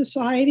hospice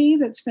society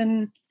that's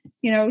been,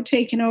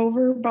 taken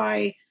over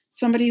by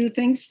somebody who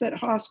thinks that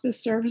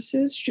hospice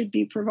services should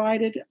be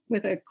provided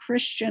with a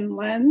Christian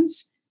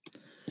lens,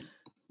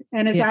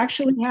 and has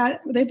actually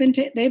they've been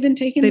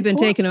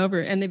taken over,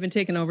 and they've been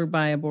taken over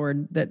by a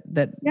board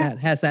that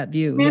has that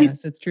view.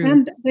 Yes, it's true.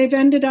 And they've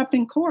ended up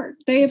in court.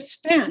 They have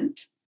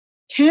spent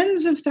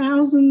tens of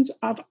thousands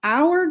of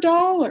our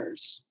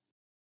dollars,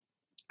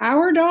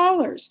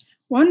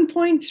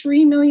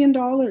 $1.3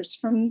 million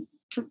from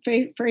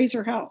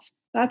Fraser Health.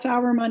 That's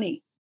our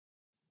money,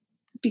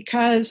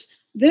 because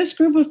this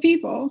group of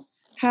people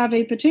have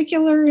a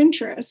particular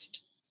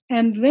interest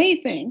and they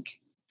think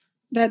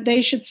that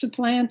they should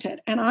supplant it.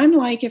 And I'm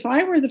like, if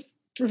I were the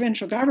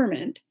provincial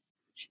government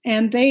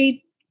and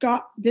they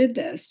did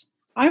this,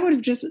 I would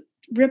have just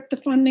ripped the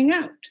funding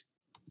out.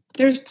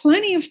 there's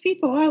plenty of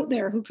people out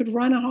there who could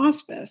run a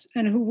hospice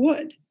and who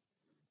would.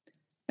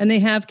 And they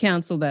have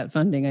canceled that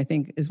funding, I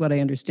think, is what I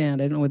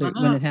understand. I don't know whether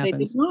when it happens.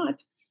 They did not.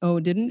 Oh,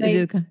 didn't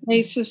they?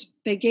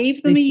 They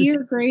gave them a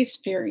year grace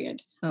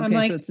period. Okay, I'm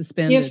like, so it's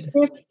suspended.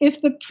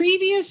 If the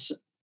previous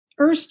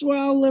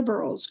erstwhile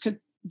Liberals could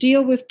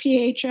deal with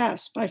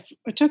PHS,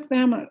 it took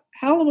them a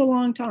hell of a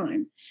long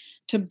time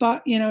to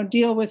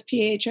deal with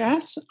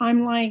PHS.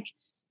 I'm like,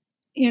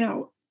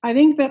 I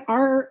think that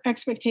our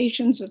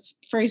expectations of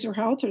Fraser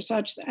Health are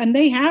such that, and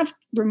they have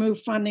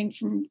removed funding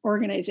from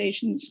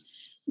organizations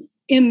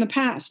in the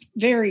past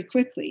very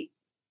quickly.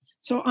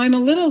 So I'm a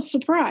little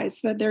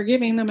surprised that they're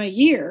giving them a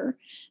year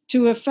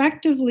to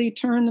effectively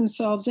turn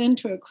themselves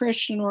into a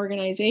Christian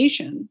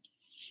organization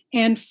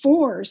and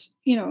force,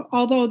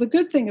 although the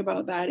good thing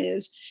about that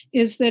is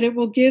that it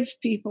will give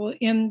people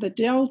in the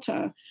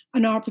Delta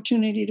an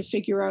opportunity to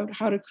figure out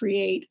how to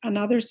create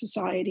another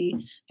society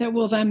that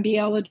will then be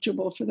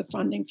eligible for the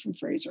funding from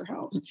Fraser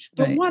Health.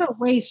 But right. What a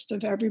waste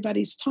of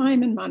everybody's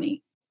time and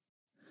money.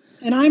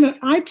 And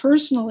I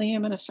personally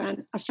am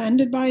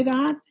offended by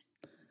that,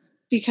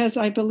 because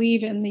I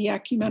believe in the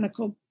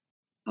ecumenical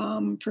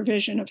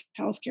provision of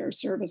healthcare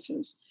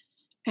services.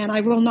 And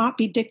I will not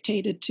be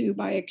dictated to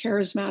by a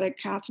charismatic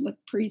Catholic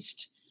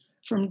priest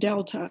from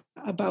Delta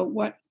about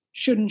what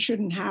should and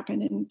shouldn't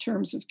happen in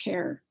terms of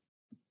care.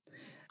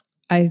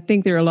 I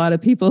think there are a lot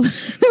of people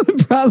that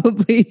would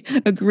probably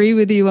agree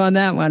with you on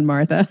that one,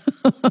 Martha.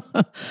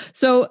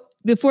 So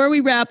before we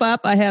wrap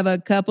up, I have a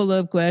couple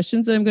of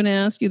questions that I'm going to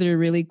ask you that are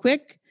really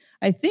quick.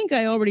 I think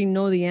I already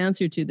know the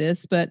answer to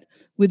this, but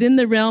within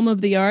the realm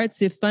of the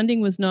arts, if funding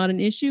was not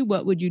an issue,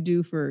 what would you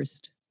do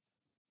first?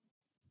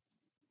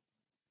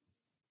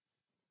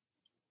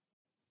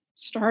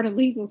 Start a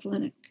legal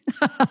clinic.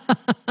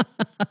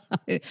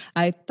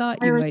 I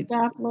thought you might.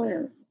 Staff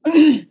lawyer.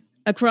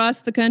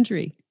 Across the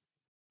country.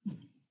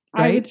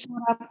 Right? I would set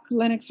up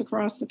clinics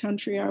across the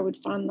country. I would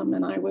fund them,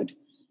 and I would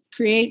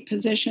create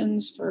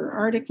positions for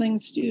articling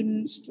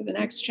students, for the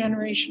next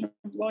generation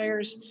of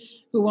lawyers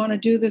who want to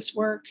do this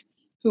work,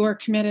 who are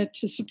committed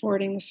to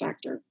supporting the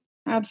sector.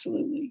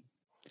 Absolutely.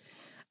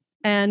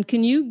 And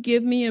can you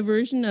give me a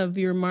version of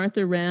your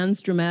Martha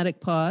Rand's dramatic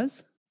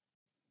pause?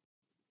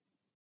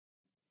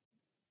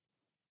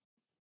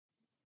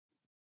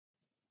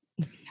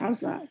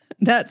 How's that?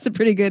 That's a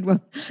pretty good one.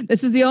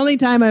 This is the only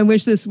time I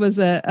wish this was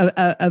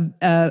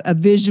a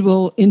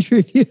visual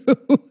interview,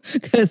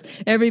 because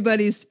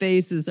everybody's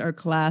faces are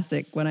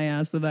classic when I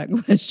ask them that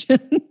question.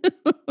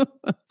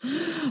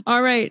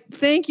 All right.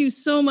 Thank you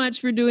so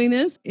much for doing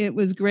this. It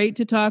was great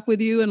to talk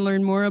with you and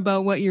learn more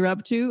about what you're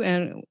up to.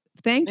 And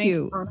Thanks,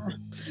 you. Anna.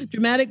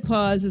 Dramatic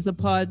Pause is a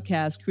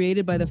podcast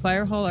created by the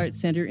Fire Hall Arts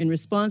Center in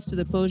response to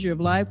the closure of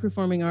live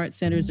performing arts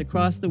centers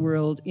across the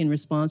world in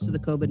response to the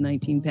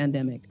COVID-19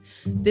 pandemic.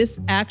 This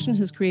action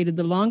has created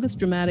the longest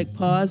dramatic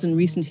pause in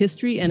recent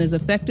history and has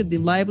affected the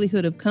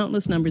livelihood of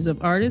countless numbers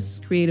of artists,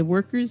 creative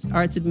workers,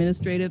 arts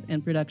administrative,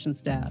 and production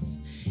staffs,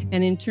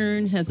 and in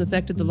turn has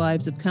affected the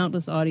lives of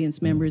countless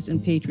audience members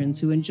and patrons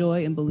who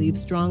enjoy and believe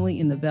strongly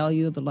in the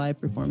value of the live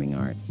performing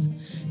arts.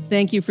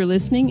 Thank you for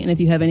listening, and if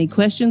you have any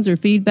questions or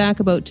feedback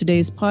about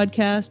today's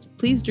podcast,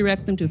 please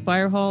direct them to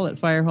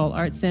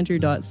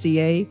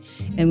firehall@firehallartscenter.ca,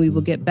 and we will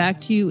get back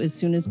to you as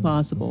soon as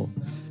possible.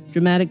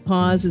 Dramatic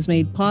Pause is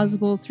made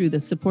possible through the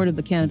support of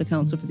the Canada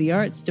Council for the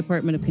Arts,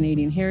 Department of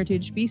Canadian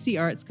Heritage, BC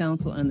Arts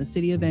Council, and the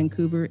City of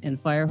Vancouver, and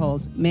Fire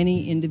Hall's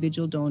many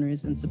individual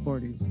donors and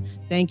supporters.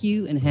 Thank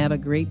you, and have a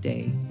great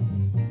day.